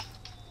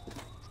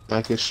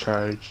 Mic is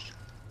charged.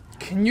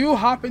 Can you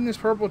hop in this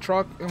purple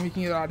truck and we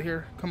can get out of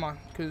here? Come on,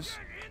 because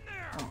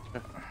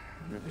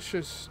this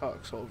shit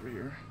sucks over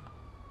here.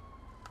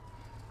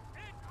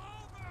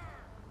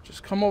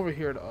 Just come over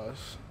here to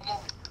us.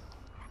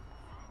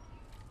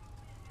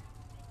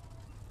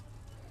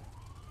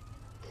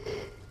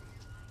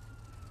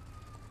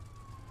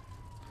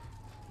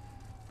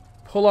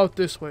 Pull out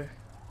this way.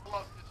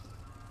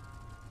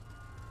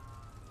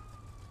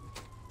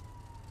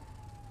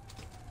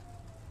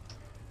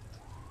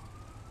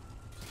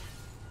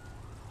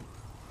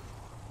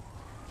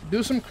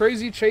 Do some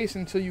crazy chase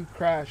until you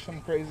crash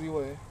some crazy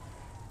way.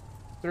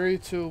 3,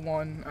 2,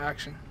 1,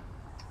 action.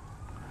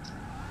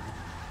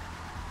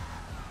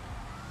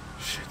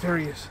 Shit, there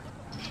he is.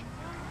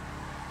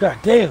 God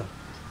damn.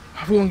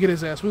 We gonna get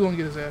his ass. We gonna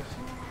get his ass.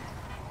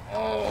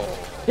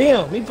 Oh.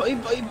 Damn, he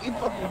fucking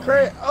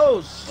crazy.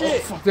 Oh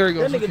shit. Oh, fuck, there he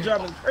goes. That nigga Okay.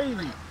 driving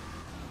crazy.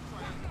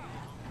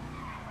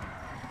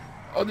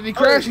 Oh, did he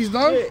crash? Oh, He's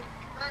done? shit.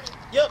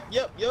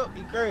 Yep,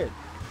 he crashed.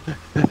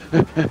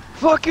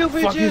 Fuck you,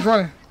 bitches. Fuck, he's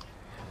running.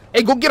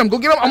 Hey, go get him. Go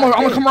get him. I'm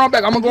gonna come around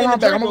back. I'm gonna go around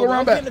back. I'm gonna go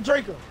around back. Get in the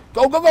Draco.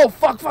 Go, go, go.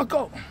 Fuck,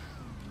 go.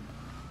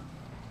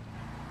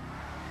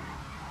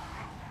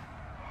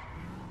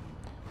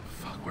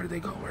 Fuck, where did they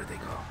go?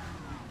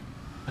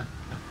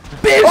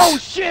 Bitch! Oh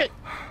shit!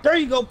 There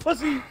you go,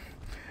 pussy.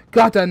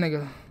 Got that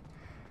nigga.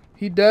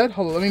 He dead?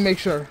 Hold on, let me make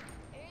sure.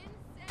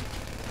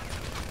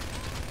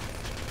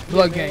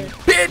 Blood gang.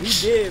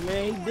 Bitch! He did,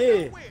 man. He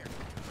did.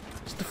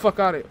 Get the fuck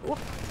out of here.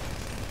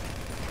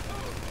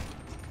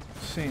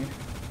 See.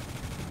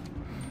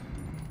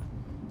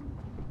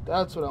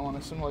 That's what I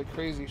want. Some like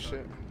crazy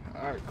shit.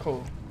 Alright,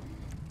 cool.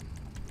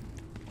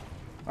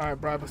 Alright,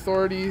 bribe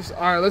authorities.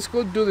 Alright, let's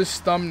go do this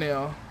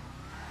thumbnail.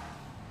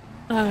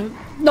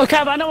 No,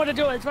 Cap, I know what to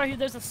do. It's right here.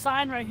 There's a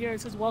sign right here. It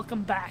says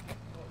 "Welcome back."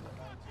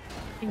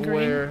 In green.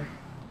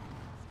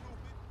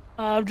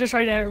 Where? Just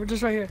right there.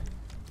 Just right here.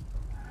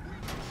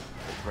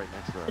 It's right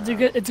next to our It's a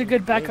good. It's a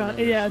good background.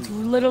 Yeah, it's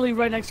literally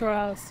right next to our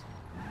house.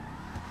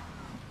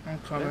 I'm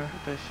house. coming.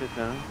 Put that shit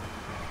down.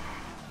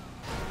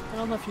 I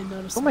don't know if you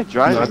noticed. What am I it.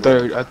 driving?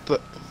 I thought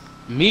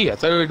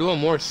we were doing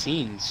more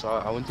scenes, so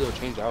I went to go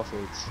change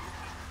outfits.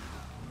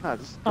 Nah,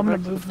 just I'm go gonna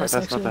back to move the this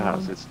front. That's not the actually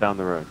house. around. It's down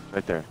the road.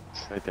 Right there.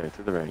 Right there.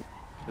 To the right.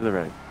 To the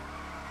right.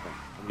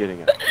 I'm getting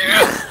it.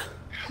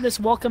 This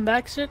welcome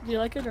back shit. Do you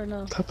like it or no?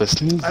 What type of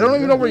sneeze? I don't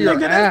even know where you're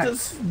Nigga, at.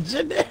 that's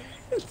the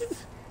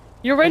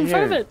You're right in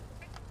front of Here. it.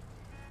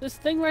 This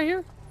thing right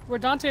here, where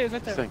Dante is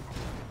right there. Thing.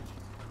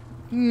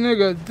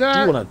 Nigga, You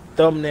that. want a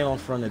thumbnail in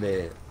front of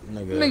that,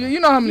 nigga? Nigga, you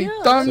know how many Yeah.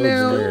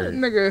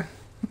 thumbnails?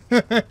 So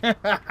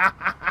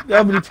Nigga.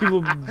 How many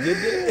people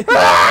did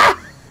that?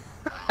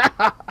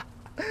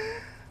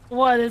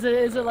 What is it?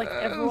 Is it like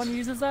everyone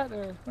uses that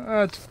or?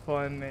 That's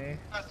funny.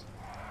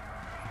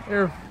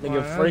 You're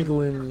Nigga, fun.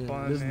 Franklin.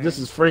 funny. This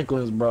is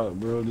Franklin's bro.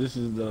 This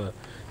is a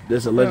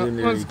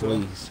legendary let's go.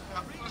 place.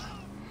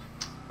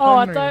 Oh, I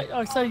Henry. thought.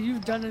 Oh, so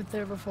you've done it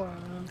there before.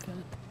 Okay.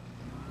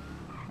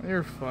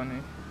 You're funny.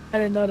 I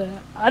didn't know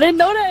that. I didn't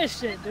know that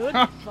shit, dude.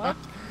 Fuck.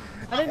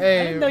 I didn't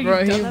Hey, know bro,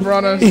 you'd he done that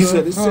brought before. us. He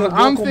said it said I'm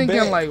welcome thinking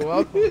back. like,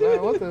 welcome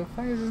back. What the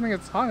fuck is this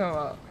nigga talking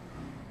about?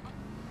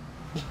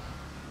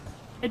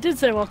 It did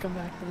say welcome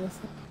back to this.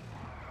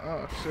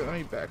 Oh shit, let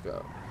me back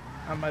up.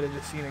 I might have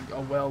just seen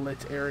a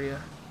well-lit area.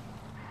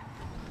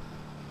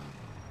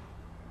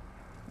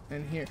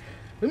 In here.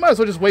 We might as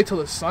well just wait till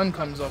the sun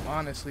comes up,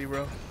 honestly,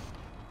 bro.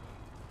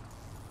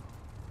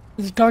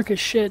 It's dark as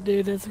shit,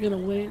 dude. It's gonna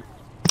wait.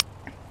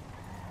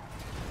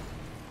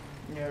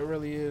 Yeah, it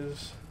really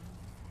is.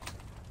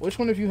 Which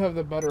one of you have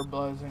the better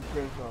buzz and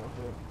Chris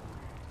outfit?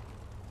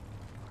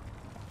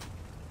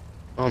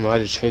 I don't know. I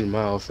just changed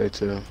my outfit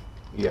to.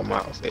 Yeah, my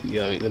outfit.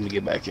 Yeah, let me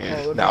get back in. Oh,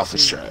 let The me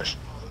outfit's see. trash.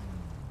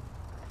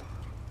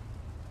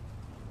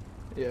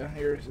 Yeah,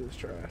 yours is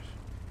trash.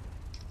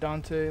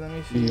 Dante, let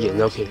me see. Yeah, yours.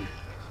 no kidding.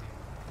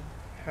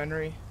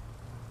 Henry.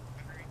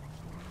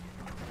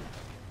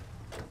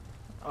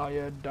 Oh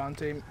yeah,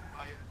 Dante.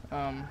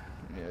 Yeah,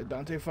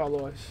 Dante,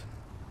 follow us.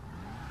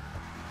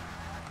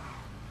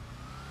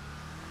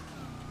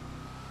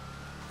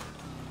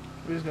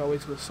 We just gotta wait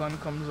till the sun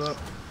comes up.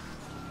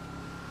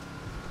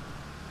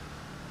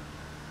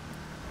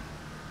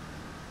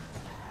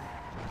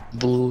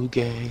 Blue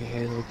gang.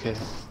 Hey, okay.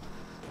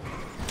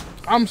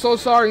 I'm so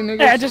sorry, niggas.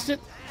 Hey, I just did.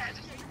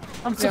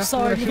 I'm so Yeah,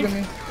 sorry. you're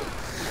gonna dude. shoot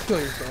at me. Kill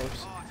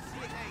yourselves.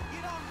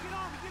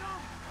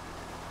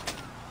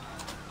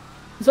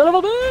 Son of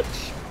a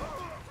bitch!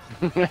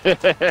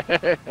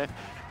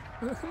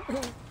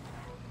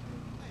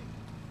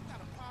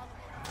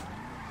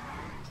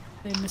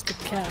 Hey, Mr.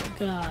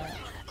 CapGod.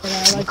 And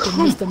I like the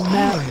Mr.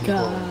 Map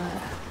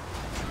God.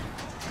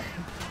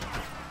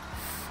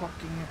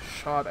 Fucking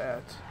shot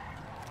at.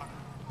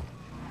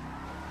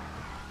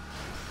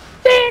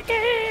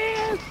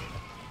 Dickhead!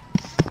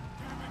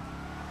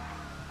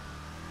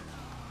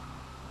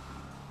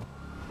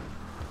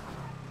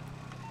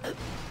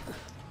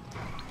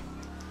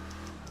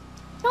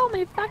 Tell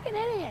me, fucking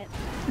idiot!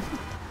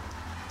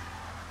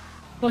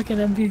 Fucking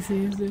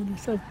NPCs, dude. They're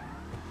so.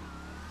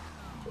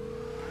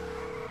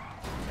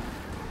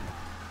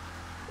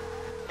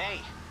 Hey,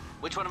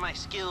 which one of my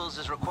skills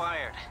is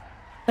required?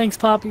 Thanks,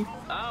 Poppy.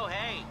 Oh,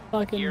 hey.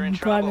 Fucking You're in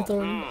trouble. private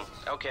authority.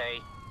 Okay.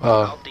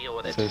 Oh, I'll deal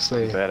with it. so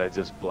say. Bad I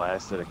just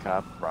blasted a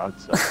cop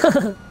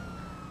broadside.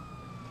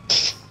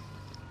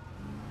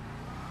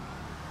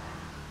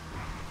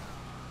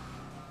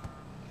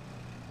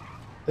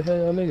 What the hell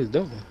y'all niggas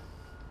doing?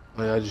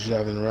 Oh, y'all just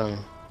driving around.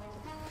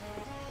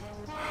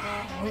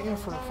 I'm waiting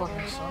for the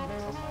fucking sun to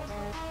come up.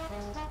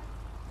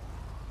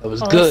 That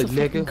was Oh, good, that's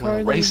the fucking nigga. Wanna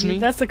card race me?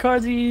 That's the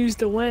cards you used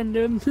to win,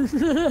 dude.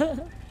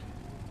 That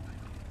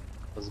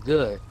was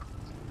good.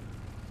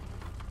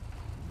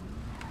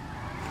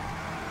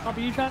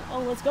 Poppy, you trying? Oh,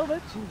 let's go,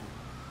 bitch.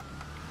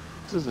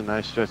 This is a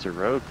nice stretch of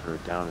road for a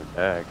down and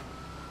back.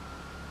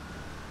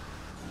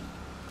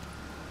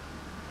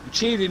 You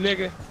cheated,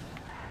 nigga.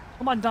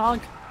 Come on,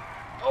 dog.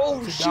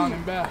 Oh, It's a down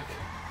and back.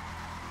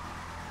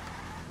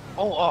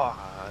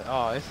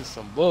 Oh, this is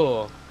some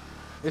bull.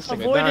 This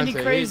nigga Avoid any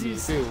Dante hit me,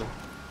 crazies. too.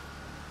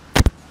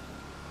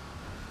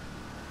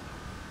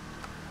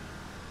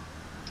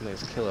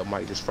 This killer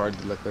might just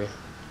farted luckily.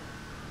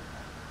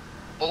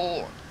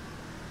 Oh.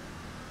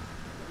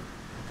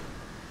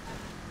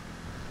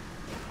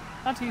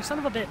 Dante, you son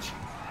of a bitch.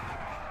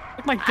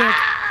 Look my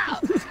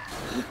dick.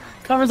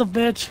 Cover's a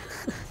bitch.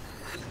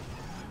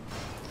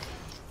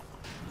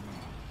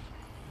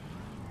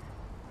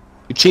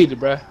 You cheated,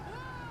 bruh.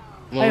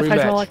 I'm I gonna have rematch.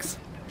 hydraulics.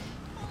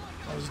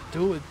 Let's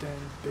do it then,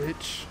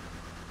 bitch.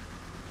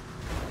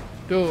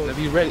 Dude,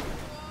 Whenever you ready.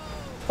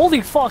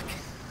 Holy fuck.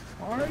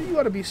 why you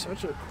gotta be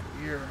such a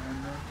queer,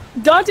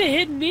 man? Dante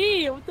hit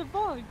me. What the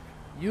fuck?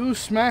 You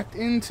smacked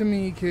into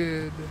me,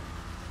 kid.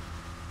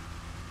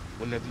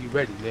 Whenever you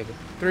ready, nigga.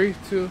 3,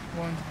 2,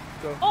 1,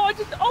 go.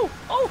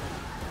 Oh,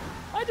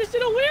 I just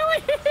did a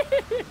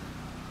wheelie.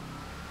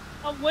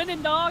 I'm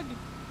winning, dog.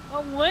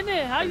 I'm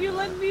winning. How you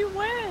letting me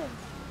win?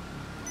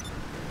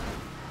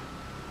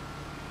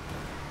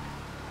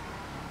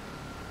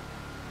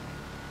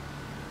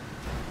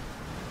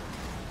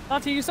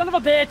 Dante, you son of a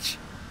bitch.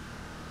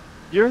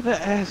 You're the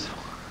asshole.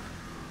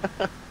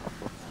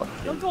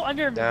 Don't go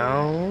under me.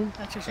 Down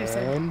That's what she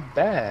said. and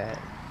back.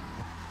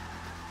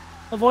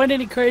 Avoid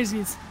any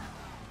crazies.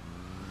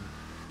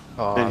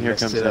 Oh, And I here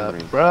messed comes it up,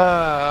 Henry.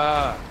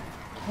 bruh.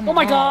 Come Oh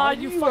my on, God,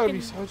 you gotta fucking-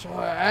 be such an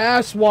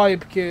ass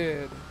wipe,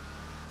 kid.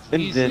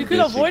 And You then could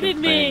bitch avoided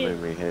complain me.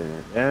 when we hit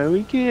it. Yeah,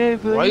 we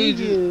can't Why you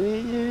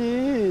believe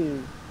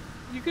you.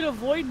 You could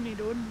avoid me,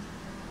 dude.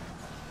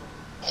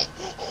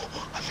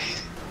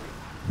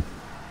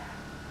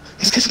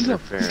 He's catching up.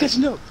 He's Interference.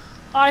 catching up.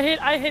 I hit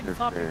Poppy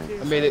Interference. too. I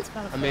so made it. it's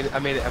kinda I made it.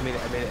 fun. I made it. I made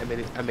it. I made it. I made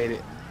it. I made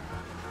it.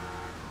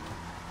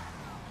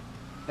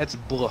 That's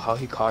bull how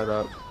he caught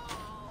up.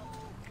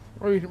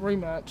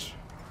 Rematch.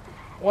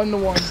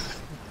 1-1.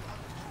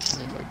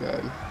 Oh my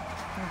god.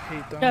 I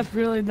hate them. That's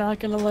really not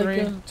gonna like 3,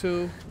 it.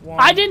 2, 1.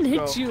 I didn't hit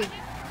go. you. Alright,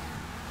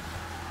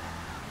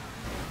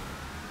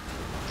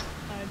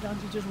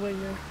 Dante, just wait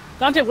here.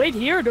 Dante, wait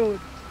here, dude.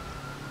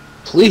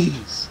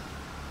 Please.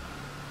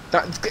 I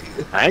ain't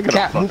gonna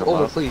Cat, fuck move him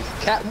over, up. please.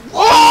 Cat.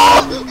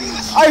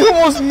 I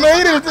almost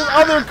made it. If this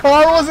other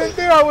car wasn't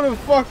there, I would have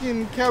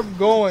fucking kept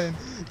going.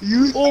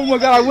 Oh my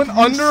god, I went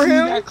under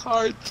him. That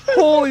card.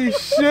 Holy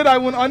shit, I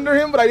went under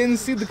him, but I didn't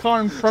see the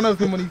car in front of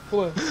him when he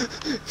flipped.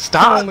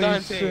 Stop, Holy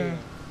Dante. shit.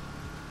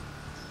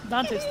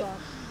 Dante, stop.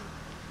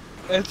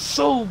 That's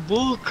so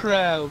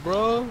bullcrap,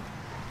 bro.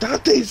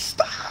 Dante,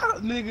 stop,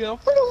 nigga. I'm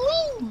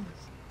finna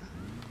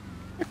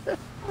lose.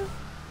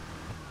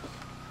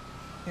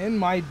 In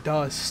my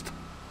dust.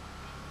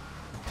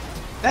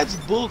 That's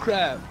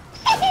bullcrap.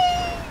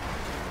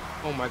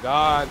 Oh my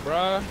god,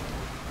 bruh.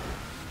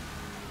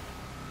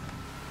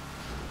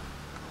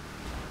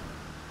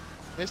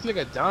 This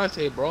nigga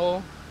Dante,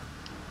 bro.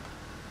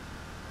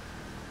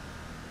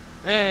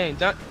 Man,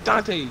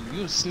 Dante,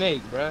 you a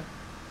snake, bruh.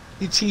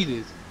 He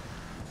cheated.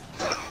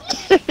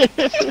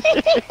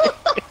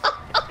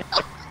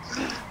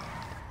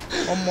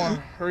 One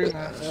more.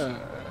 Rematch.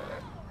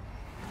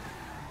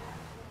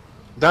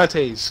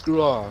 Dante,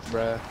 screw off,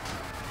 bruh.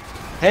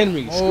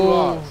 Henry, screw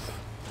off.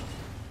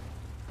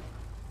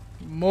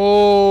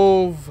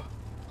 Move.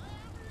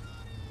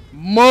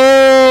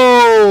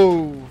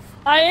 Move.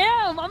 I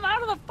am! I'm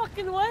out of the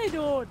fucking way,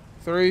 dude!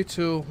 3,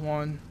 2,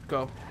 1,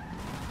 go.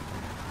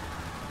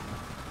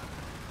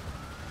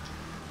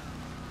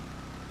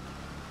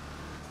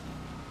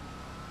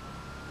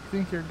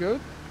 Think you're good?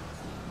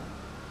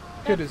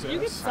 Hit his You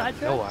get ass.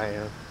 sidetracked? No, I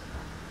am.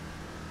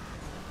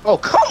 Oh,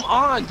 come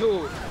on,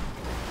 dude.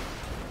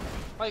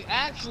 Like,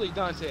 actually,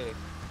 Dante.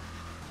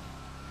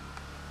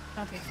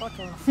 Dante, fuck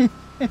off.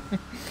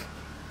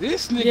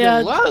 This nigga Yeah.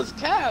 loves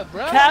Cap,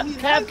 bro. Cap He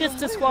has gets to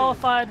win.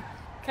 disqualified.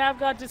 Cap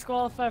got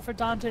disqualified for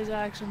Dante's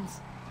actions.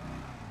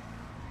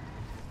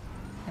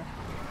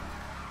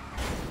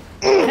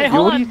 Hey, Yo,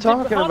 hold what on. are you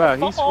talking hold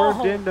about? on. He swerved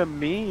Oh, into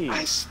me.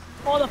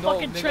 oh, the No,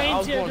 fucking nigga, I train's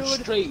was here, going dude.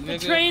 straight, The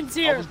nigga. train's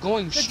here. I was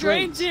going The straight.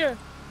 train's here.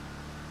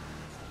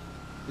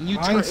 And you I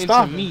ain't turned into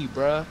stopping. me,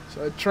 bruh.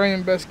 So a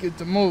train best get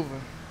to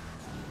moving.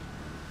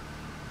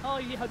 Oh,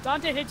 yeah.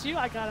 Dante hit you.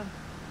 I got him.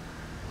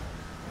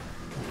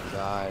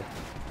 God.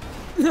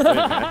 This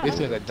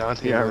nigga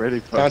Dante. Yeah, I bro. already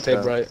fucked Dante,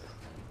 up. bro.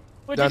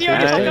 Wait, Dante, did you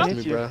already I fuck didn't up? hit hit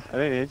me, you. bro. I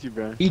didn't hit you,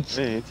 bro. He, I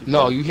didn't hit you. no,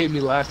 bro. you hit me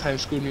last time,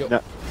 screwed me up.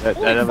 No, that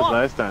Holy was fuck.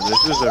 last time.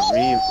 This was a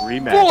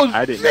rematch.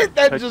 I didn't Bullshit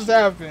that touch just you.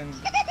 happened.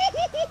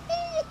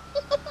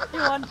 You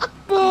won.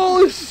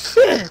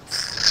 Bullshit.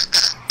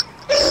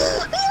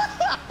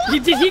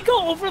 Did he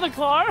go over the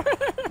car?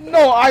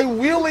 No, I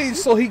wheelied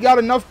so he got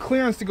enough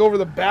clearance to go over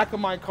the back of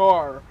my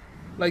car.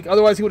 Like,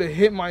 otherwise he would have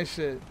hit my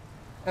shit.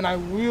 and I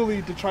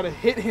wheelied to try to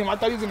hit him. I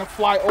thought he was gonna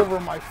fly over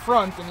my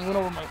front, and he went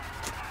over my.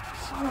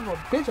 Son of a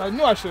bitch! I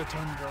knew I should have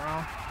turned it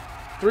around.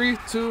 3,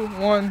 2,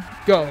 1,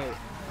 go. Hey,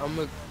 I'm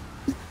a.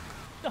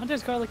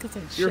 Dante's car like it's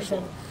a Your shit.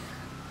 fault.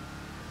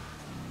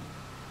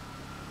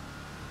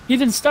 You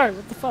didn't start.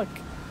 What the fuck?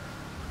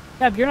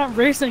 Cap, you're not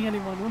racing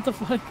anyone. What the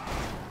fuck?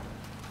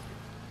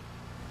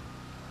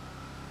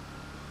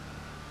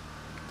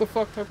 What the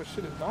fuck type of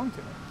shit is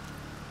Dante?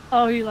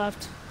 Oh, he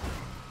left.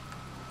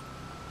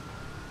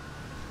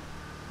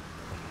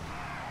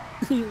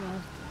 He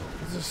left.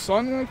 Is the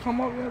sun gonna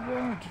come up yet,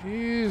 bro?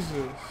 Jesus.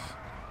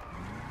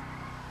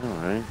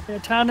 Alright. Yeah,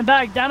 down and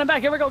back. Down and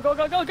back. Here we go. Go,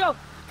 go, go, go.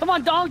 Come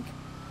on, dog.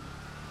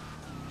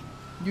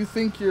 You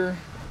think your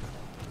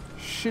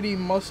shitty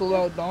muscle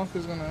out donk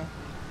is gonna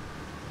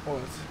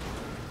what?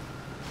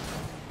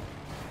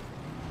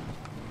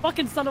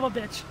 Fucking son of a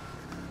bitch.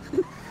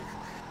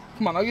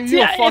 Come on, I'll give See,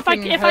 you a if I-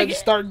 fucking if I head get-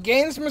 start.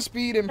 Gain some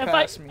speed and If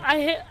pass me. I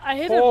hit I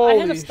hit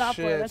Holy a stop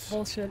shit. bar. That's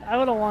bullshit. I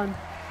would have won.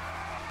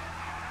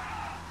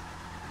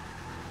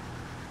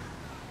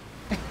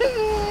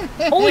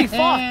 Holy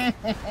fuck!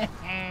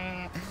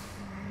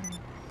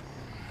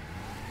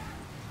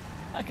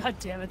 Oh, God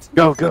damn it.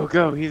 Go, go,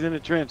 go. He's in a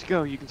trench.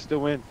 Go. You can still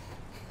win.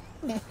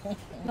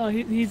 No,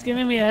 he's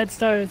giving me a head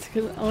start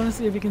because I want to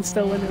see if he can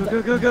still win.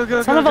 Go, go, go, go,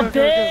 go. Son go, of a go,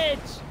 go, go.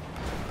 bitch!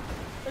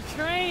 The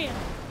train!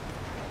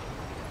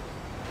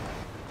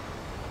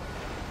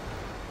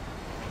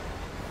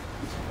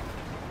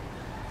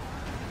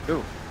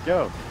 Go,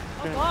 go,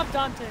 Fuck off,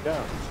 Dante.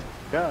 go,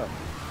 go.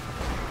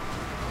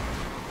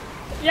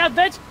 Yeah,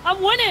 bitch,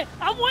 I'm winning!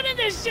 I'm winning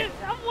this shit!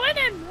 I'm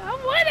winning! I'm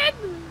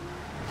winning!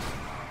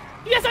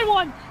 Yes, I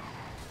won!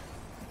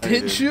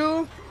 Did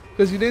you?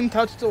 Because you didn't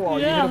touch the wall.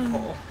 Yeah. You hit a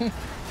pole.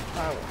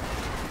 Alright.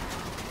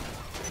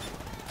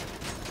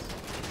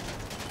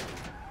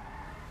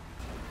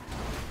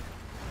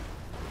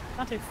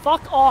 Dante,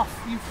 fuck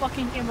off, you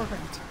fucking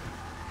immigrant.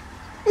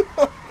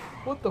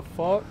 What the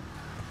fuck?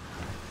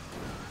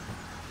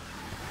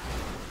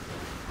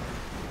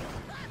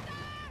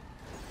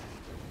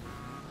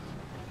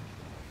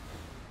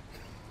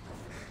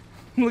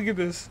 Look at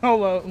this.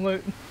 Hold on,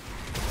 look.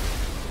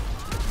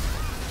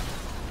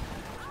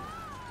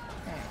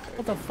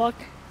 What the fuck?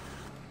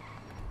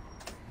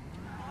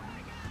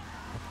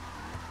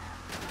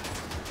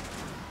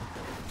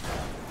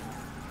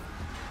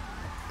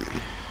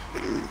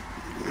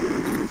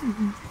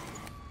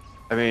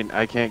 I mean,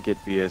 I can't get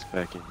BS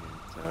back in here,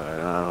 so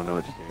I don't know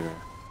what to do.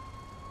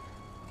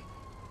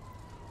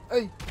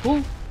 Hey,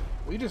 who?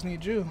 We just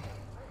need you.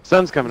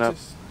 Sun's coming up.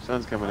 Just-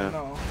 Sun's coming up.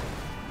 No.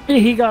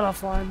 He got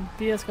offline.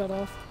 BS got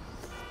off.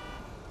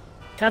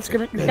 Cap's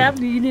gonna. Cap,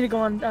 you need to go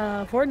on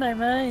Fortnite,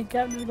 man.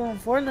 Cap needs to go on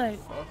Fortnite.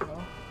 Fuck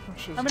no. That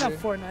shit's I mean, not gay.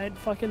 Fortnite.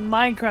 Fucking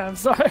Minecraft.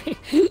 Sorry.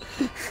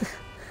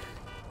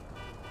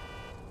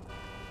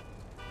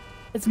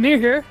 It's me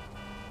here.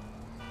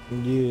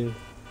 Yeah.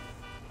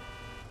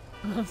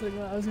 I was like,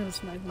 well, I was gonna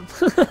snipe him.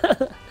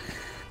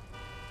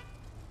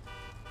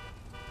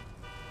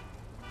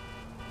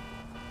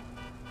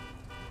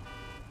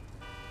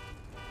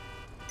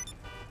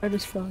 Hard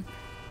as fuck.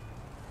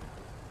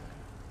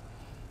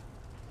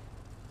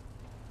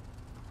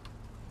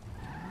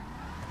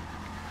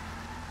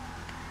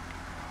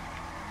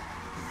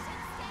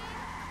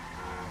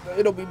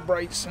 It'll be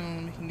bright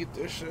soon. We can get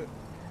this shit.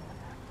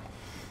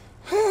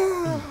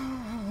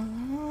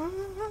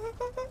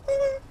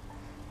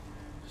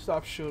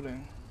 Stop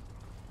shooting.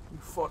 You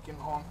fucking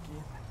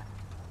honky.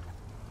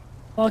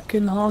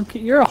 Fucking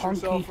honky. You're a Get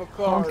yourself honky. a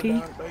car, Honky.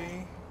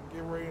 Dante.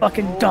 Get ready to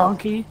Fucking roll.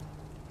 donkey.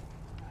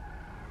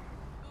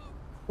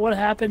 What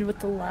happened with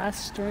the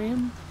last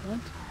stream? What?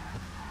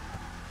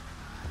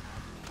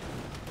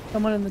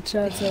 Someone in the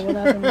chat said, what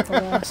happened with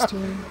the last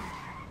stream?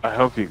 I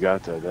hope you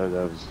got that. That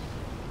was.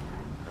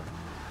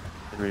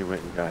 Henry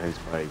went and got his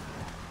bike.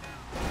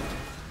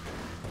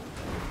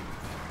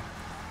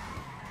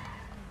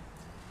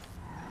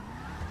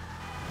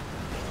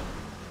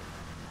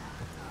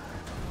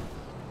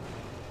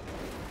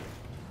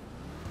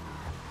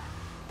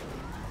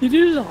 You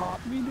just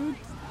hop me, dude.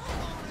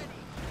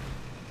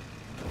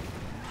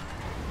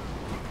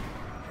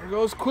 Here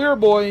goes Queer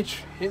Boy,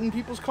 hitting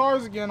people's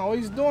cars again.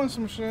 Always doing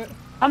some shit.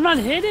 I'm not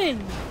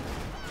hitting.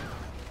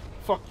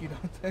 Fuck you,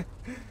 Dante.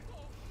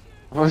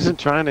 I wasn't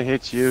trying to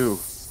hit you.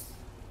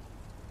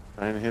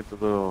 Trying to hit the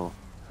little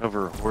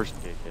hover horse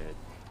kick head.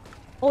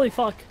 Holy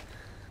fuck.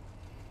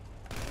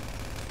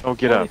 Don't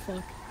get Holy up.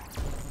 fuck.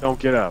 Don't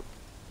get up.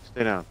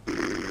 Stay down.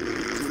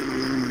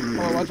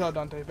 Oh, watch out,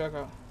 Dante. Back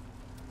out.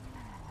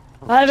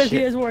 I have a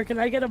shit. PS4. Can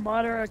I get a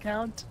modder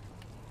account?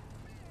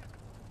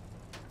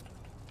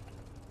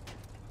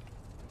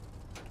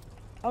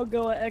 I'll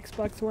go a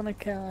Xbox One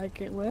account. I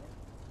can't win.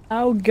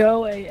 I'll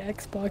go a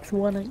Xbox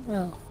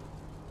One.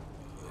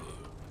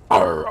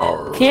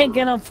 Oh. Can't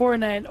get on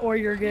Fortnite or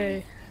you're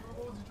gay.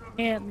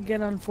 Can't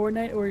get on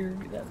Fortnite or you're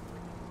gay.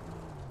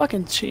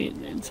 Fucking cheat,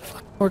 dude.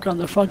 Work on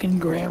the fucking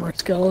grammar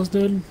skills,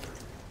 dude.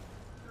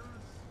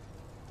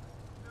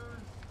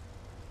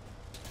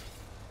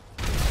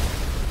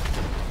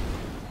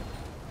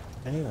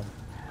 Damn.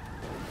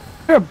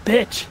 You're a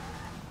bitch.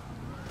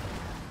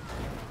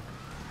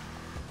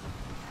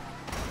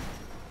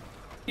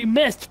 You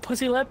missed,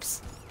 pussy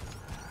lips.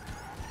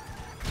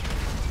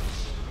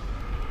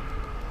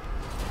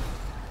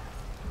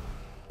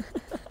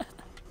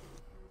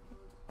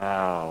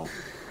 Ow.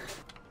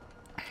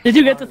 Did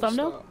you get the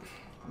thumbnail? Stop.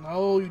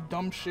 No, you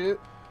dumb shit.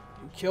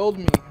 You killed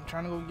me. I'm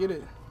trying to go get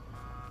it.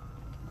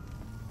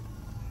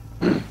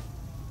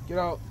 Get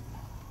out.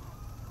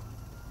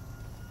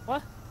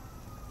 What?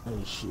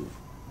 Oh shit.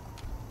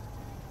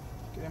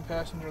 Get in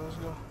passenger, let's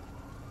go.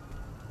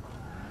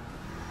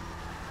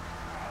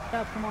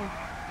 Yeah, come on.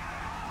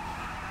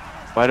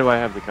 Why do I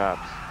have the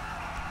cops?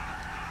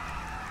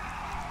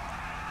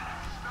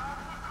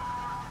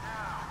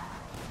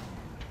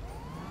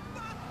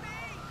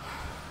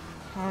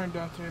 Alright,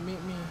 Dante,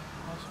 meet me.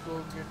 Let's go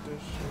get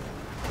this shit.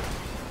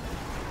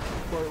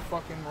 Before it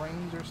fucking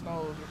rains or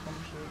snows or some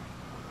shit.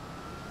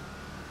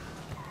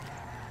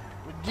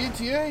 With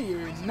GTA,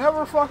 you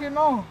never fucking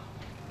know.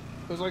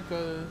 There's like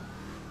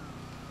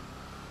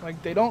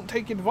they don't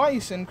take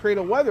advice and create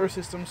a weather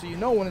system so you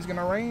know when it's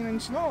gonna rain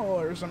and snow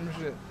or some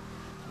shit.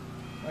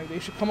 Like, they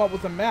should come up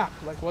with a map,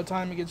 like what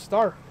time it gets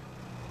dark.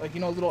 Like, you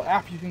know, a little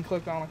app you can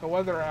click on, like a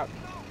weather app.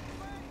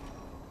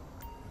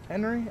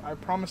 Henry, I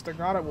promise to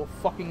God I will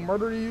fucking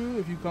murder you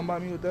if you come by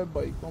me with that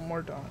bike one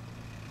more time.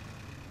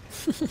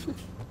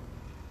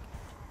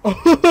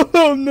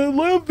 I'm not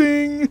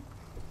laughing!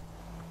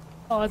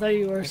 Oh, I thought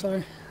you were,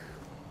 sorry.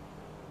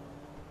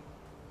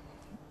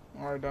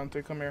 Alright,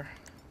 Dante, come here.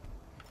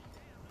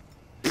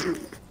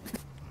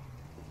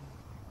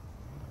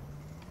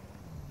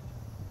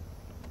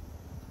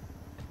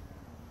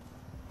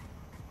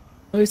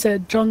 He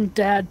said drunk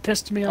dad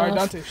pissed me off.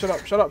 Alright, Dante, shut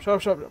up.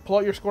 Pull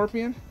out your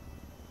scorpion.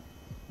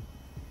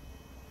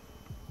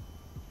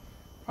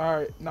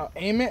 Alright, now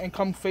aim it and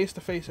come face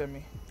to face at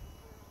me.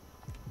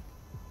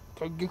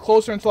 So get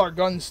closer until our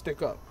guns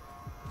stick up.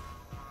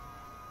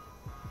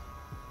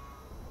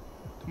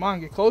 Come on,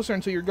 get closer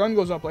until your gun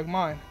goes up like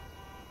mine.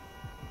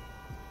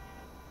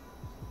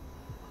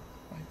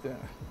 Like that.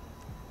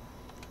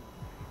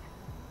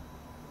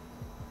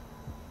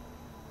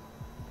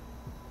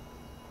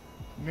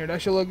 Mirror,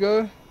 that shit look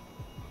good?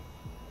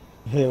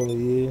 Hell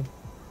yeah.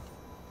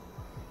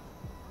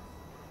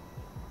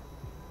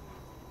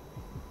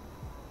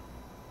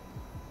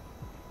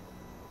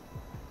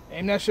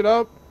 Aim that shit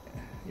up.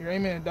 You're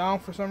aiming it down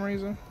for some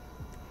reason.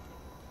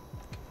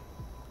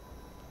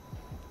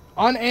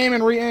 Unaim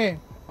and re-aim.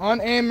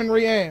 Unaim and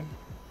re-aim.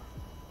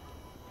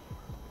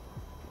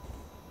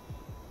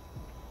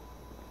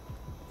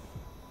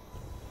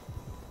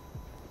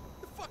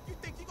 The fuck you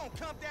think you gonna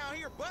come down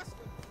here, Buster?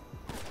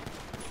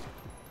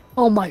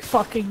 Oh my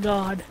fucking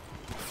god.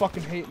 I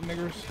fucking hate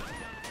niggers.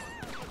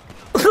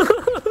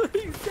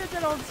 You said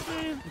that on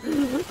stream.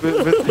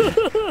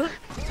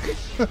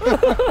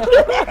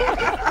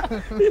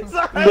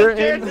 They're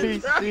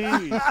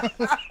NPCs.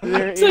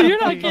 They're So you're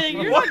not NPCs.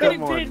 getting Come paid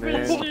for on, this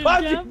man. stream,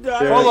 Why'd you Cam?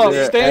 die? Hold up,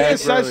 Their stay in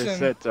this aggro is session.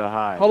 set to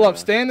high, Hold up, man.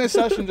 stay in this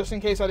session just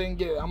in case I didn't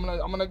get it. I'm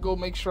gonna go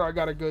make sure I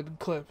got a good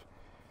clip.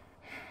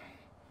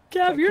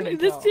 Cam, couldn't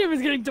this tell. team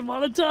is getting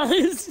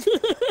demonetized.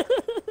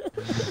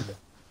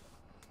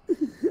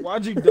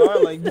 Why'd you die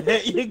like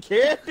that? You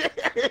can't.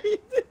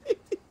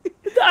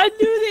 I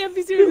knew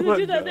the NPC was gonna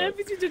do that. God.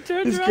 The NPC just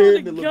turned This around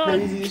character with a look gun.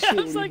 crazy as shit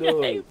Cam's when like, he do I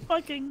it. hate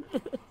fucking.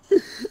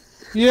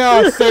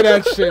 Yeah, say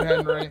that shit,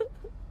 Henry.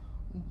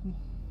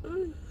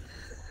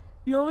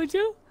 You want me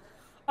to?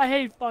 I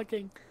hate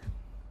fucking.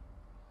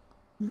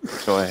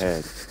 Go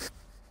ahead.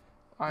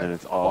 I And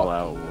it's all fuck-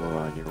 out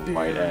on your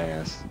white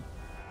ass.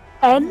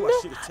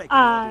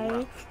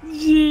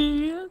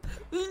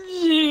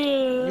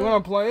 N-I-G-G. You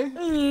wanna play?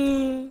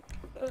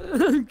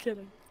 I'm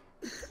kidding.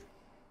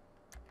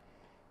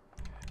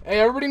 Hey,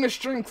 everybody in the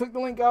stream, click the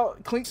link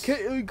out. Click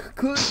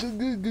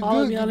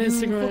Follow me on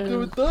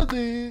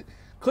Instagram.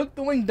 Click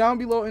the link down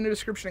below in the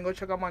description and go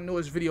check out my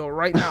newest video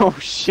right now. Oh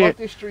shit. Fuck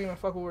this stream and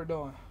fuck what we're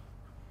doing.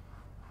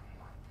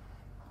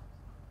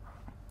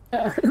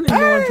 I don't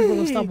want people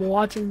to stop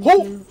watching.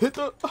 Ho! this. Hit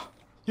the.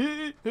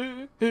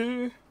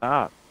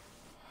 Stop.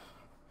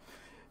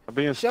 I'm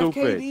being Chef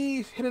stupid.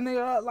 KD hit a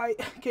nigga up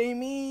like,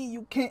 K-me,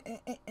 you can't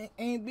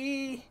ain't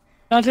be.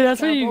 Dante,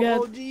 that's what you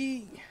Capo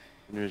get. OG.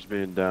 You're just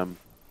being dumb.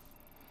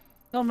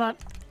 No, I'm not.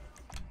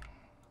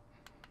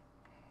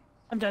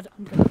 I'm dead.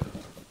 I'm dead.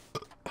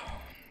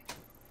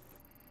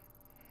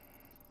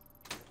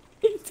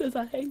 He says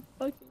I hate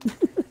fucking.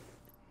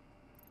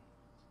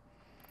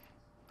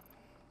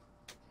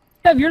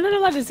 Yeah, you're not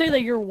allowed to say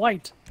that you're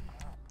white.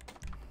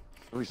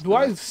 No, he's Do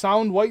I not.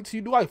 sound white to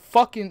you? Do I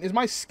fucking... Is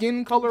my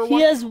skin color He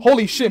white? has-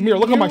 Holy shit, Mirror,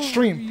 look at my you're-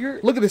 stream. you're-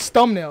 Look at this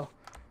thumbnail.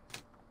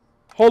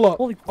 Hold up.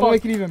 Holy I'm gonna fuck.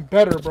 make it even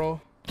better, bro.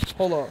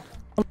 Hold up.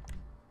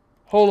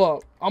 Hold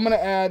up. I'm gonna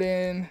add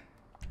in...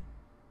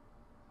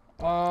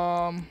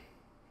 Oh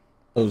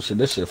shit,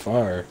 this shit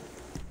fire.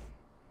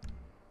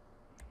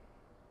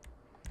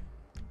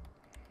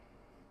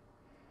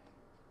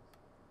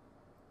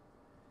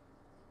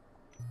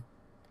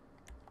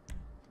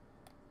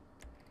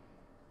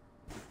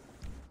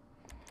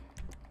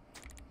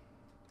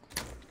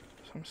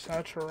 From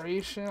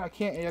saturation, I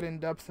can't add in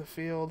depth of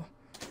field.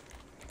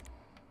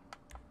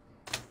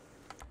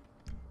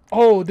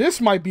 Oh,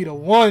 this might be the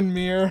one,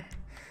 Mir.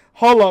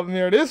 Hold up,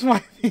 Mir. This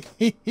might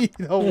be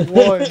the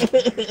one.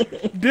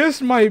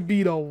 This might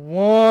be the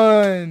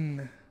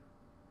one.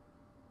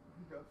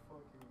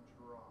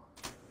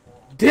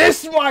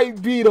 This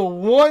might be the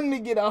one to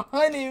get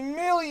 100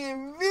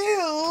 million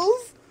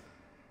views.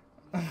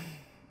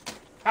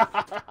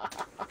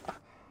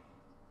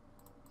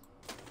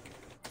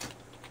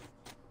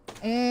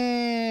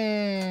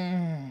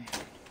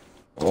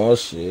 Oh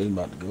shit, it's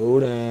about to go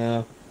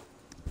down.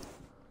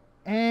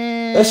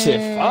 That shit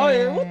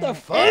fire. What the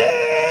fuck?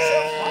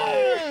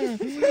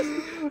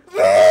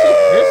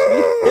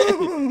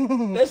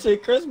 That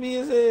shit crispy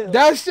as hell.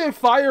 That shit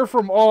fire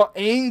from all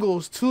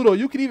angles too, though.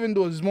 You could even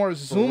do a more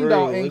zoomed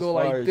out angle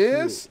like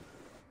this. Shit.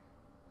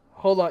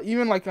 Hold on,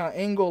 even like an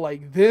angle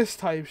like this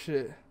type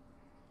shit,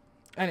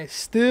 and it's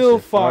still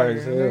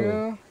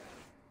fire.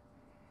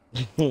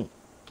 Nigga.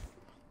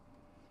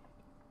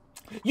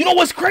 You know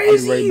what's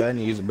crazy?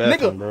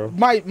 Nigga, bro.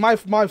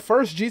 My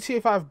first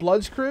GTA 5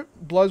 Bloods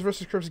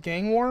vs Crips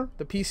Gang War,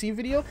 the PC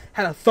video,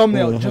 had a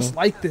thumbnail just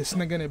like this,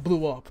 nigga, and it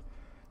blew up.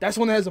 That's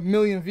one that has 1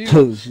 million views.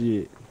 Oh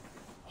shit.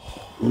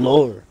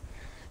 Lord.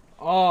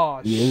 Oh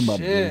yeah,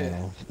 shit.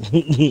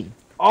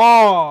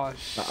 Oh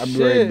shit. I'll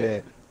be right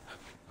back.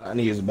 I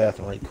need to use the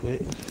bathroom right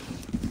quick.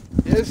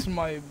 This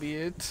might be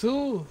it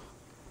too.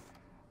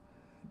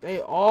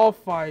 They all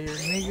fire,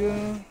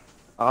 nigga.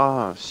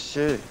 Oh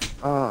shit.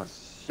 Oh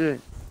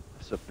shit.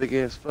 That's a big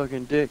ass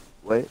fucking dick.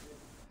 Wait.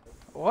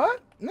 What,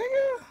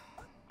 nigga?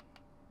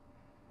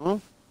 Huh?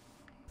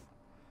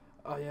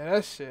 Oh yeah,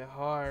 that shit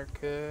hard,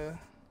 cuz.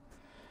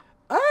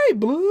 Hey,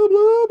 blah blah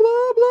blah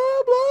blah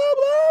blah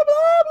blah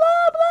blah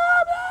blah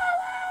blah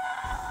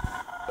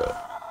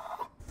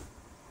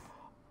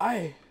blah.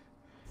 Hey,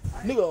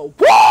 nigga,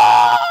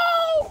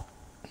 whoa!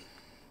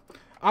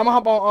 I'ma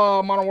hop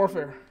on Modern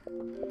Warfare.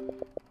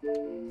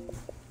 You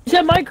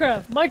said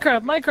Minecraft.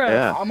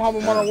 Yeah. I'm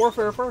hopping Modern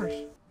Warfare first.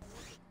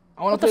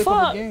 I wanna play a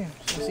couple games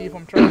to see if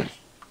I'm trash.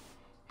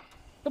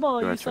 Come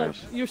on,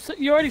 you suck.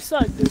 You already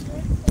suck, dude.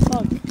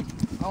 Fuck.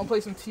 I wanna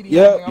play some TDM.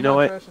 Yeah, you know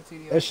what?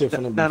 That shit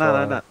finna be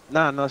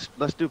No.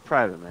 Let's do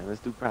private, man.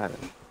 Let's do private.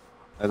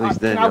 At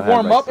least then can I you'll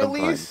warm have, up like, at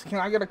least? Can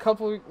I get a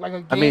couple, like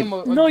a game?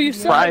 I mean, no, you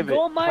said private,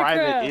 go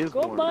private is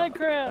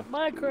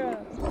Minecraft.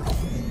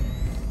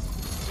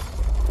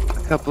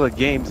 A couple of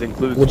games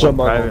includes Which one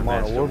one private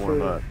Modern match to warm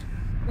Warfare? up.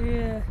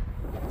 Yeah.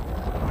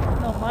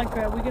 No,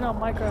 Minecraft. We get on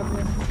Minecraft,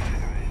 man.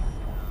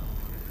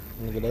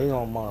 Nigga, they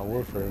on Modern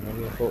Warfare,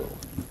 nigga.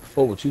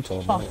 Fuck what you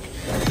talking about.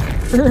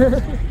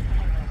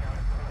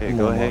 Hey,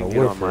 go ahead and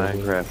get on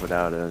Minecraft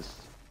without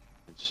us.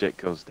 If shit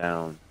goes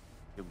down,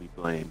 you'll be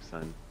blamed,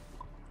 son.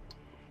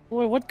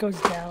 Boy, what goes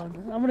down?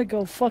 I'm gonna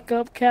go fuck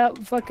up Cap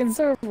fucking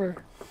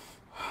server.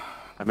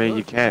 I mean,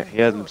 you can't. He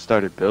hasn't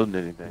started building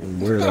anything.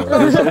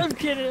 I'm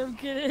kidding.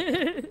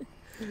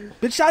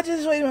 Bitch, I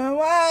just wait my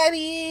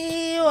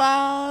body.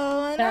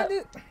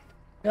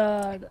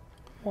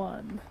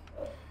 CapGod1.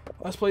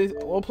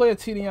 We'll play a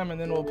TDM and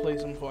then we'll play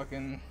some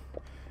fucking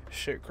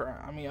shit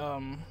crap. I mean,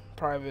 a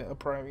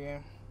private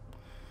game.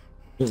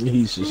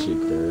 He's just shit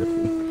there.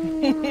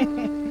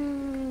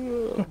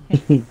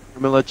 I'm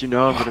gonna let you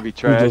know I'm gonna be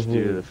trash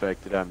due to the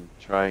fact that I'm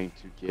trying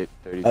to get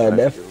 35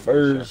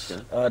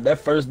 that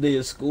first day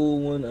of school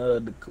when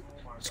the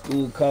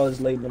college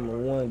late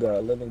 #1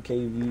 got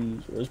 11K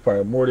views. It's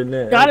probably more than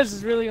that. Goddess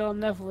is really on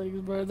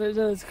Netflix, bro.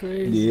 That's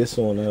crazy. Yeah, it's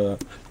on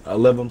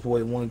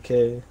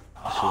 11.1K.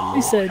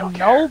 He said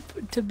nope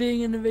to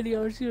being in the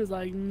video. She was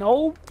like,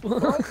 nope.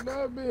 Fuck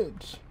that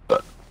bitch.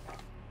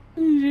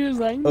 She was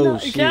like, no. Oh,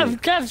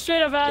 Cap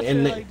straight up asked her,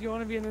 like, do you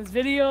want to be in this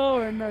video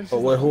or no? Oh,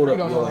 wait, hold up.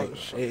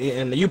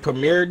 And you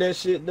premiered that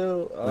shit,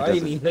 though? I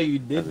didn't even know you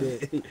did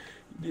that. You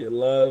did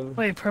live.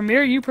 Wait, you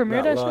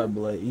premiered that live, shit?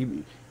 But like,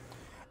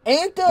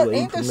 ain't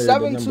the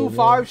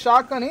 725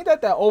 shotgun, ain't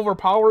that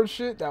overpowered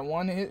shit? That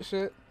one hit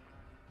shit?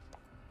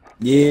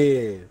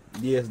 Yeah.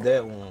 Yes,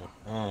 that one.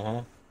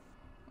 Uh-huh.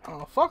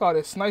 Oh, fuck all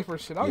this sniper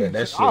shit. I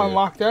I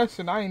unlocked that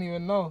shit. I ain't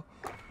even know.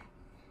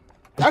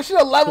 That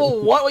shit a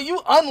level 1. When you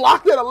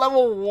unlocked it at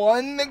level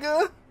 1,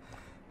 nigga.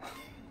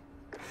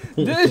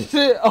 This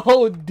shit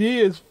OD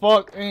as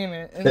fuck, ain't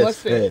it?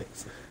 Unless I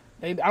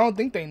don't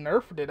think they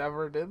nerfed it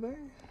ever, did they?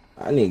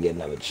 I need to get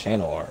another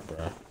channel art,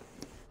 bro.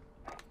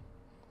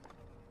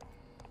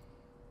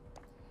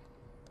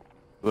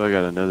 Well, I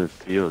got another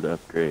field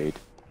upgrade.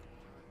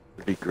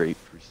 Would be great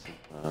for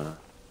some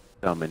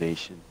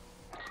domination.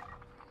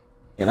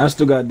 And I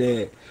still got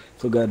that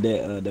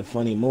the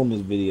funny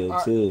moments video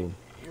too.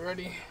 You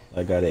ready?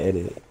 I gotta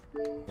edit it.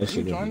 That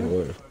shit gonna be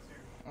hard.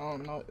 Oh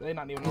no, they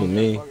not even on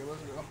me. Let's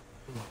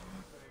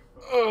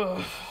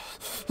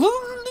go.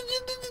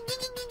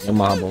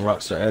 I'm a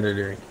Rockstar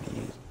editor.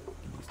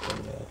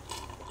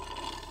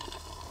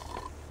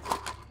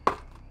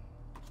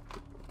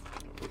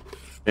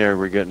 Yeah,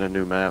 we're getting a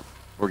new map.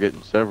 We're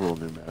getting several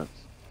new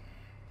maps.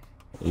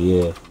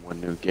 Yeah.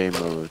 One new game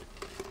mode.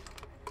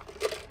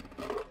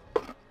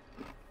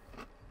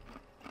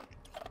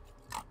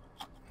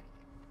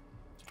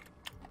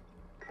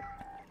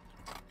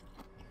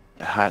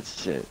 hot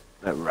shit.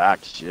 That rock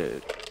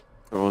shit.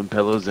 Throwing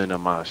pillows in a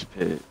mosh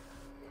pit.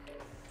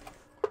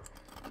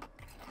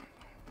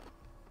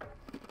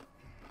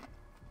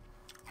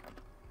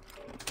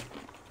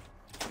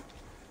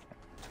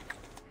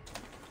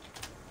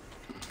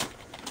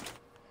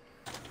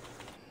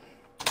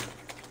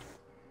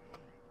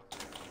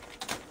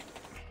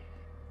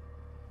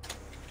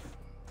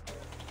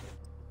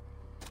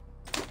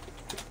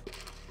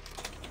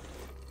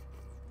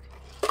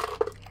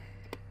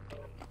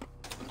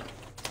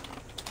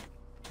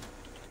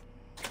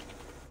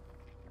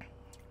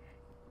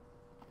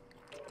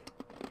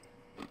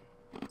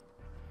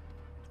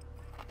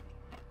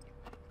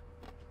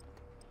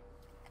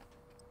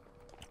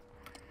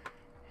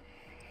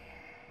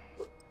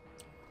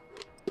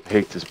 I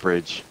hate this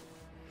bridge.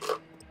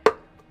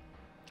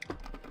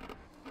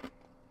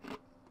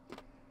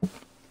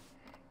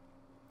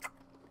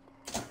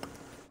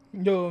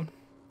 Yo,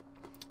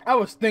 I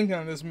was thinking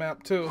on this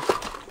map too.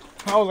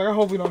 I was like, I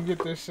hope we don't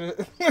get this shit.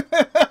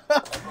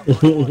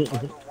 At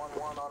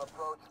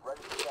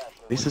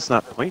least it's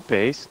not point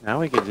based.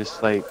 Now we can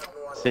just like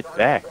sit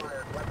back and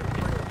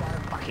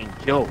get fucking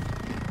killed.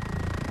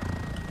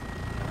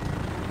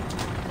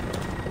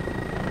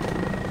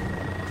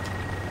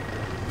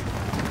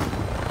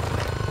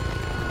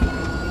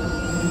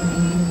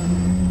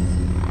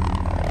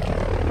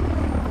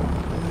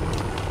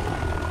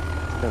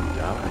 Don't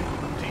die.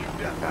 Team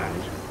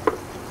deathmatch.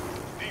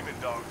 Demon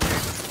dog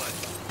takes the play.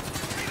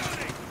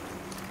 Reloading.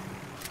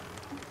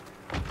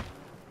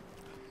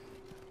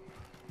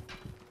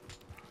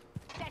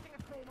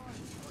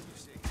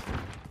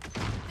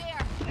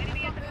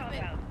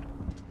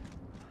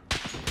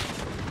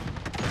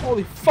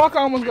 Holy fuck, I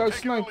almost got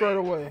sniped right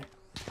away.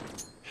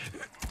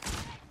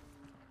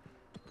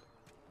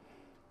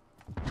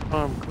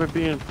 Quit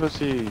being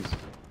pussies.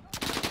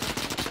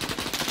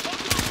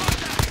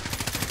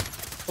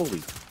 Holy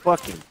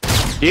fucking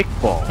dick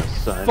balls,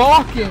 son.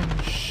 Fucking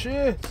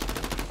shit.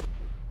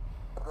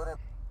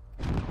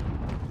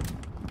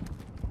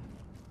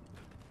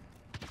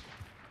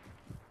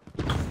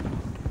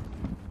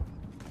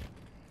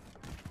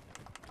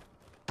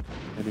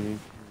 Enemy.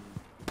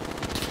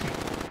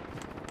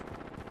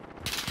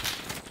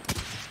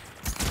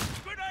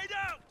 Grenade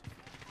out.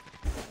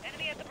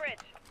 Enemy at the bridge.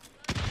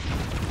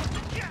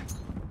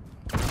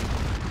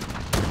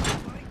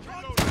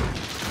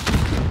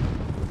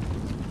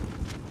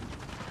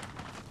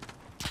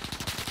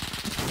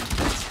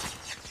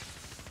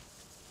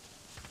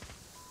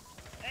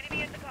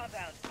 Enemy at the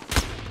compound.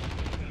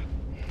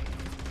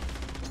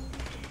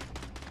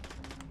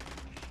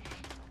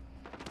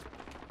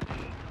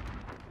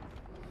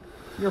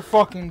 You're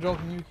fucking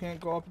joking, you can't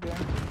go up there.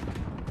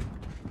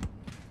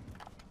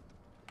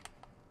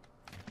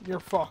 You're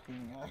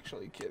fucking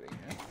actually kidding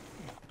me.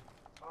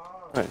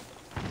 Right.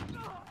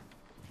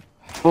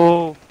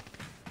 Full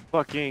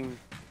fucking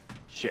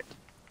shit.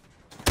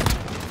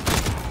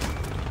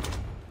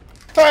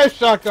 Hey,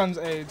 shotguns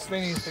AIDS,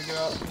 they need to pick it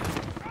up.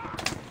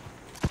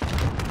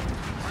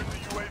 Friendly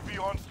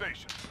UAV on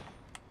station.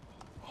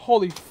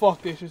 Holy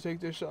fuck, they should take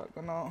this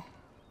shotgun out.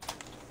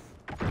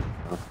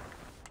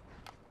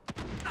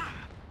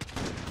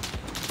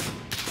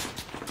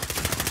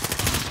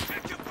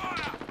 Get your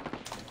fire.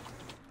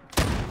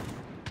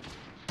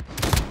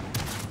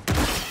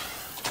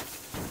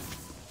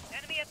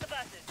 Enemy at the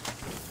buses.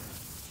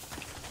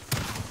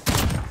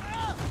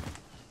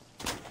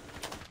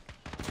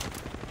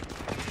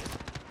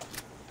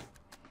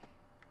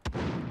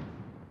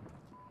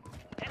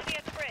 Enemy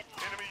at the bridge.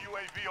 Enemy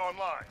UAV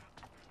online.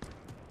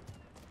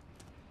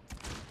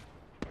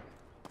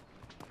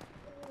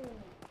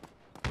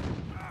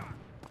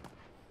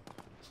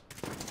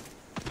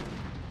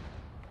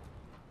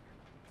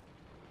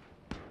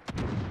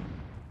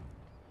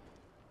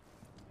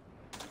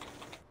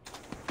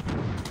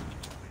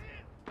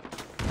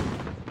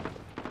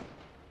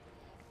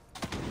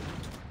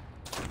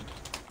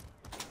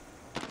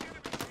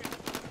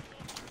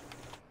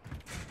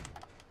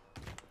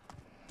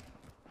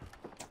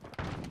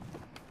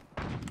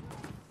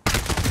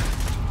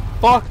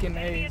 Fucking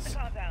Enemy at the AIDS.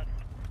 compound.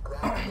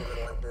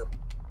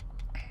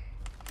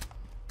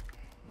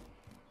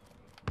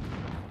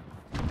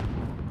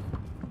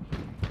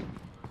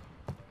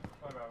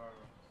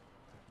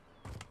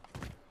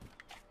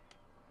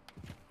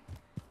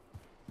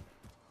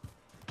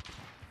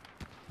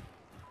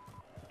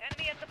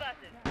 Enemy at the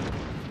buses.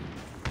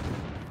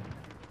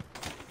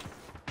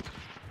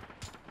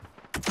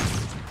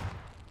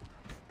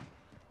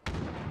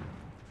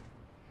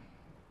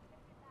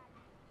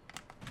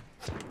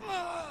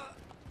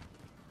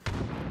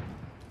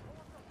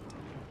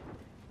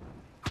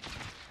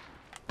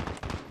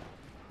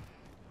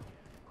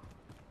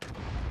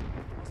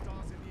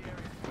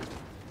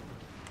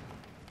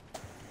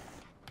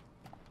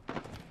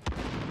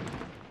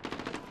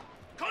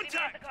 Enemy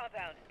at the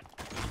compound.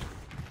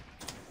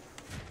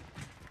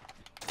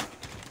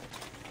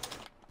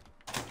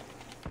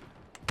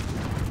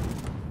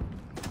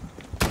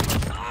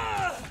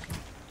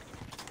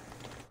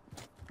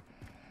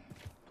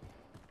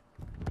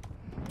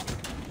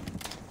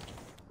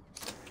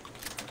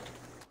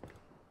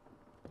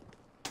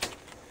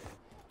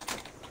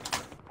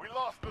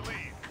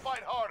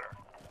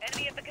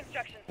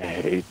 I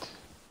hate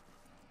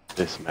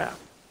this map.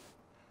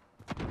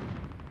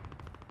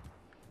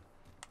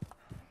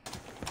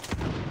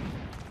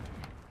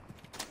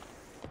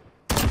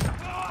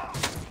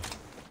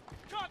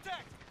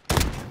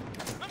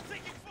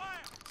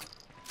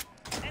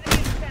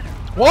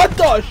 What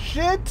the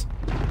shit?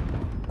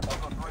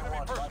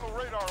 Enemy personal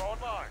radar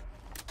online.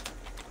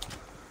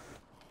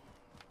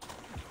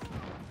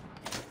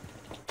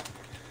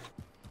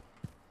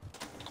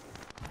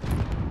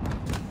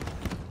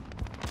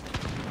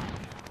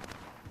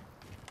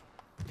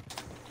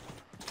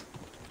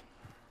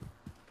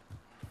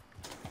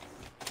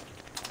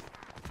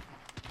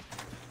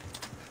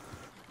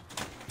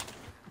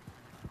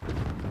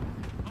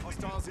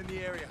 Hostiles in the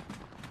area.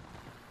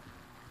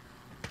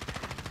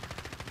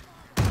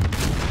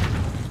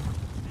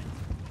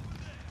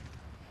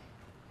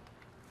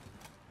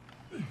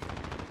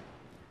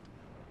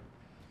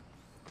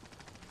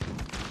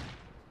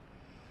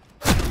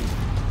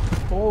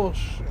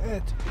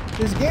 Bullshit.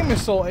 This game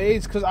is so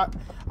AIDS because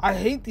I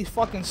hate these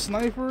fucking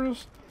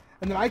snipers,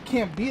 and then I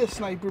can't be a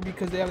sniper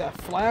because they have that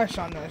flash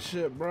on that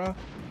shit, bruh.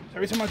 So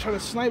every time I try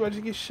to snipe, I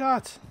just get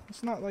shot.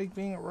 It's not like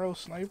being a real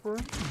sniper.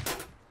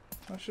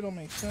 That shit don't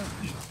make sense.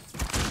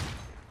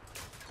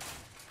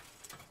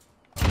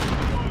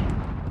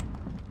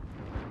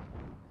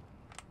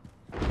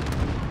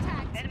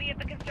 Enemy at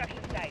the construction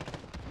site.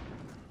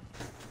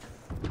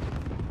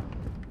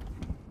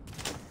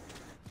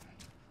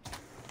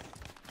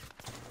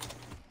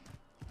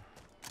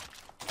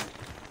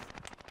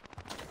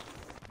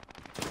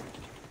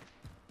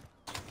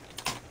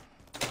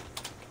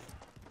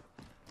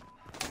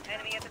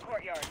 Enemy at the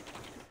courtyard.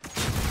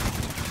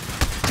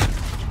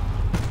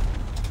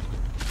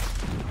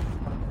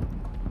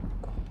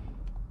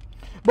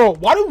 Bro,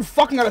 why do we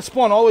fucking gotta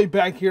spawn all the way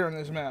back here on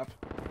this map?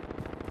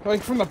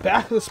 Like from the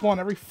back of the spawn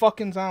every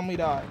fucking time we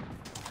die.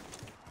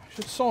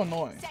 Shit's so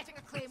annoying. I'm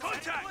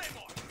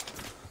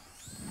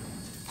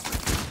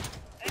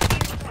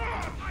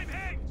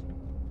hit.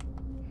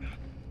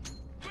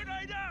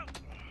 Grenade out.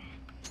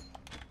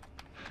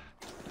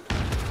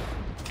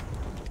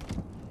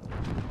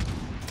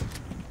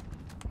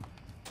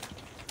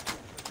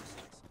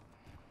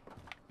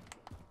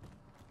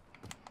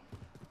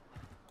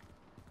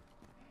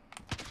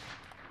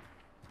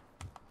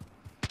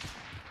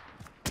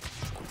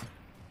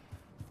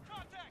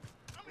 Contact.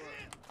 I'm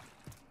hit.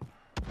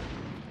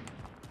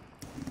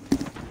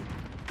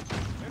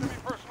 Enemy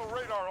personal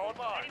radar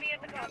online. Enemy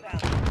at the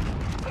compound.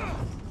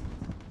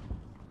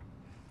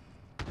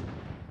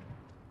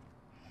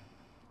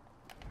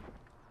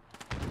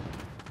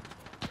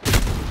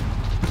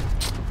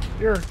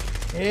 You're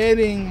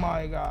kidding,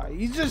 my guy.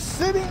 He's just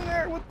sitting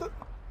there with the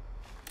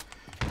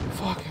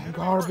fucking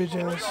garbage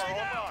ass.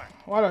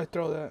 Why did I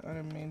throw that? I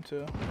didn't mean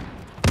to.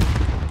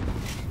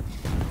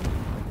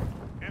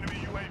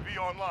 Enemy UAV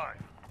online.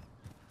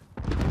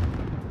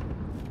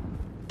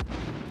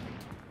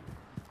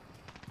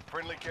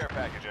 Friendly care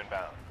package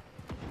inbound.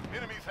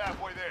 Enemy's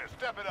halfway there.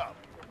 Step it up.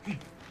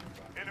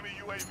 Enemy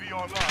UAV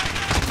online.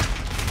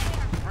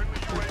 Friendly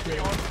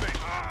UAV on station.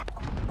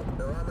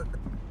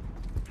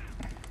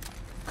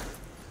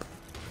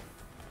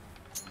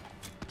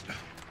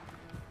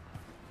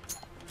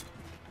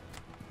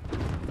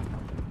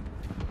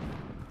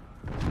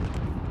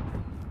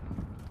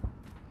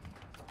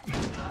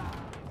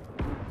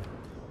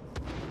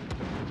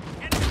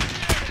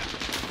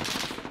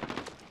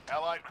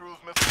 Allied cruise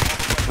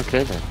missile.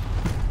 Okay then.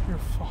 Your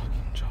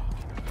fucking job.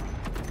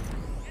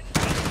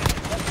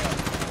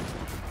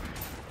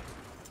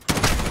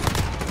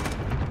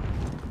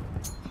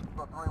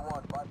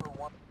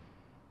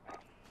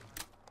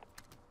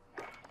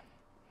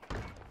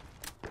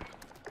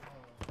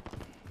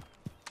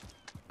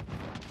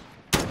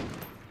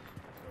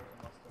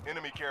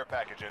 Enemy care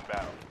package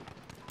inbound.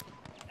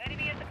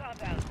 Enemy at the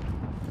compound.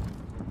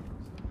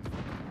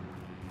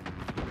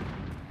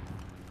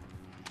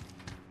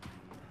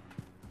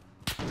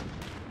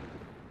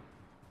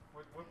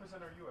 What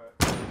percent are you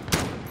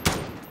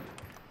at?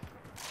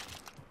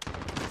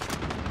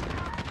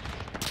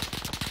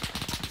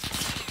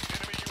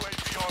 Enemy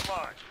UAV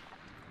online.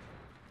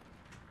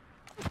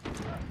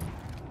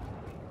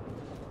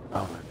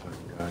 Oh my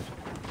fucking god.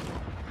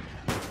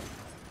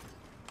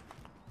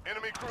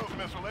 Enemy cruise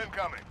missile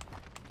incoming.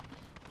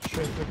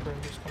 Straight ripper,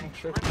 he's coming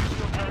straight. Friendly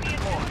still turret Enemy at the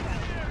deployed.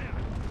 compound.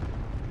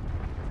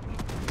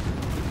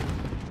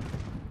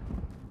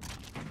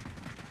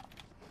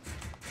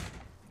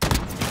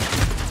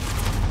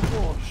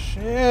 Oh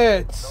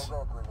shit!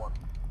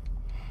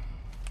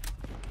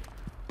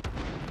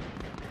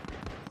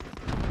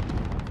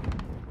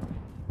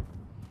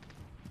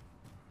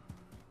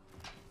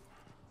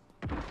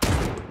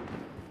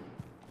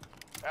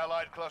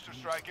 Allied cluster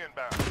strike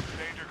inbound.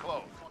 Danger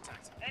close.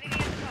 Enemy at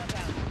the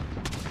compound.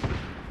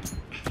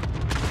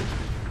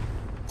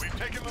 We've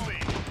taken the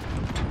lead.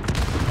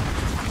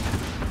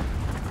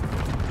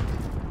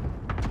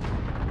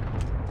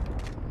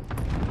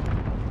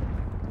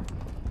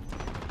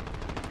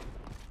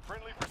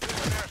 Friendly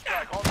precision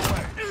airstrike on the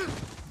way.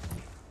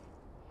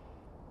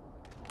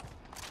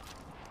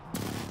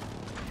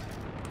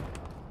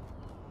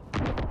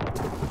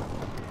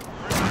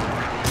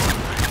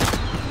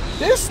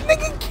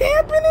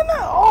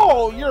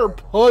 Oh, you're a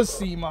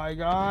pussy, my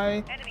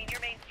guy. Enemy near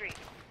Main Street.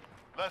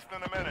 Less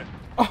than a minute.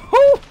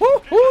 Oh,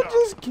 who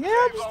just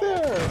camps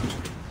there?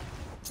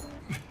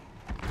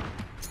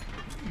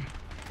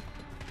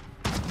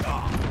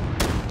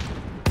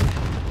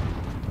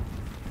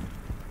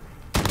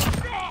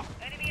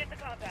 Enemy at the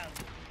compound.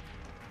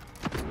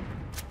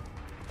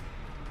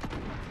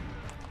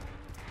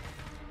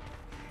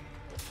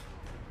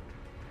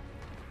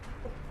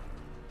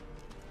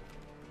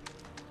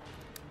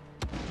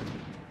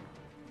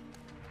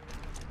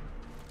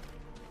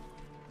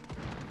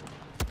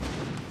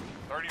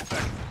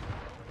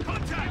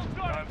 Contact!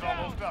 Time's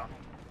almost up.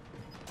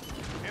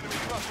 Enemy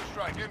cluster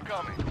strike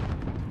incoming.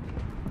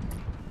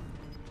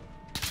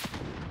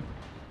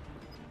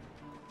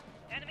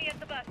 Enemy at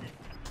the buses.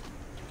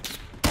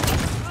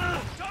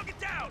 Target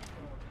down!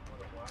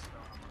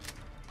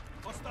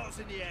 Hostiles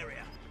in the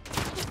area.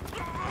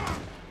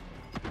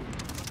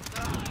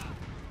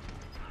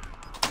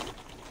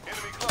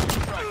 Enemy cluster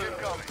strike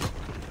incoming.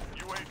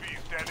 UAV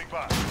standing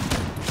by.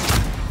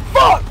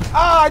 Fuck!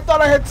 Ah, I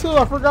thought I had two.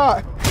 I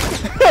forgot.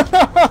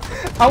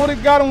 I would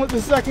have got him with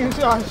the second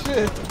shot. Shit.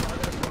 You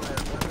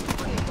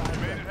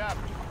made it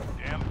happen.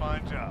 Damn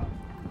fine job.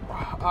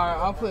 Alright,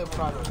 I'll play a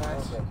private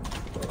match.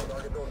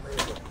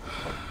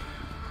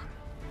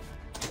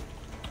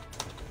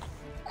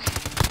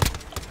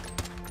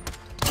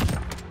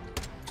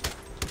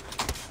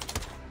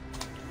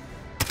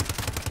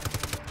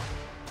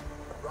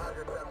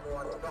 Roger,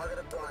 7-1. Target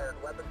acquired.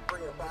 Weapons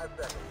free in 5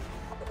 seconds.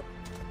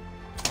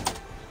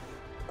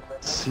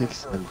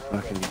 6 and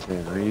fucking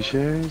 10. Are you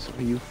serious?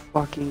 Are you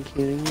fucking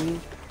kidding me?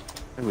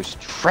 It was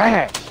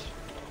trash!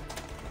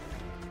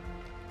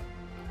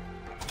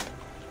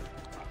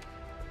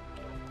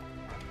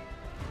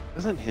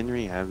 Doesn't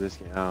Henry have this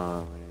game?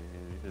 Oh, man,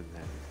 he doesn't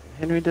have this game.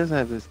 Henry does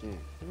have this game.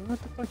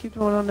 What the fuck you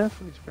doing on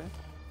Netflix, bro?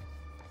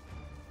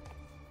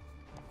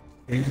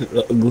 It's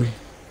ugly.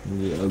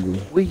 Yeah, ugly.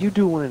 What you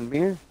doing,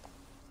 Mir?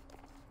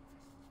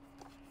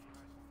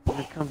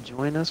 Wanna come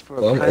join us for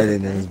a I'm private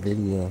editing night? this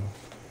video.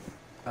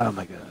 Oh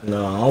my god.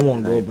 No, I don't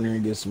want to go up in there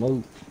and get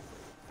smoked.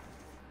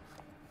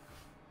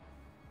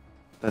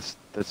 That's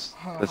I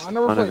the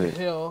never fun of played it.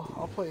 Hill.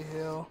 I'll play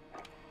Hill.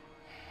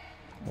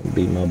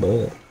 Beat my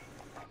butt.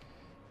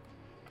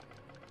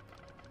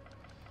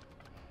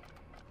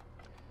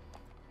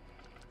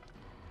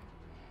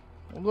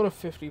 We'll go to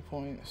 50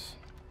 points.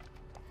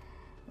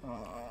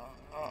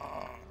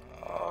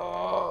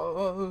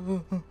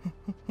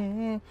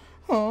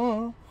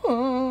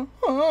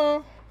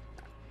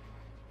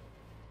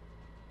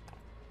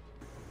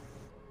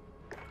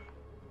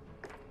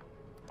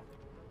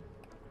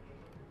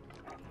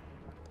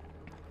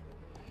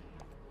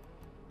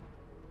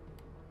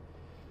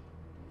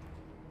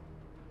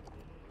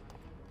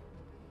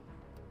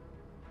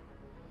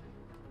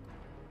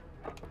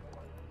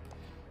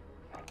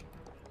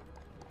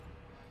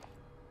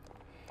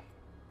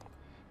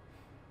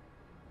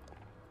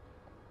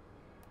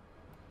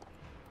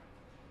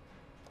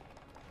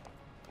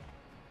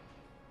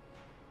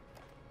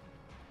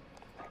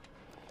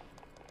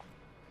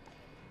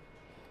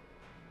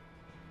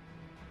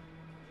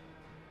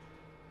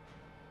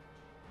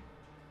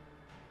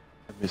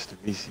 Mr.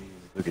 Reese,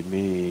 look at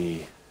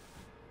me.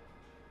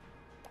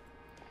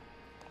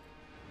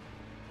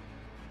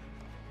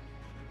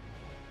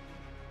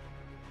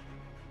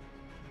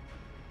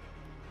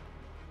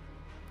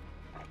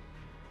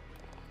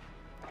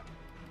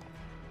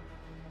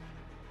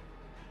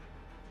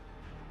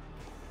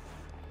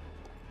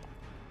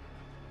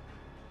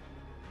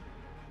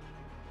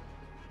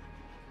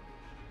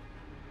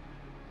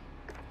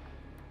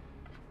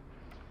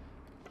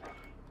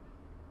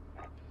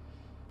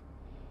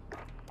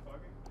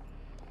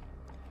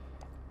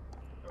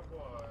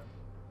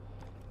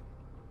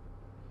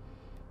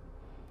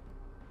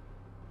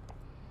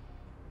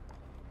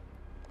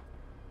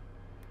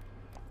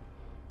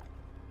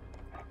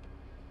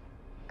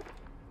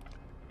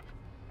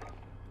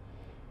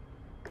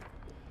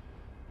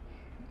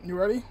 You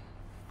ready?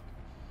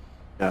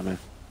 Yeah, man.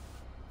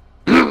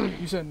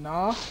 You said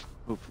nah?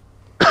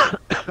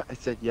 I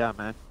said yeah,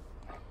 man.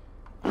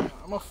 I'm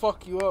gonna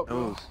fuck you up,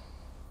 bro.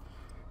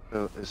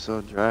 It's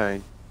so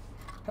dry.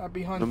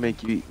 Happy hunting. It'll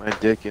make you eat my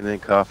dick and then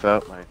cough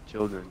out my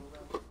children.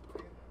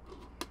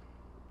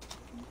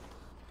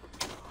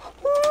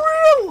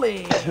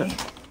 Really?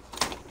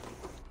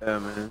 Yeah,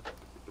 man.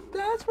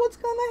 That's what's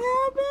gonna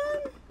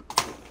happen?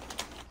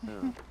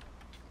 Yeah.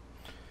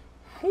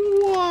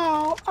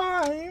 Wow,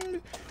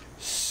 I'm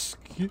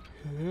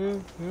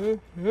scared.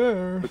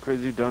 What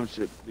crazy dumb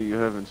shit do you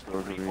have in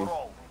store for me?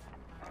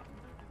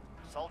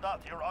 Soldat,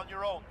 you're on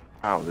your own.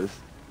 Ow, this.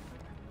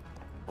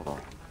 Hold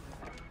on.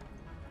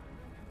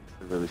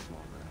 It's really small,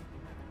 man.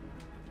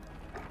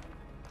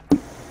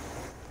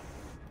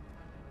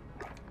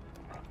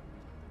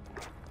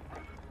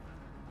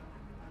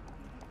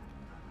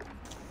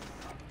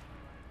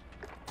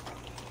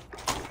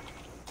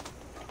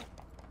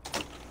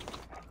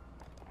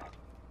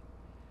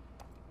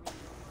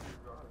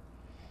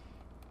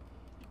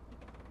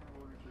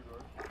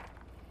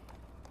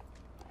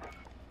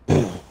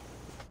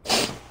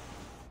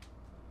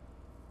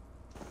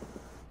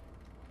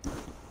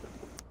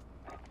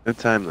 No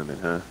time limit,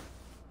 huh?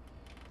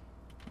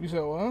 You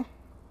said what?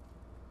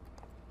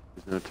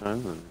 There's no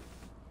time limit.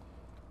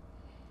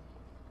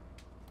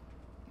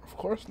 Of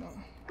course not.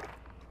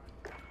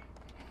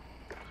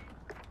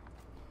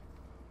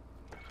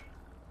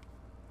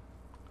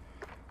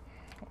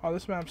 Oh,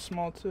 this map's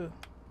small too.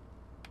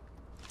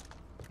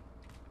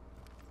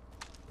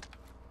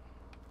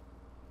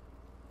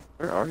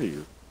 Where are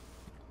you?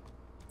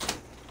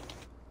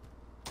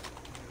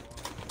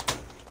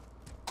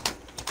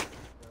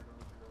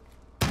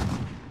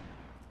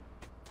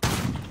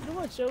 You know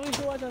what show we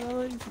should watch?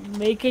 Another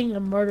Making a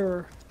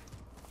Murderer.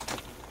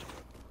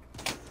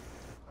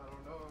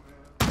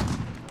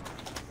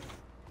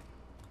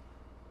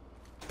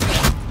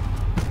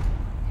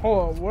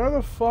 Hold on, where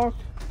the fuck?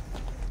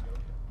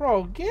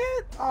 Bro,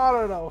 get out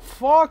of the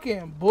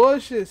fucking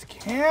bushes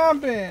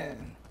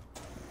camping.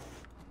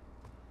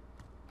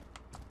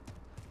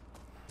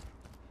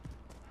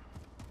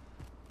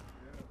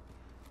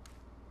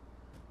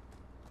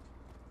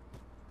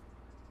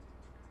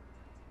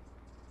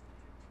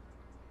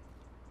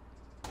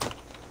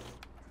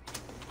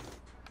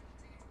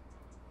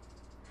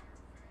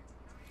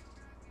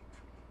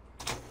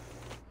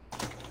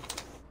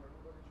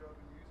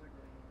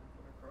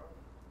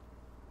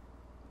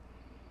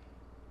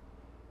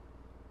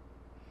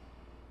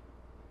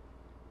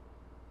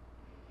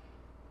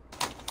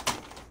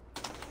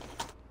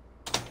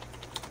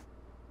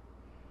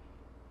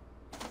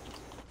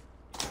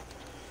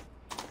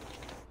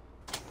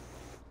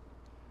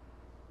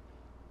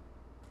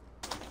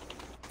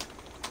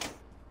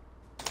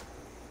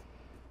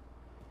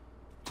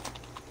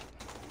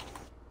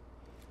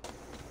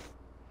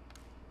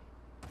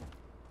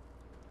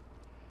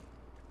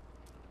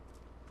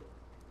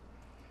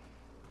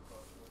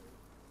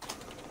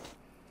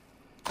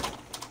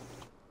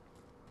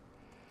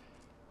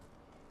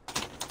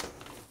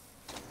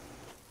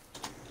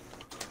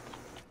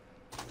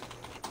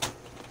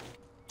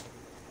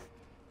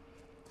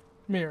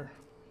 Mirror,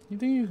 you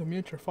think you can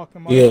mute your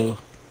fucking mic? Yeah.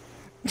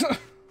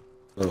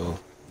 Oh,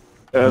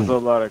 That's a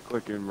lot of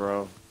clicking,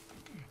 bro.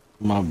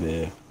 my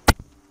bad.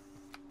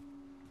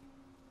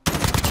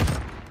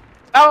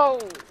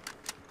 Oh!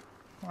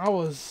 I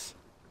was...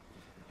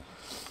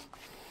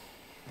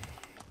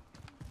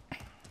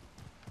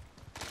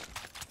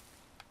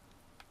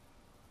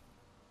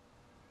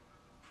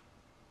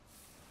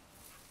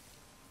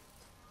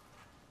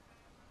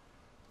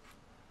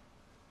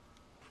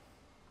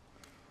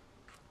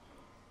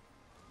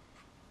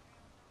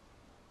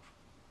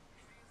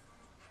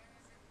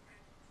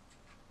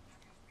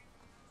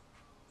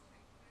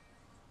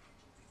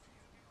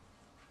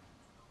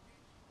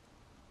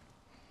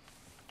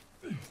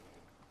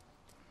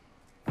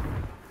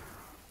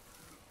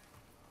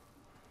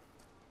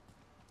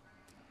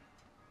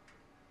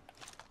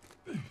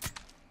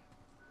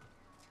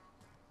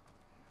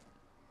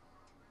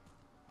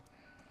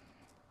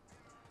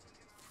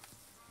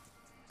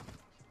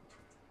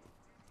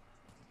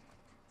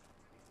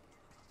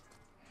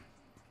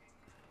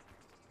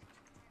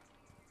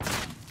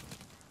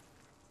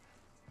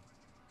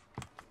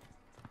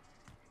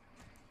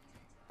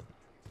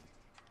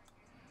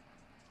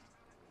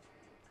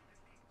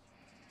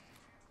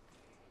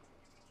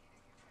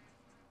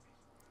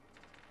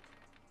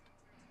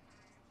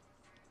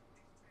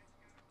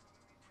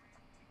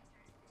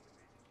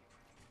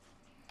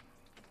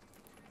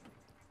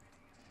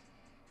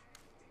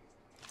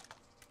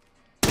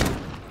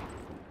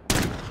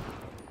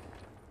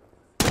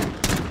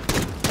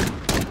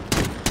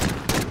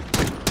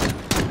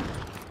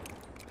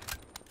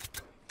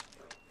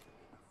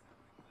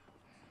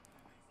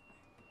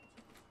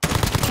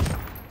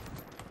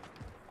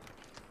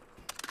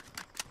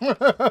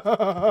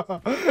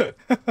 Yeah.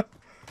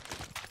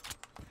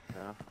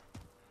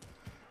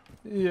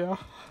 Yeah.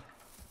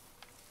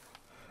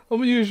 Let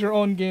me use your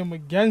own game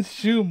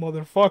against you,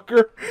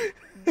 motherfucker.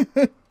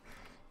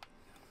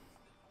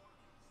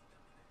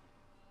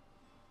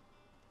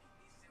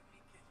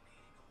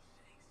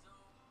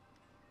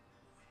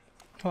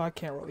 Oh, I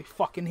can't really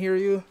fucking hear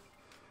you.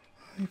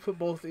 You put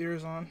both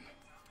ears on.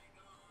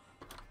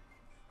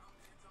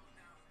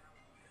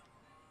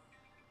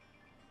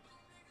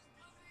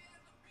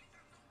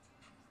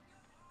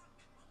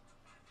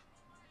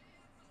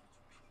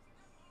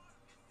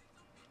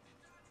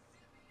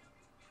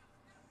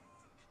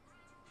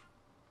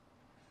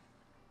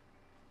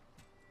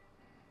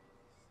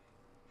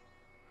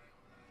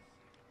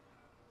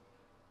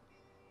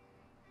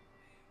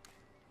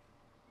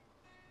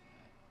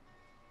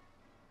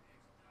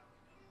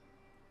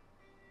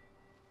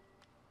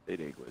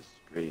 Dating was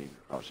great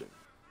caution.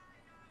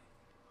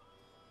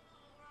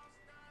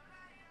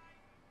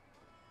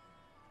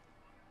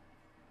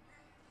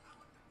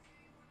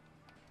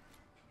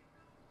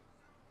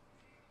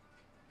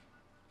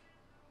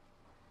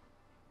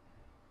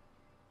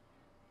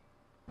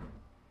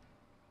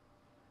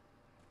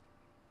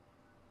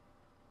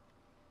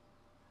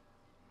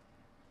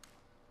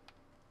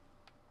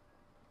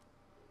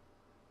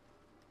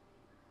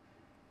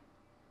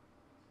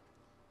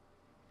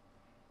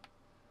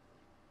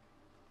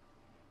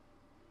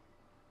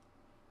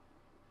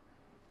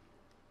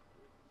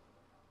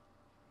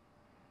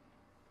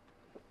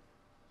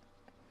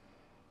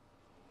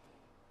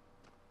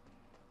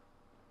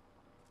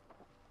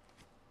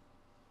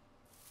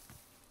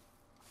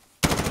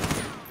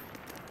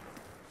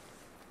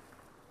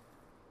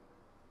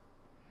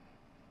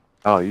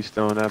 Oh, you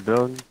still in that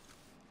building?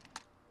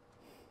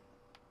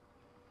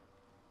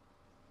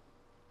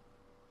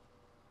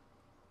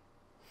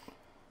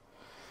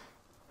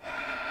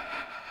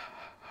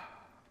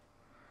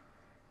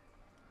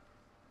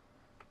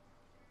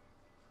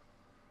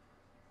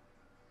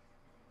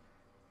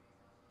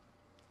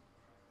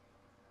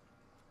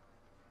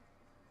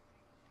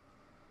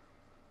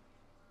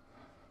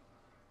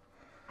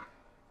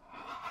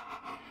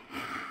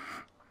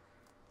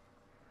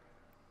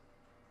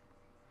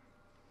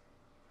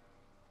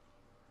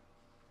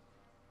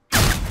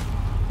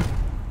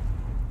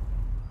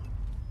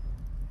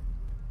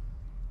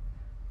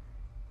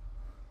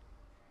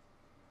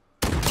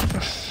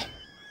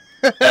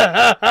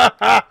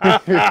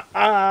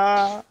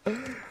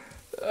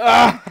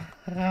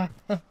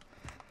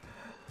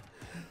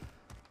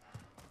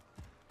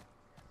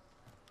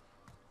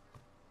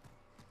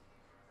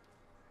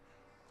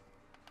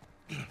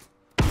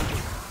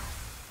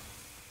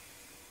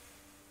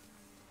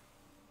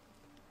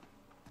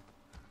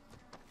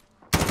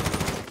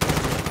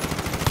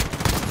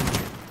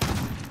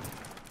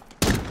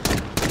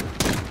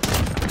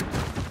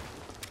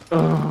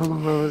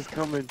 I was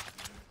coming.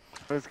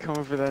 I was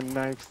coming for that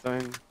knife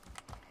thing.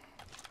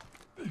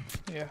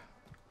 Yeah,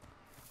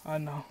 I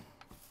know.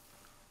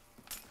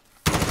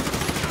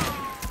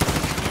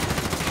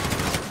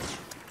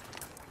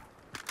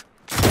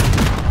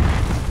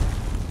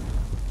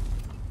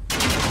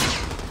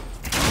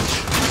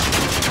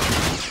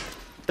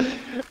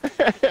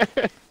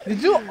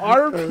 Did you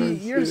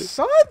RP? You're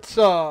such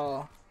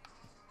a...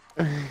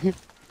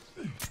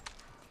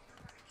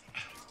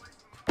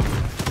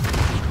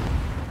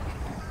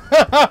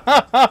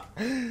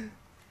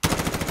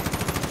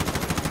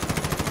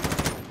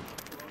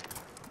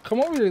 Come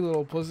over here,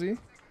 little pussy.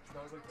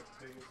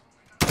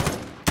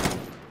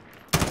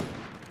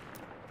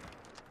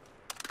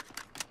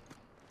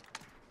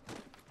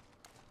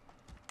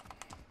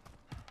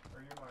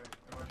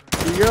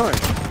 Where you going?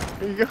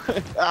 Where you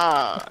going?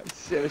 Ah,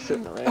 shit, I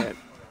shouldn't have ran.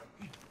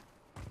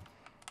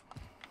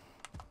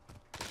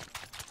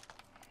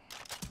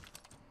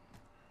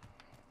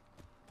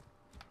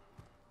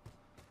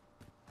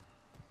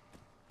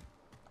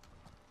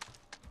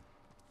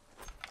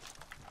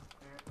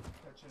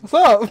 What's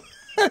up?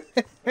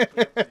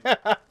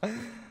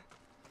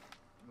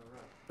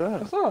 What's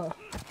What's up?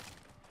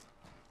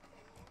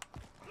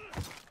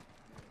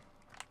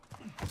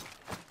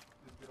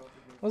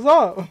 What's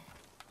up?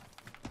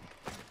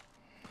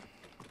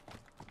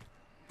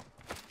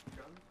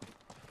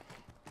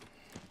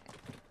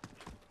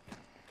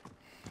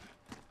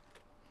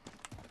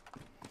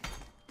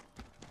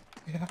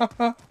 Yeah.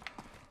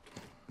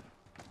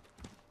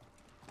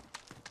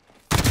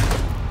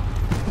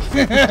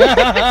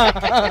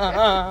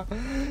 Yeah.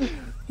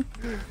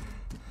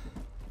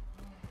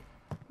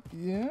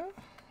 Yeah.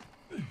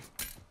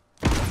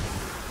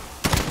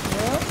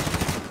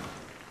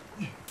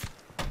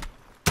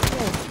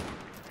 Oh.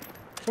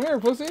 Come here,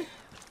 pussy.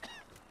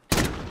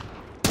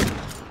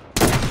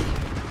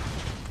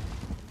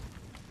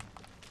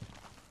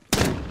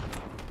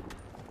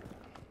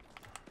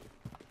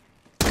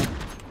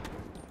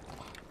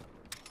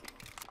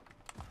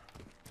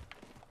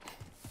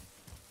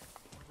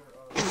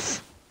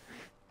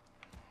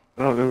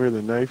 I don't know where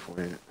the knife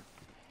went.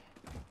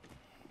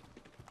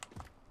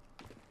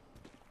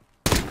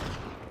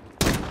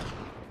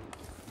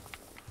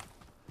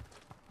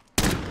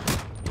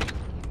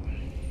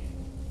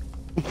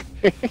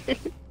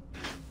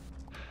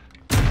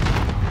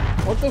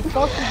 What the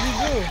fuck did you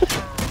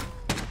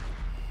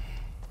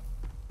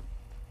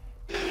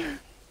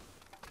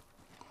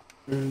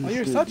do? Oh,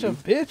 you're such a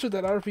bitch with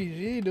that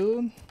RPG,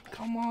 dude.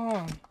 Come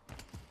on.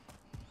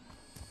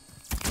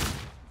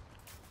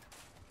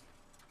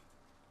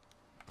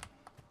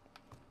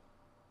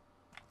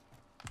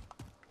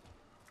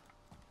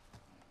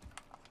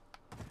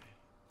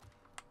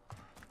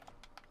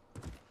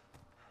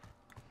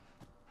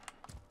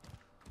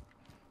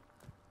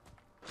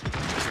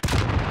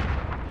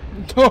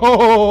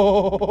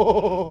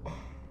 Oh.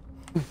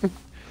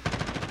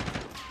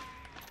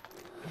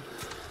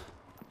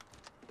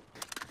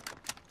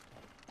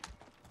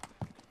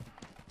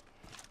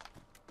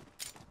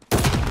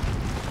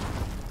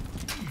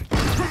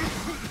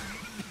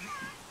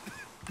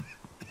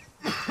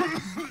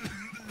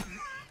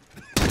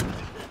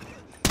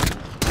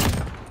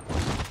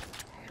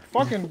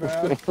 Fucking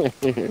bad.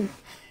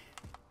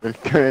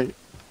 Okay.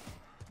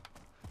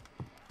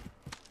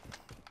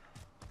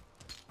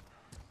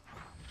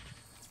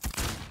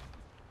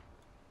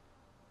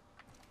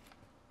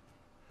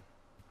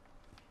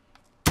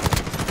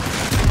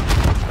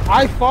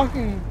 I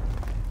fucking...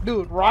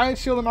 Dude, Ryan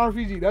Shield and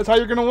RPG. That's how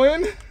you're gonna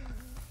win?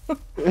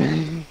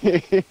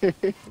 Okay.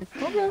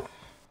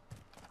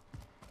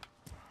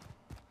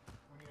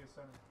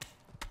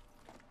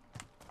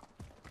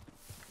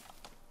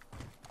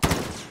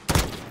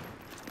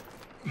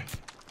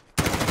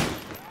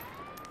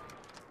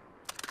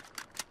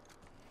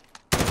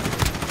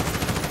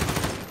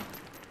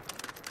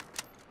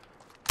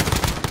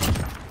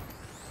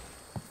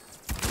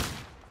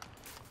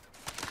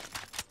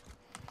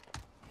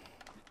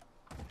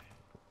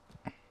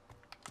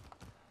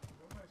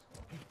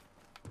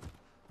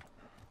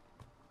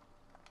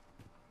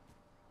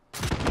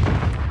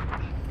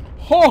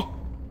 Oh!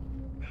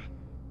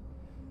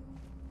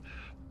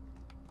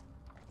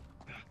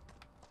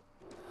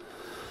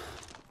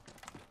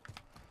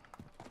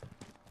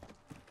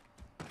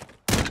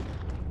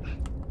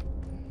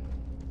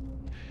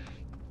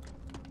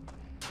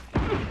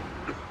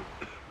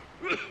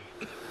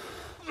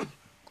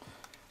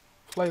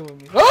 Play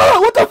with me.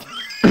 Oh, what the?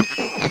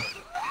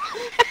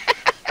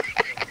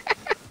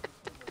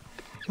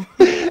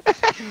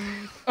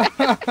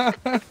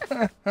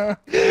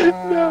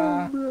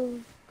 No, bro.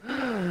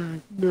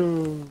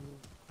 No.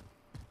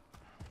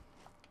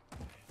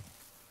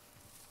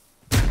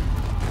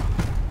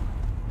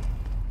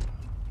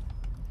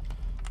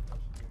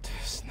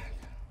 This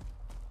nigga.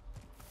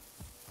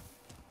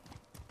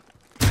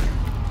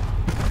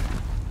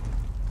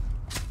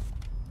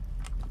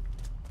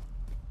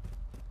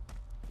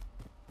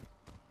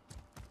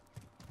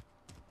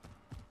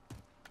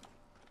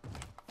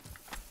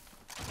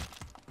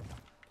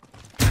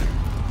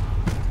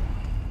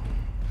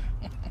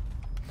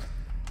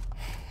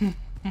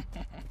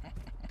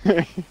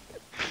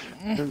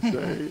 I'm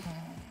sorry.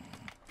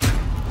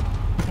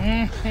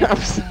 I'm sorry. I'm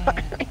so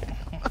sorry.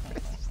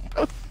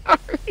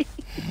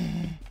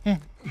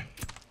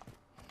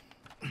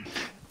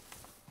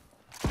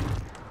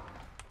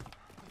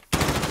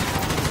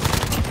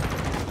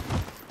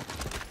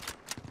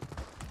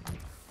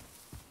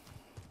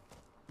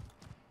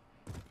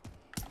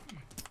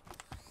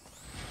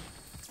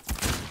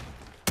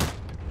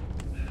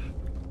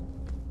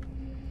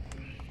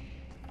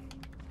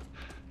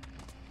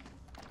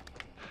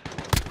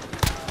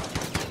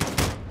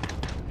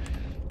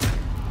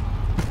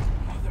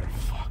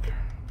 Motherfucker.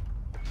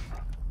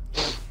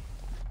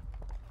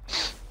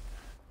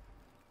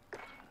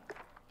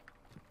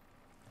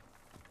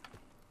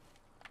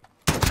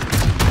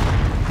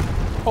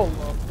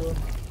 Hold up, dude.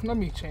 Let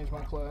me change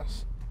my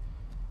class.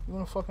 You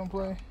wanna fucking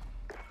play?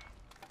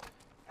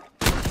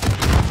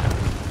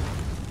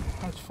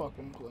 Let's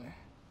fucking play.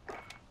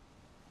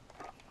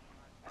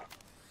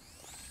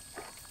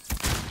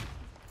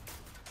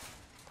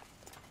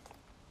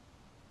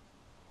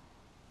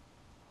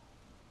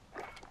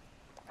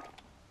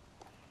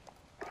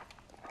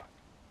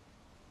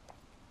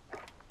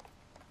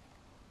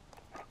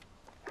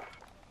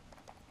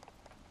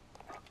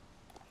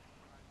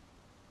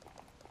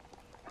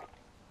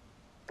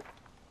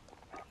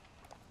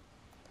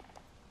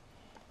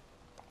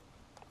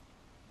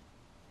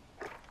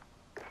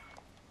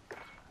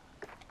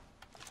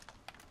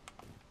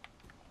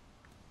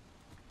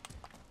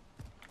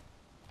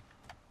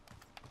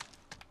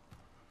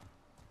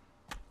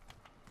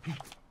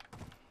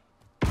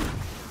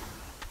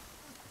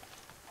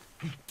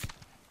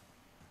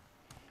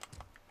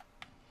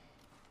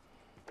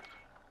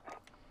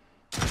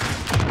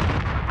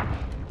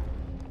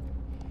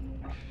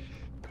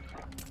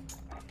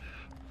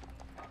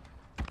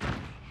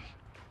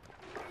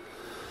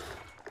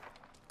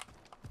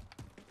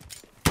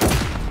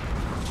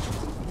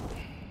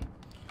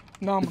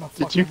 No, I'm gonna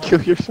fucking Did you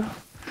kill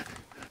yourself?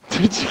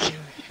 Did you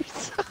kill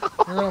yourself?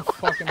 You're gonna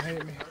fucking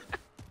hate me.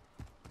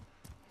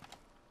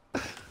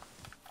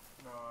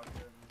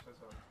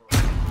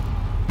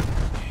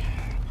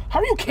 How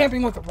are you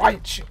camping with the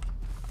riot shit?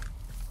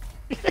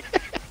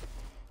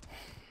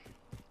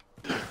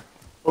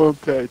 Well,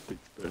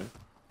 tactics, man.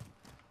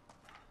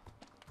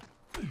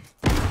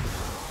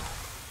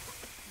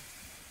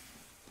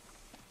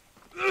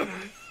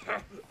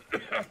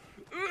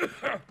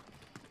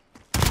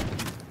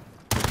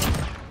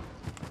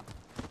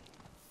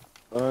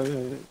 Oh,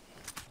 yeah.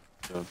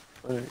 The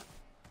fuck?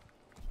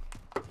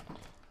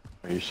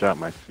 Oh, you shot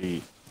my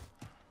feet.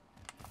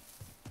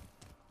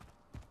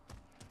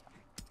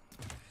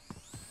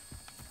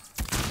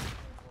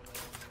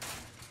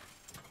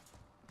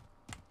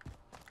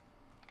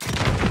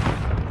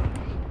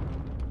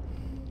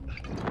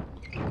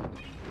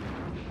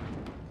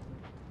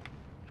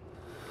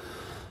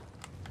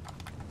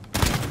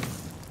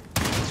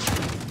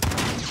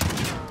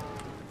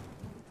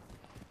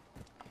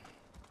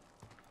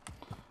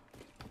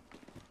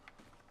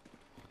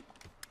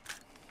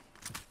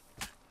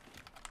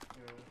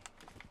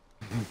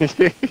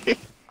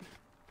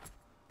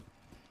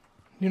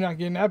 You're not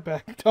getting that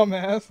back,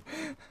 dumbass.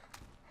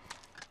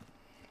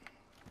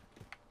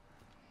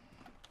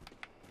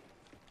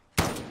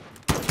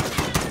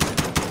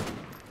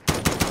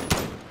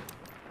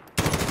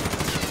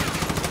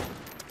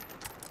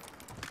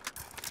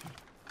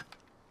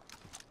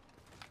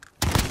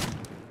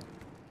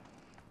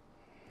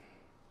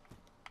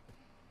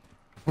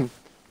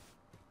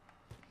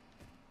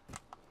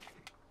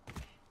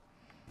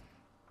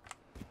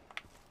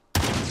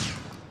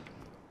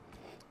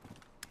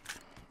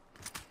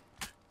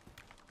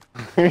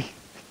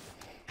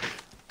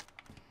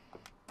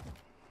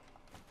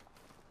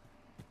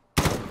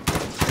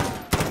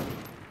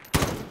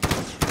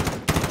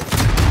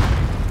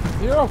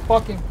 You're a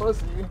fucking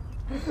pussy.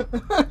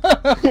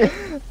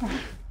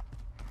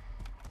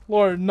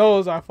 Lord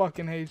knows I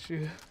fucking hate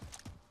you.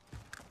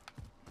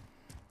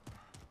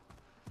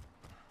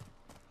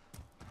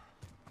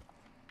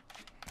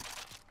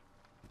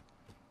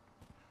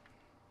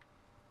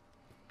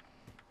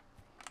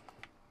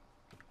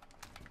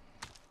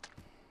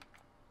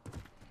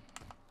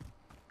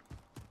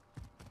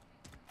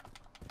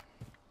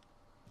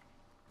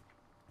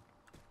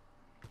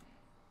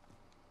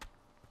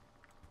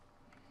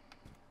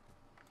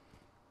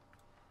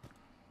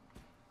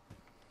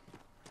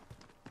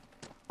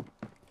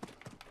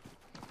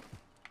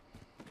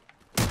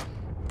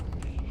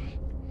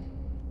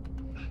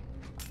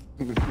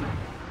 So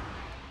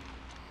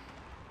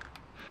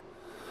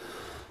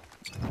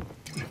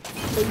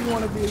you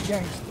want to be a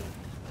gangster?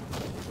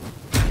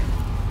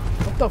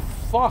 What the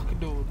fuck,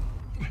 dude?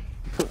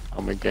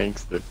 I'm a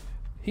gangster.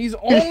 He's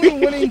only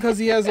winning because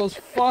he has those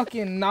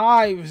fucking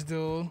knives,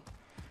 dude.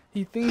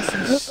 He thinks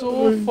he's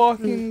so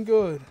fucking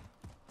good.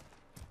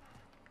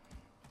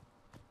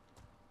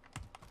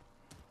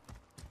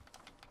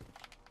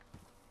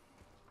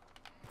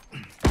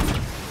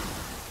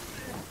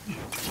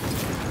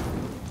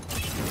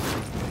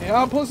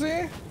 Yeah,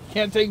 pussy.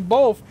 Can't take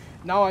both.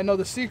 Now I know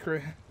the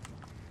secret.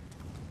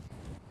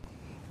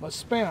 But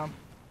spam.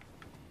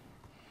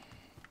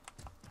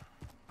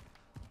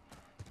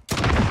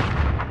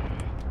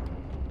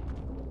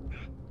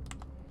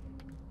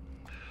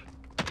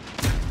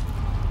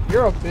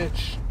 You're a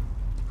bitch.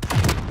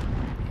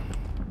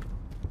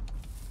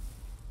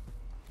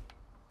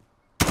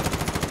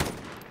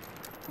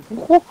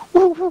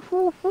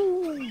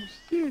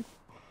 Shit.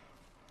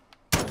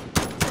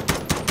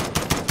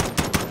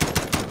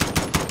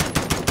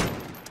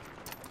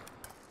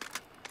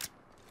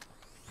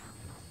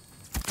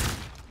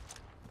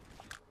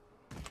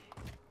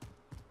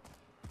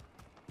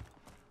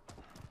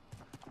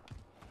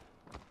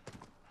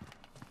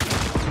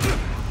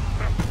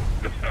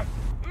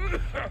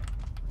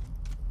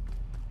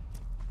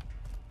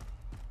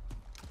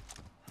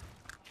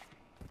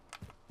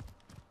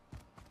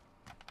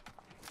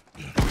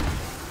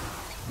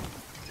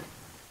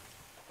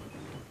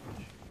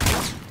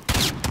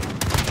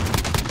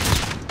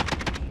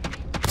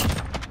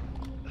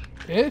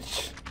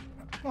 Bitch.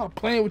 I'm not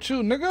playing with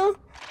you, nigga.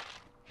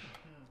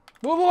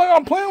 Look like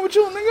I'm playing with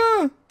you,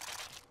 nigga.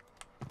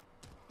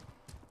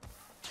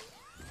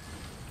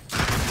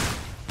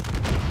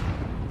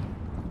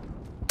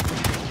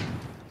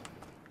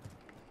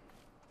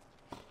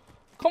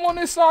 Come on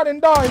this side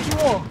and die if you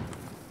want.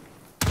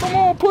 Come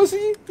on,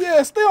 pussy.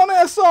 Yeah, stay on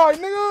that side,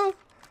 nigga.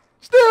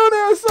 Stay on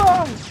that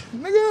side,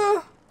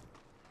 nigga.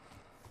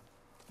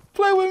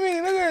 Play with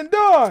me, nigga, and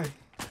die.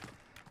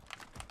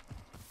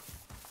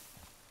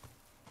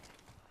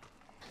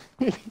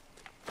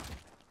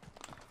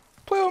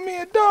 Play with me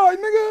and die,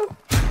 nigga.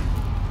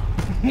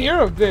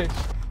 You're a bitch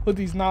with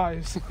these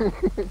knives.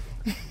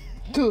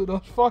 Dude,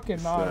 those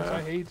fucking knives,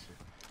 I hate you.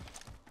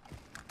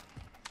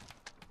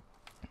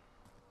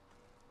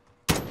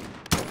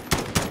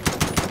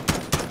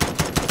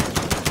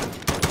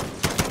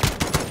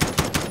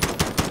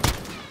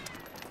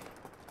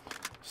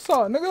 What's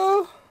up,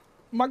 nigga?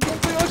 Am I getting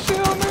to your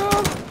shield, nigga?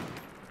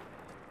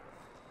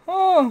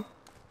 Huh?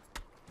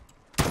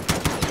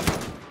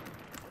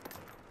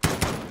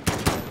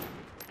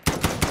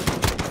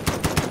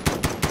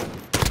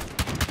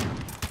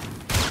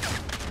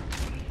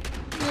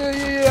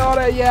 Yeah, all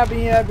that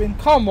yapping.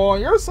 Come on,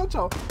 you're such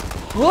a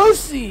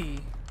pussy.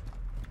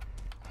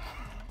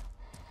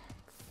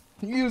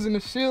 He using the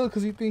shield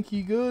because he think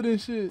he good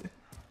and shit.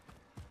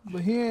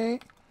 But he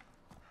ain't.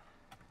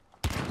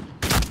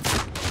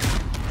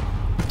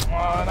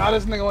 Oh, now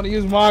this nigga want to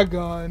use my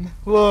gun.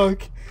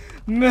 Look.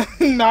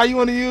 Now you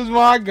want to use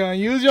my gun.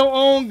 Use your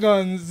own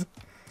guns.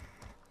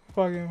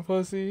 Fucking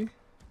pussy.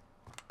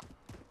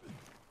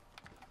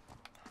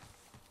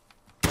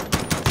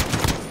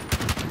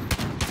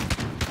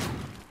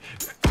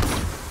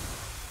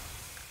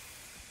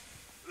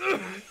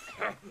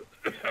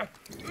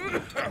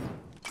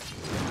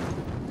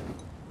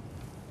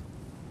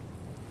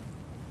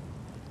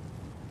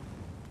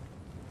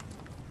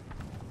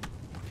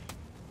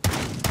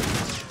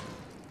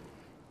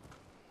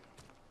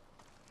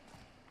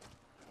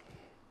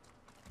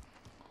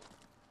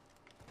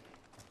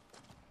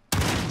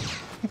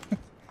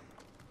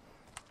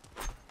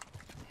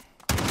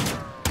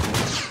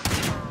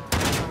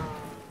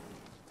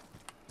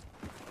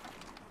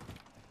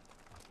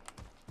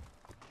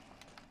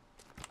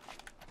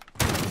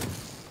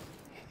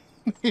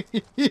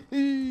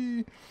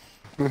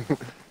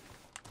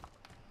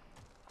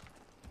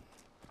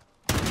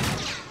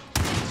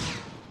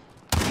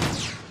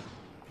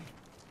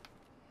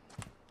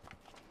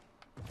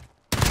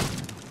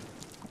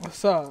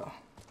 What's up?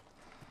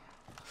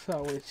 What's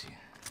up with you?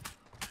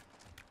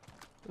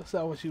 What's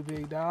up with you,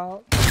 big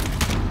dog?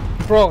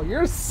 Bro,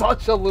 you're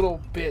such a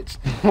little bitch.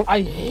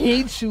 I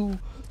hate you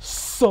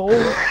so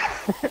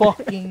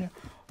fucking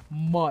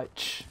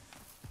much.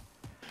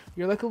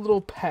 You're like a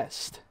little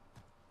pest.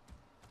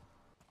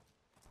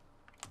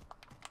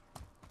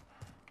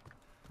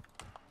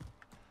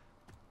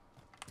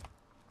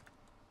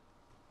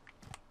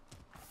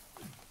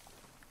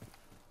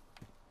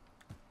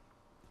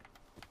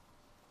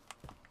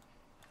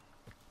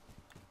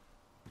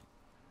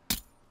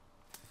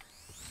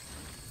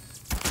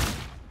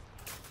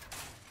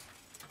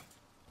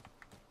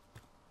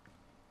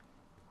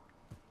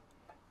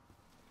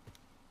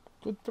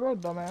 Good throw,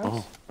 dumbass.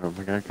 Oh, where are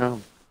we gonna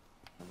come?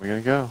 Where are we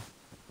gonna go?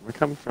 Where we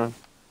coming from? Where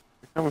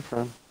we coming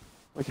from?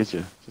 Look at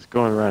you, just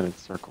going around in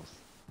circles.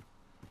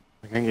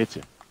 We're gonna get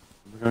you.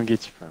 Where we gonna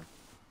get you from?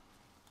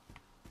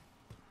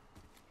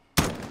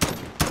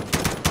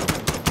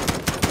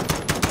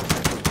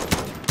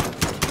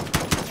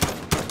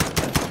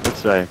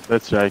 That's right.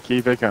 That's right.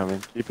 Keep it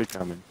coming. Keep it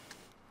coming.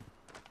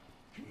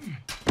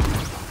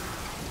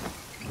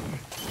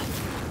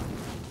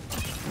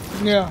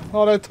 Yeah,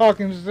 all that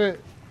talking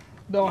shit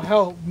don't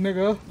help,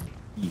 nigga.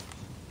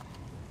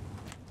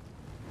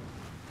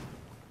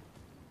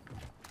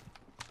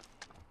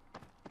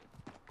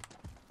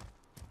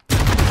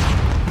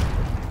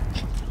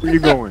 Where you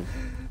going?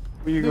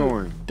 Where you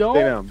going? Don't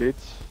Stay down, bitch.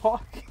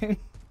 fucking.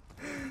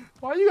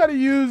 Why you gotta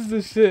use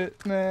this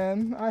shit,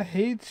 man? I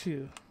hate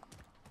you.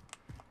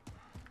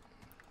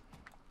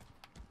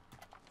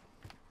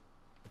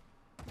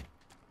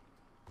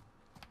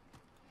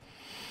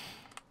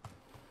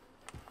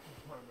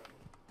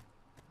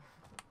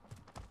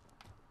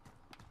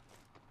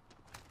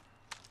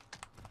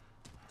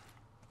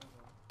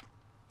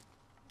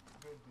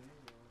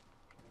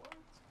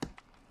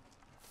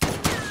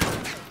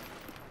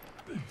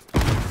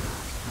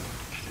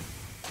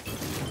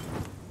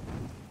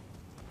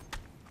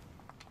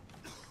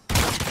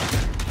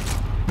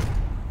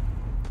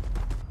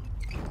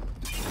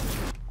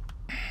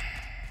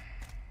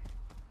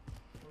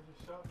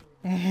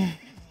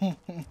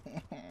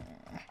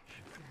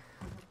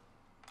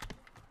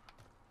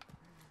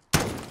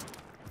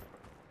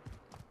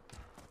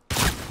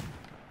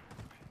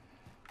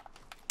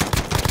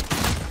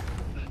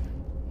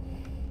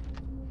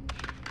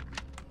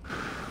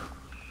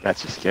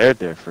 Got you scared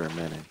there for a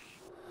minute.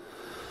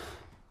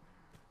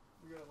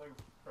 We gotta like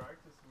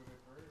practice with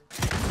it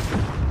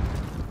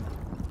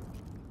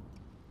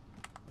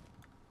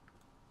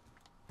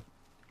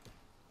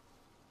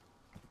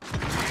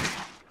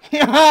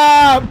first.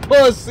 Haha,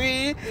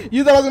 pussy!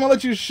 You thought I was gonna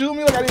let you shoot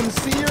me like I didn't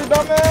see you,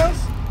 dumbass?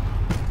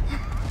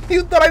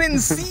 You thought I didn't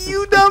see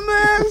you,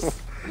 dumbass?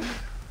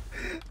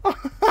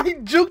 I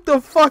juked a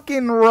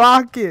fucking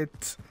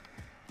rocket.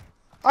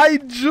 I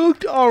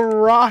juked a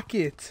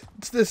rocket.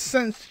 It's just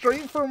sent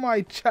straight for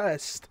my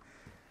chest.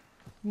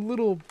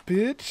 Little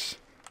bitch.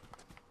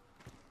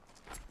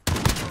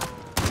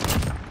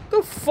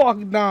 The fuck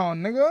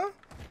down, nigga.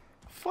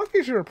 Fuck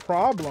is your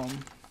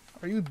problem?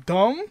 Are you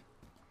dumb?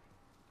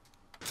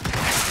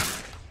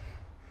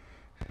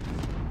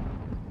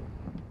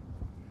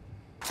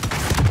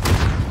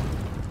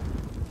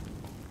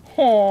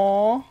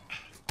 Aww.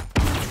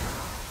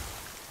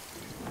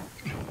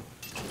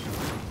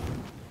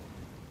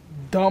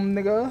 Dumb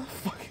nigga.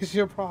 Fuck is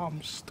your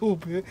problem,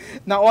 stupid.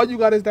 Now all you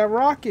got is that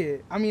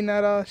rocket. I mean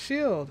that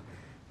shield.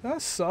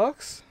 That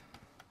sucks.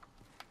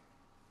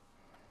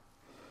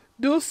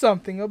 Do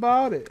something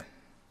about it.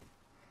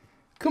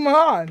 Come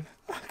on.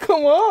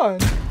 Come on.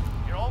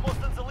 You're almost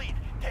in the lead.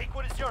 Take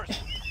what is yours.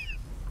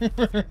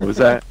 What was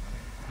that?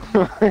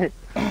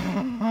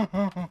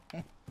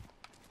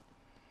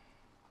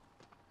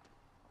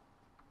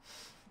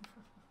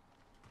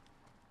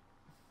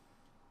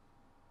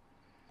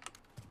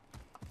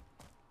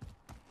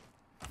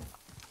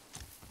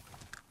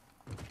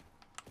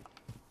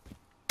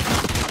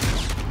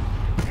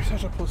 You're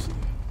such a pussy.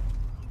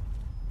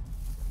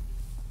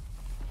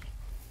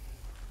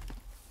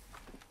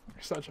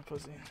 You're such a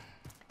pussy.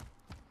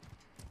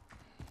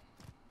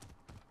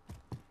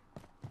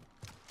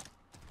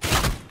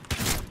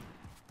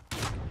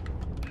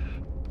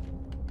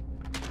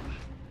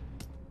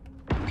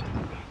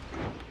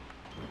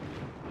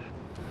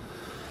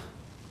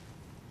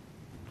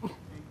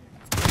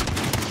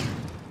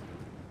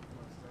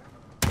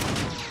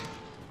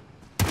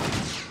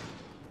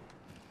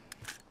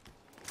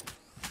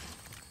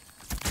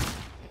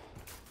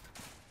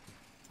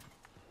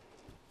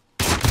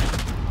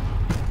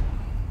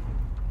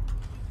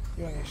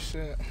 You ain't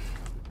shit.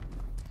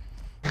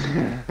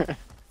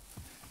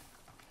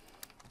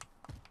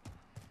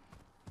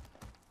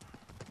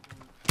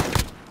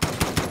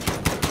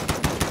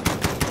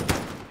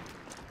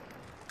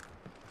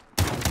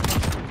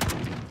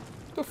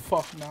 The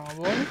fuck now,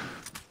 boy?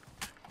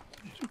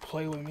 You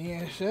play with me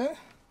and shit.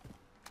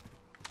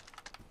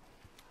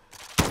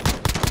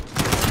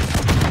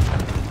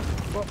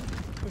 What?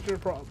 What's your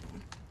problem?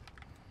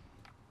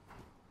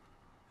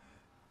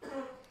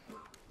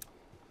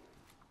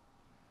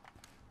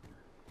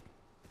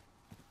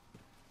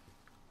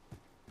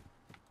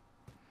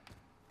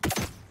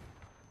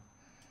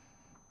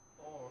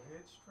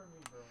 Hitch for me,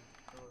 bro.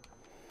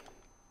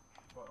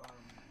 But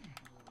this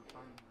is the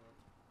time, bro.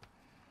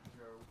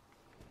 Yo,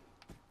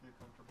 get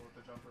comfortable with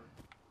the jumper.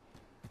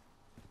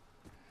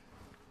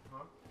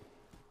 Huh?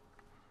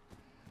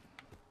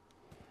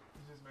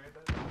 You just made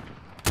that?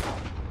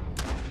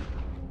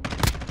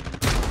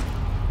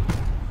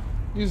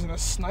 Using a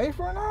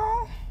sniper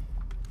now?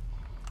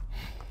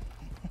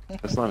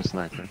 That's not a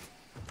sniper.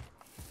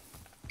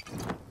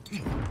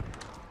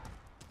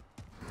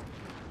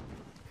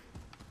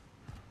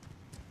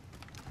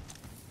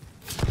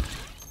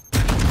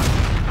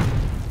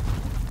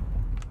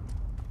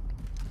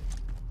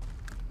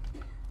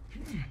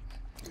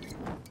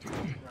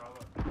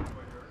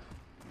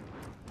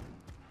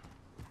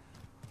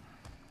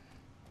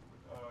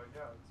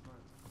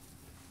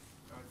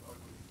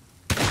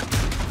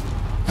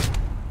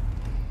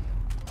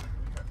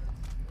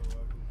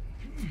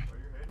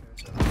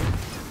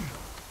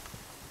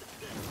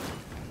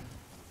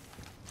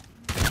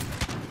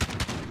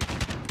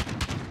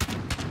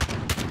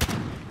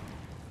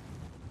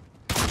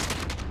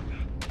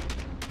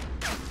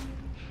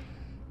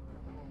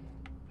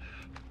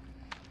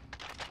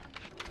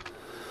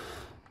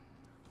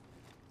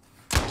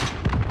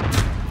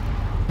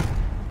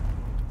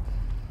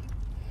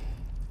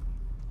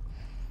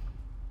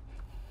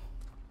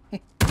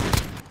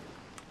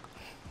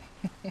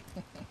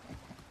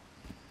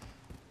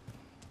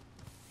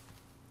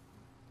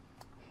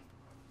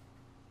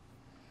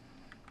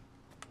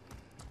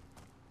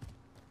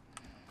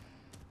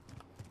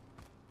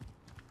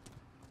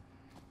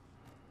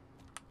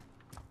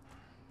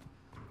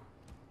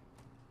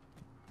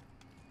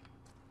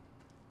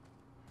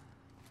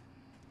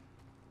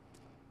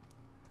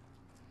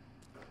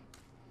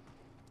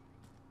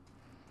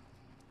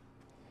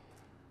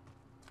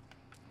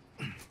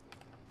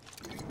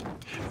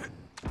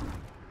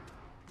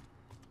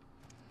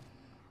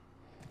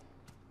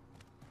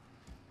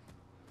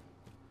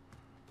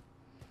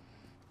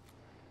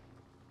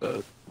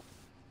 I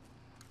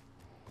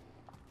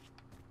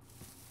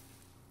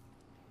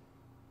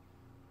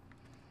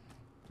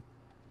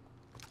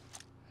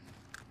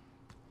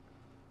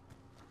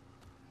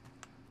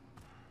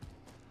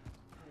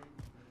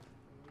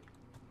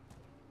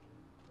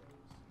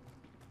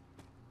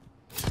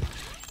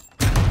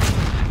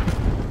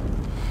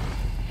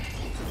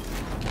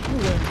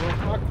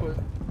quit.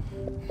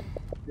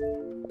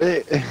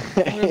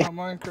 I'm in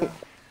my Minecraft.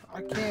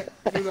 I can't,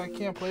 dude. I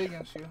can't play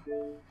against you.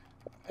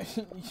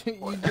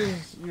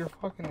 You're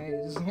fucking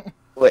ace.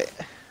 What?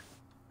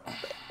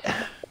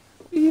 What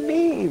do you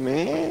mean,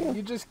 man?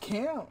 You just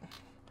camp,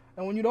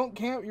 and when you don't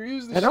camp, you're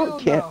using the I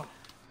don't shield camp.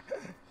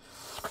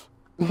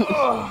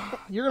 now.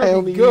 You're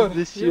gonna be good.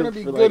 You're gonna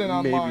be good in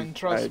online.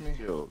 Trust me.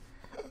 You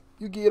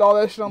get all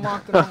that shit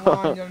unlocked in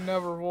online,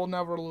 we'll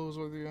never lose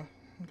with you,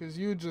 because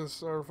you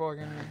just are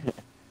fucking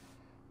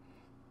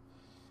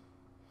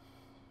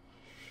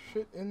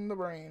shit in the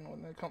brain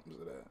when it comes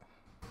to that.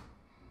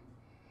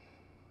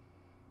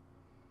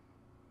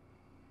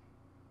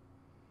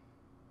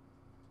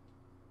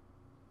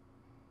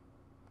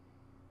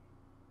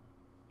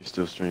 You're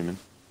still streaming?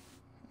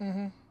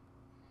 Mm-hmm.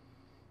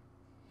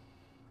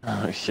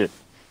 Oh, shit.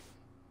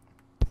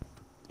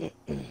 Hey,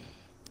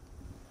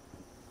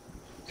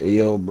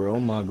 yo, bro,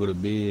 I'm gonna go to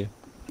bed.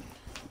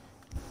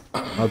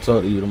 I'll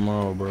talk to you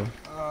tomorrow, bro.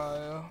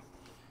 Yeah.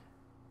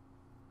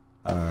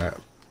 Alright.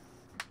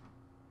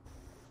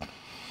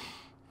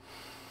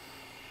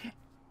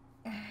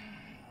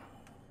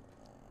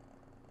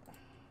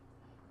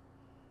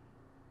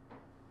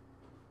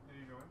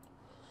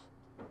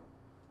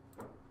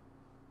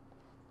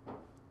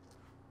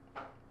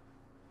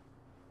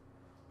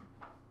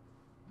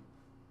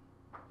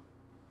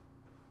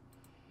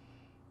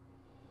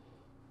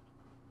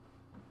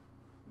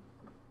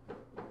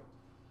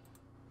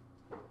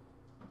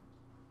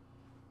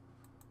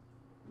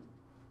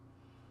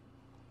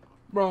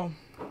 Bro,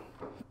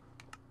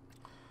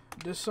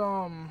 this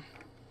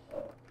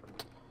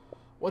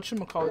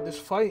whatchamacallit, this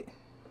fight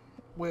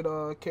with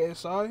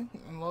KSI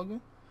and Logan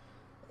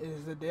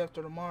is the day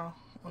after tomorrow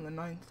on the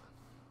 9th.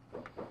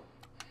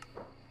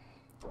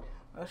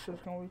 That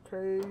shit's gonna be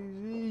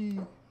crazy.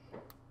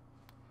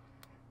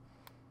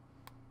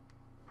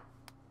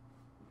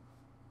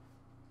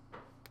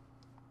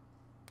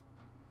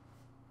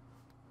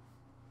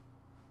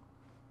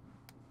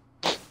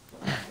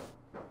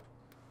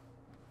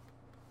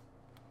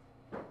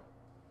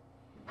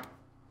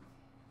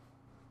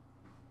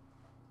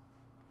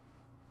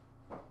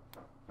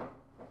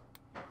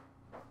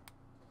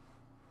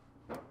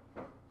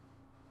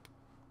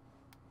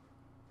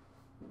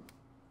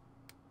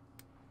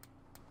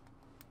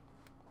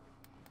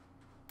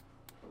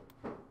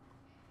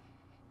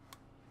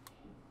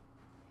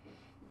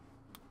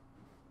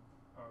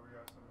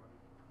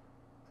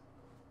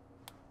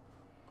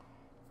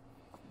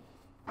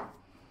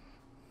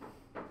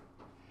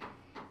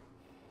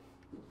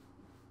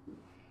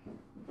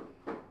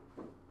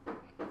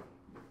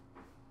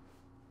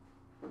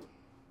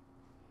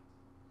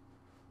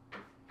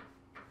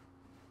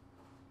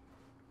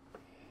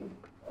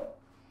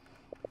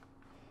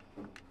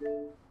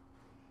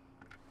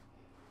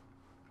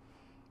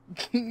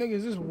 Nigga,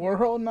 is this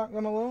world not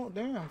gonna load?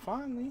 Damn,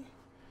 finally.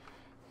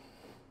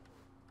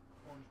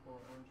 Orange ball,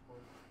 orange ball.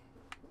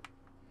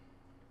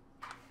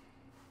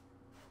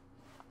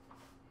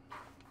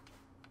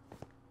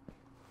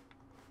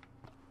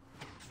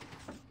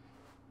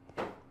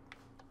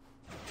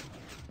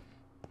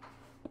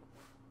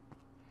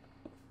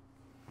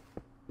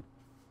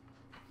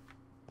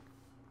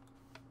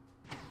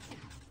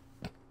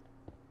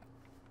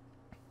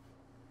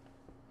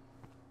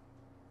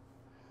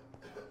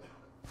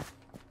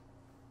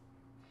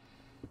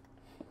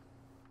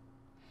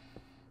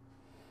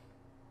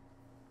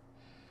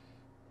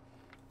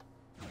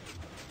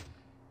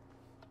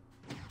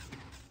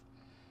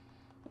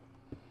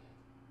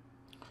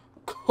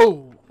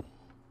 Cool.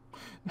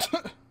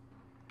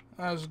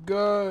 That's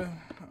good.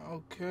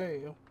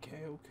 Okay.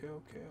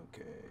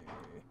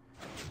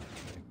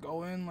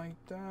 Go in like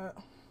that.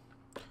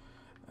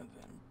 And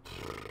then...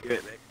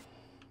 Good.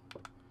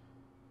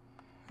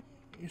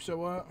 You said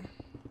what?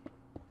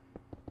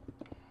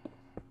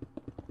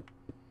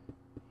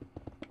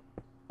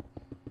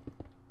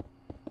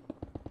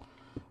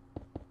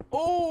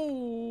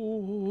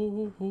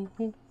 Oh,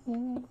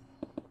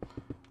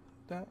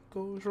 that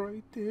goes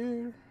right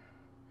there.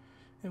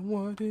 And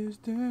what is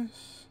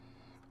this?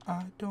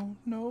 I don't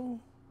know.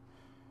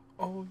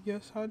 Oh,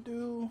 yes, I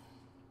do.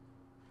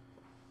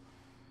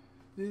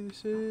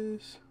 This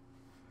is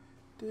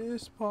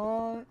this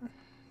part.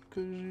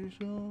 Cause you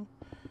know,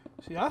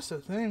 see, that's the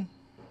thing.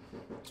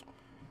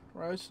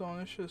 Right, so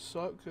this shit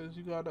suck because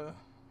you gotta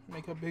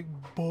make a big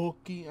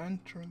bulky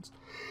entrance.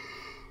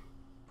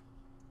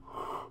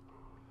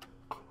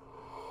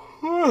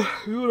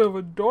 You would have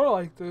a door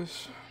like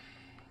this.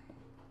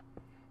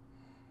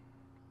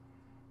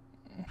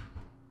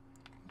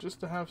 Just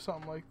to have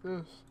something like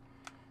this.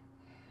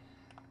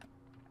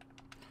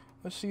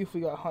 Let's see if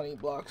we got honey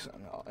blocks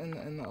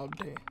in the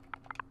update.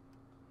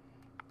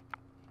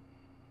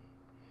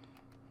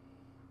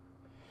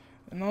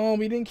 No,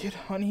 we didn't get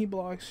honey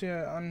blocks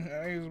yet on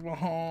Xbox.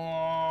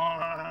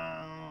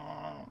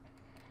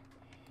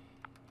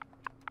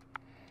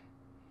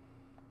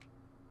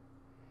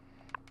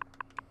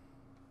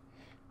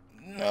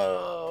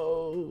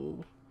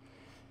 No.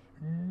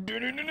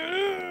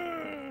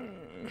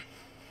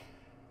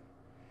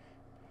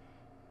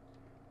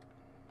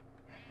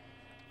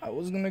 I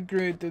was gonna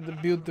create the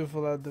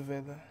beautiful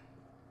elevator.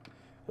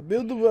 A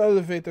beautiful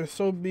elevator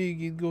so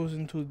big it goes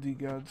into the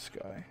God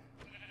sky.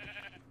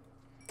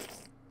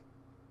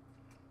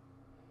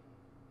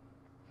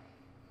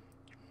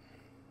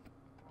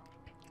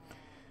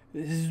 I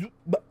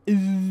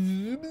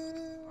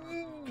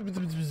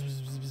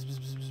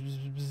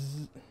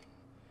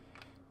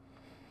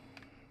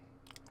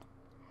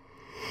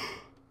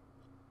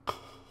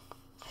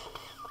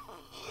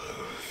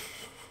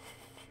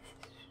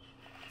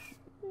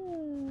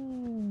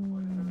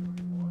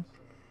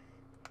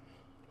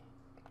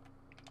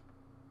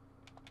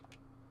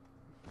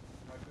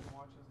couldn't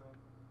watch his that.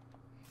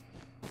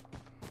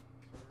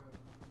 So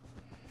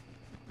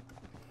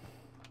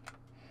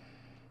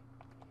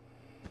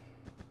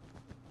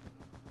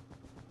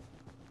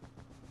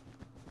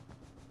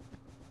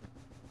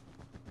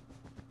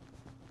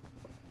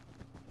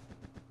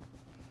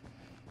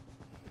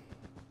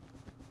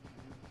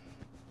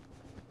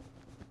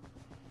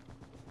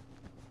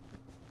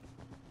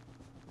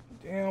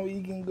good. Damn,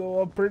 we can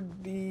go up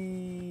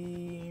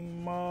pretty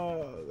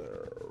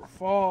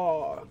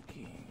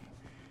motherfucking.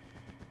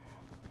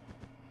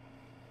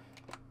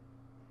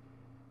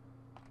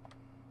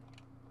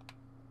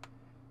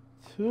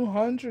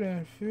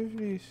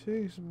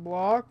 $256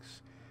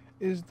 blocks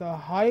is the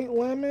height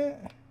limit?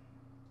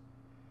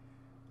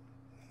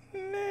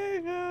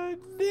 Nigga,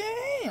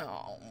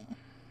 damn.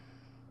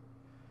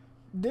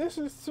 This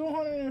is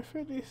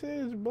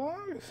 256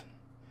 blocks?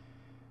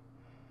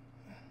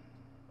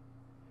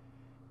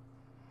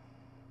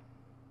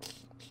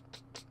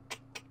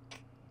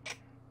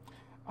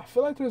 I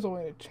feel like there's a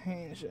way to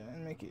change it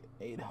and make it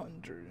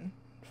 800,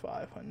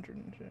 500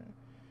 and shit.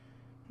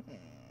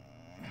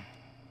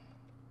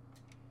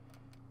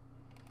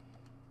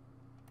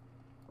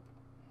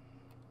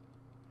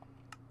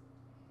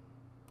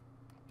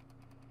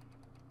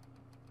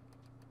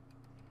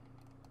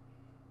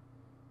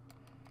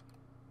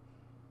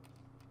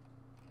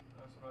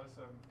 That's what I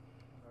said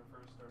when I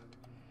first started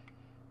eating.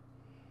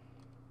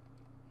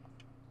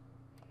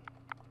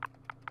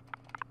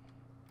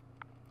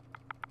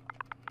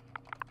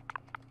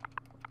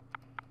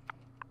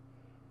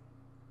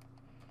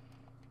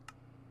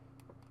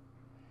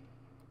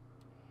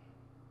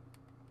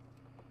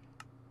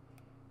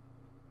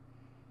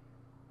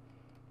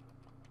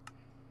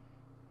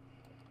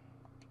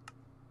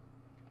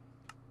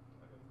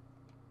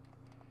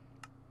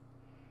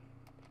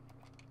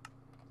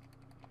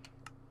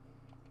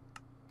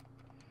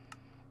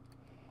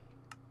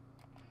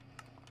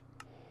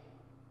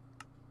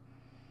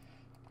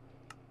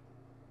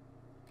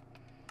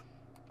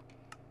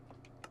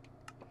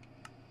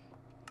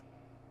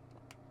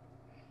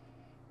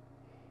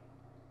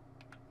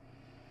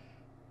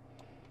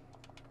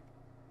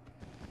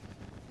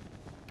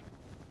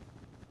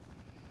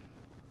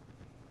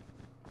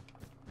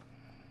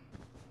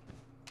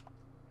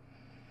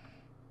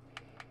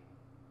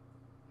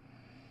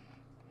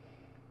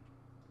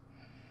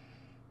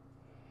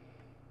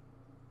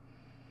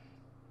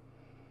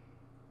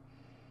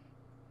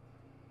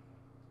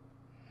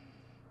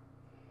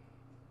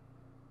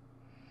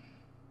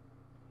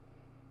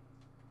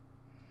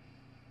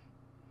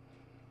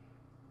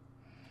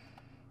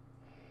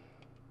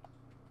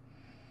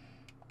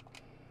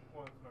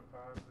 Once my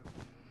pass it.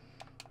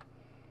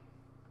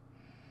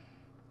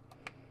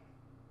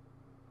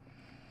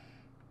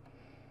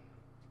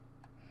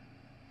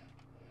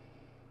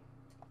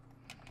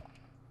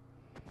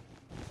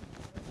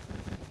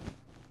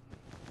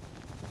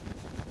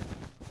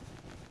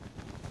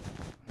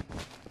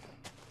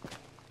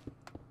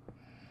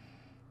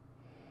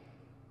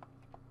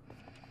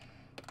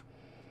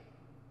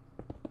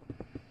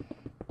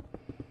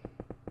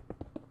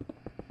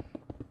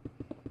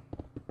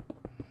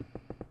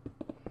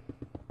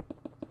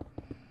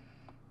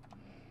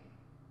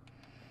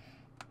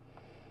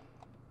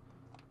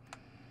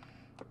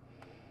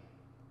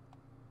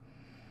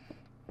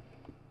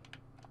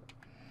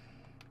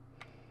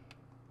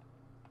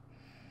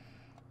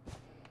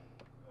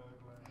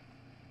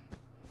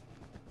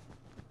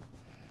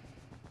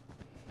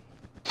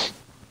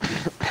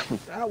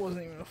 That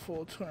wasn't even a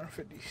full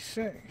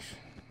 256.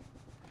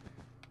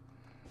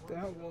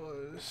 That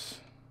was...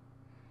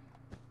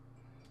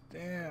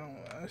 Damn,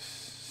 that's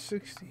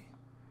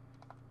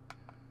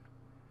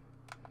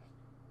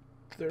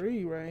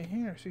 63 right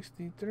here,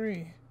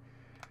 63.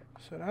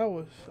 So that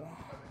was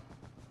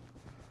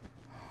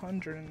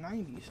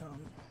 190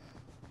 something.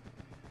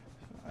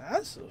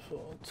 That's a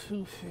full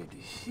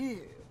 250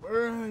 shit,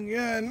 bro.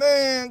 God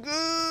damn, good.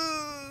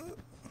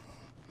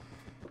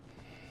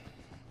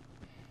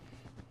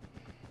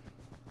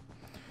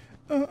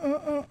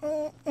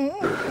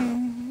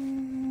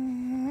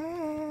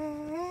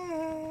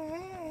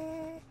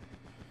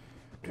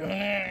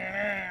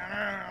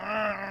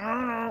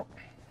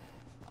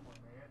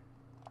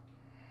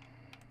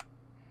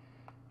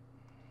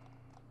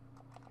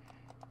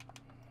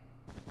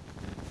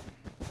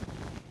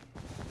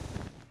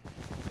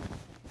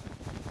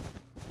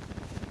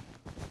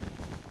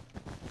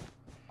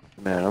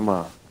 Man, I'm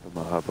gonna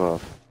hop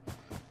off.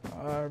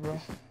 Alright, bro.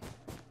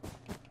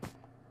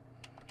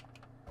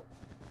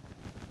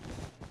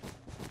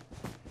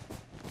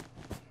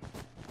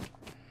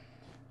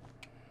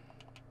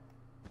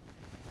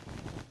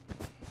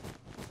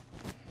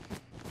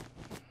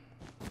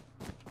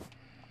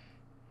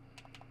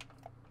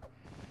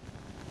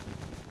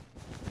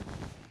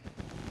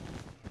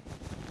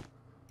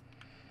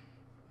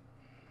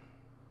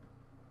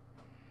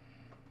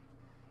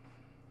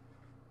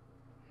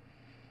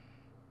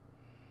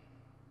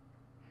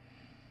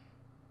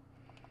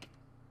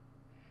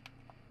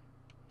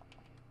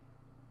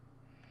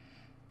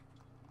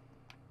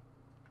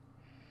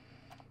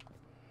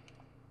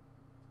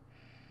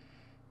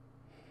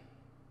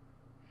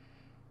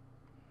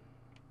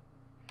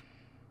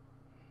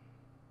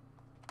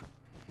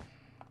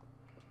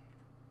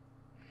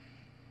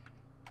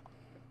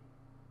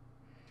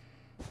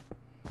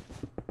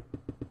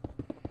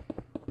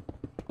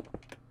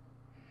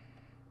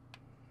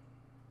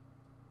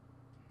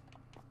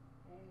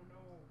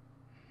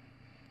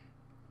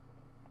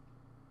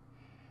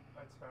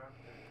 I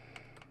tapped it.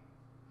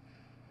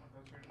 I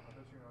thought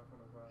you're not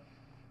gonna die.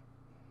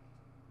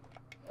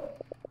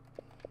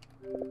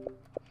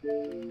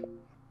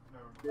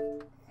 Never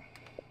mind.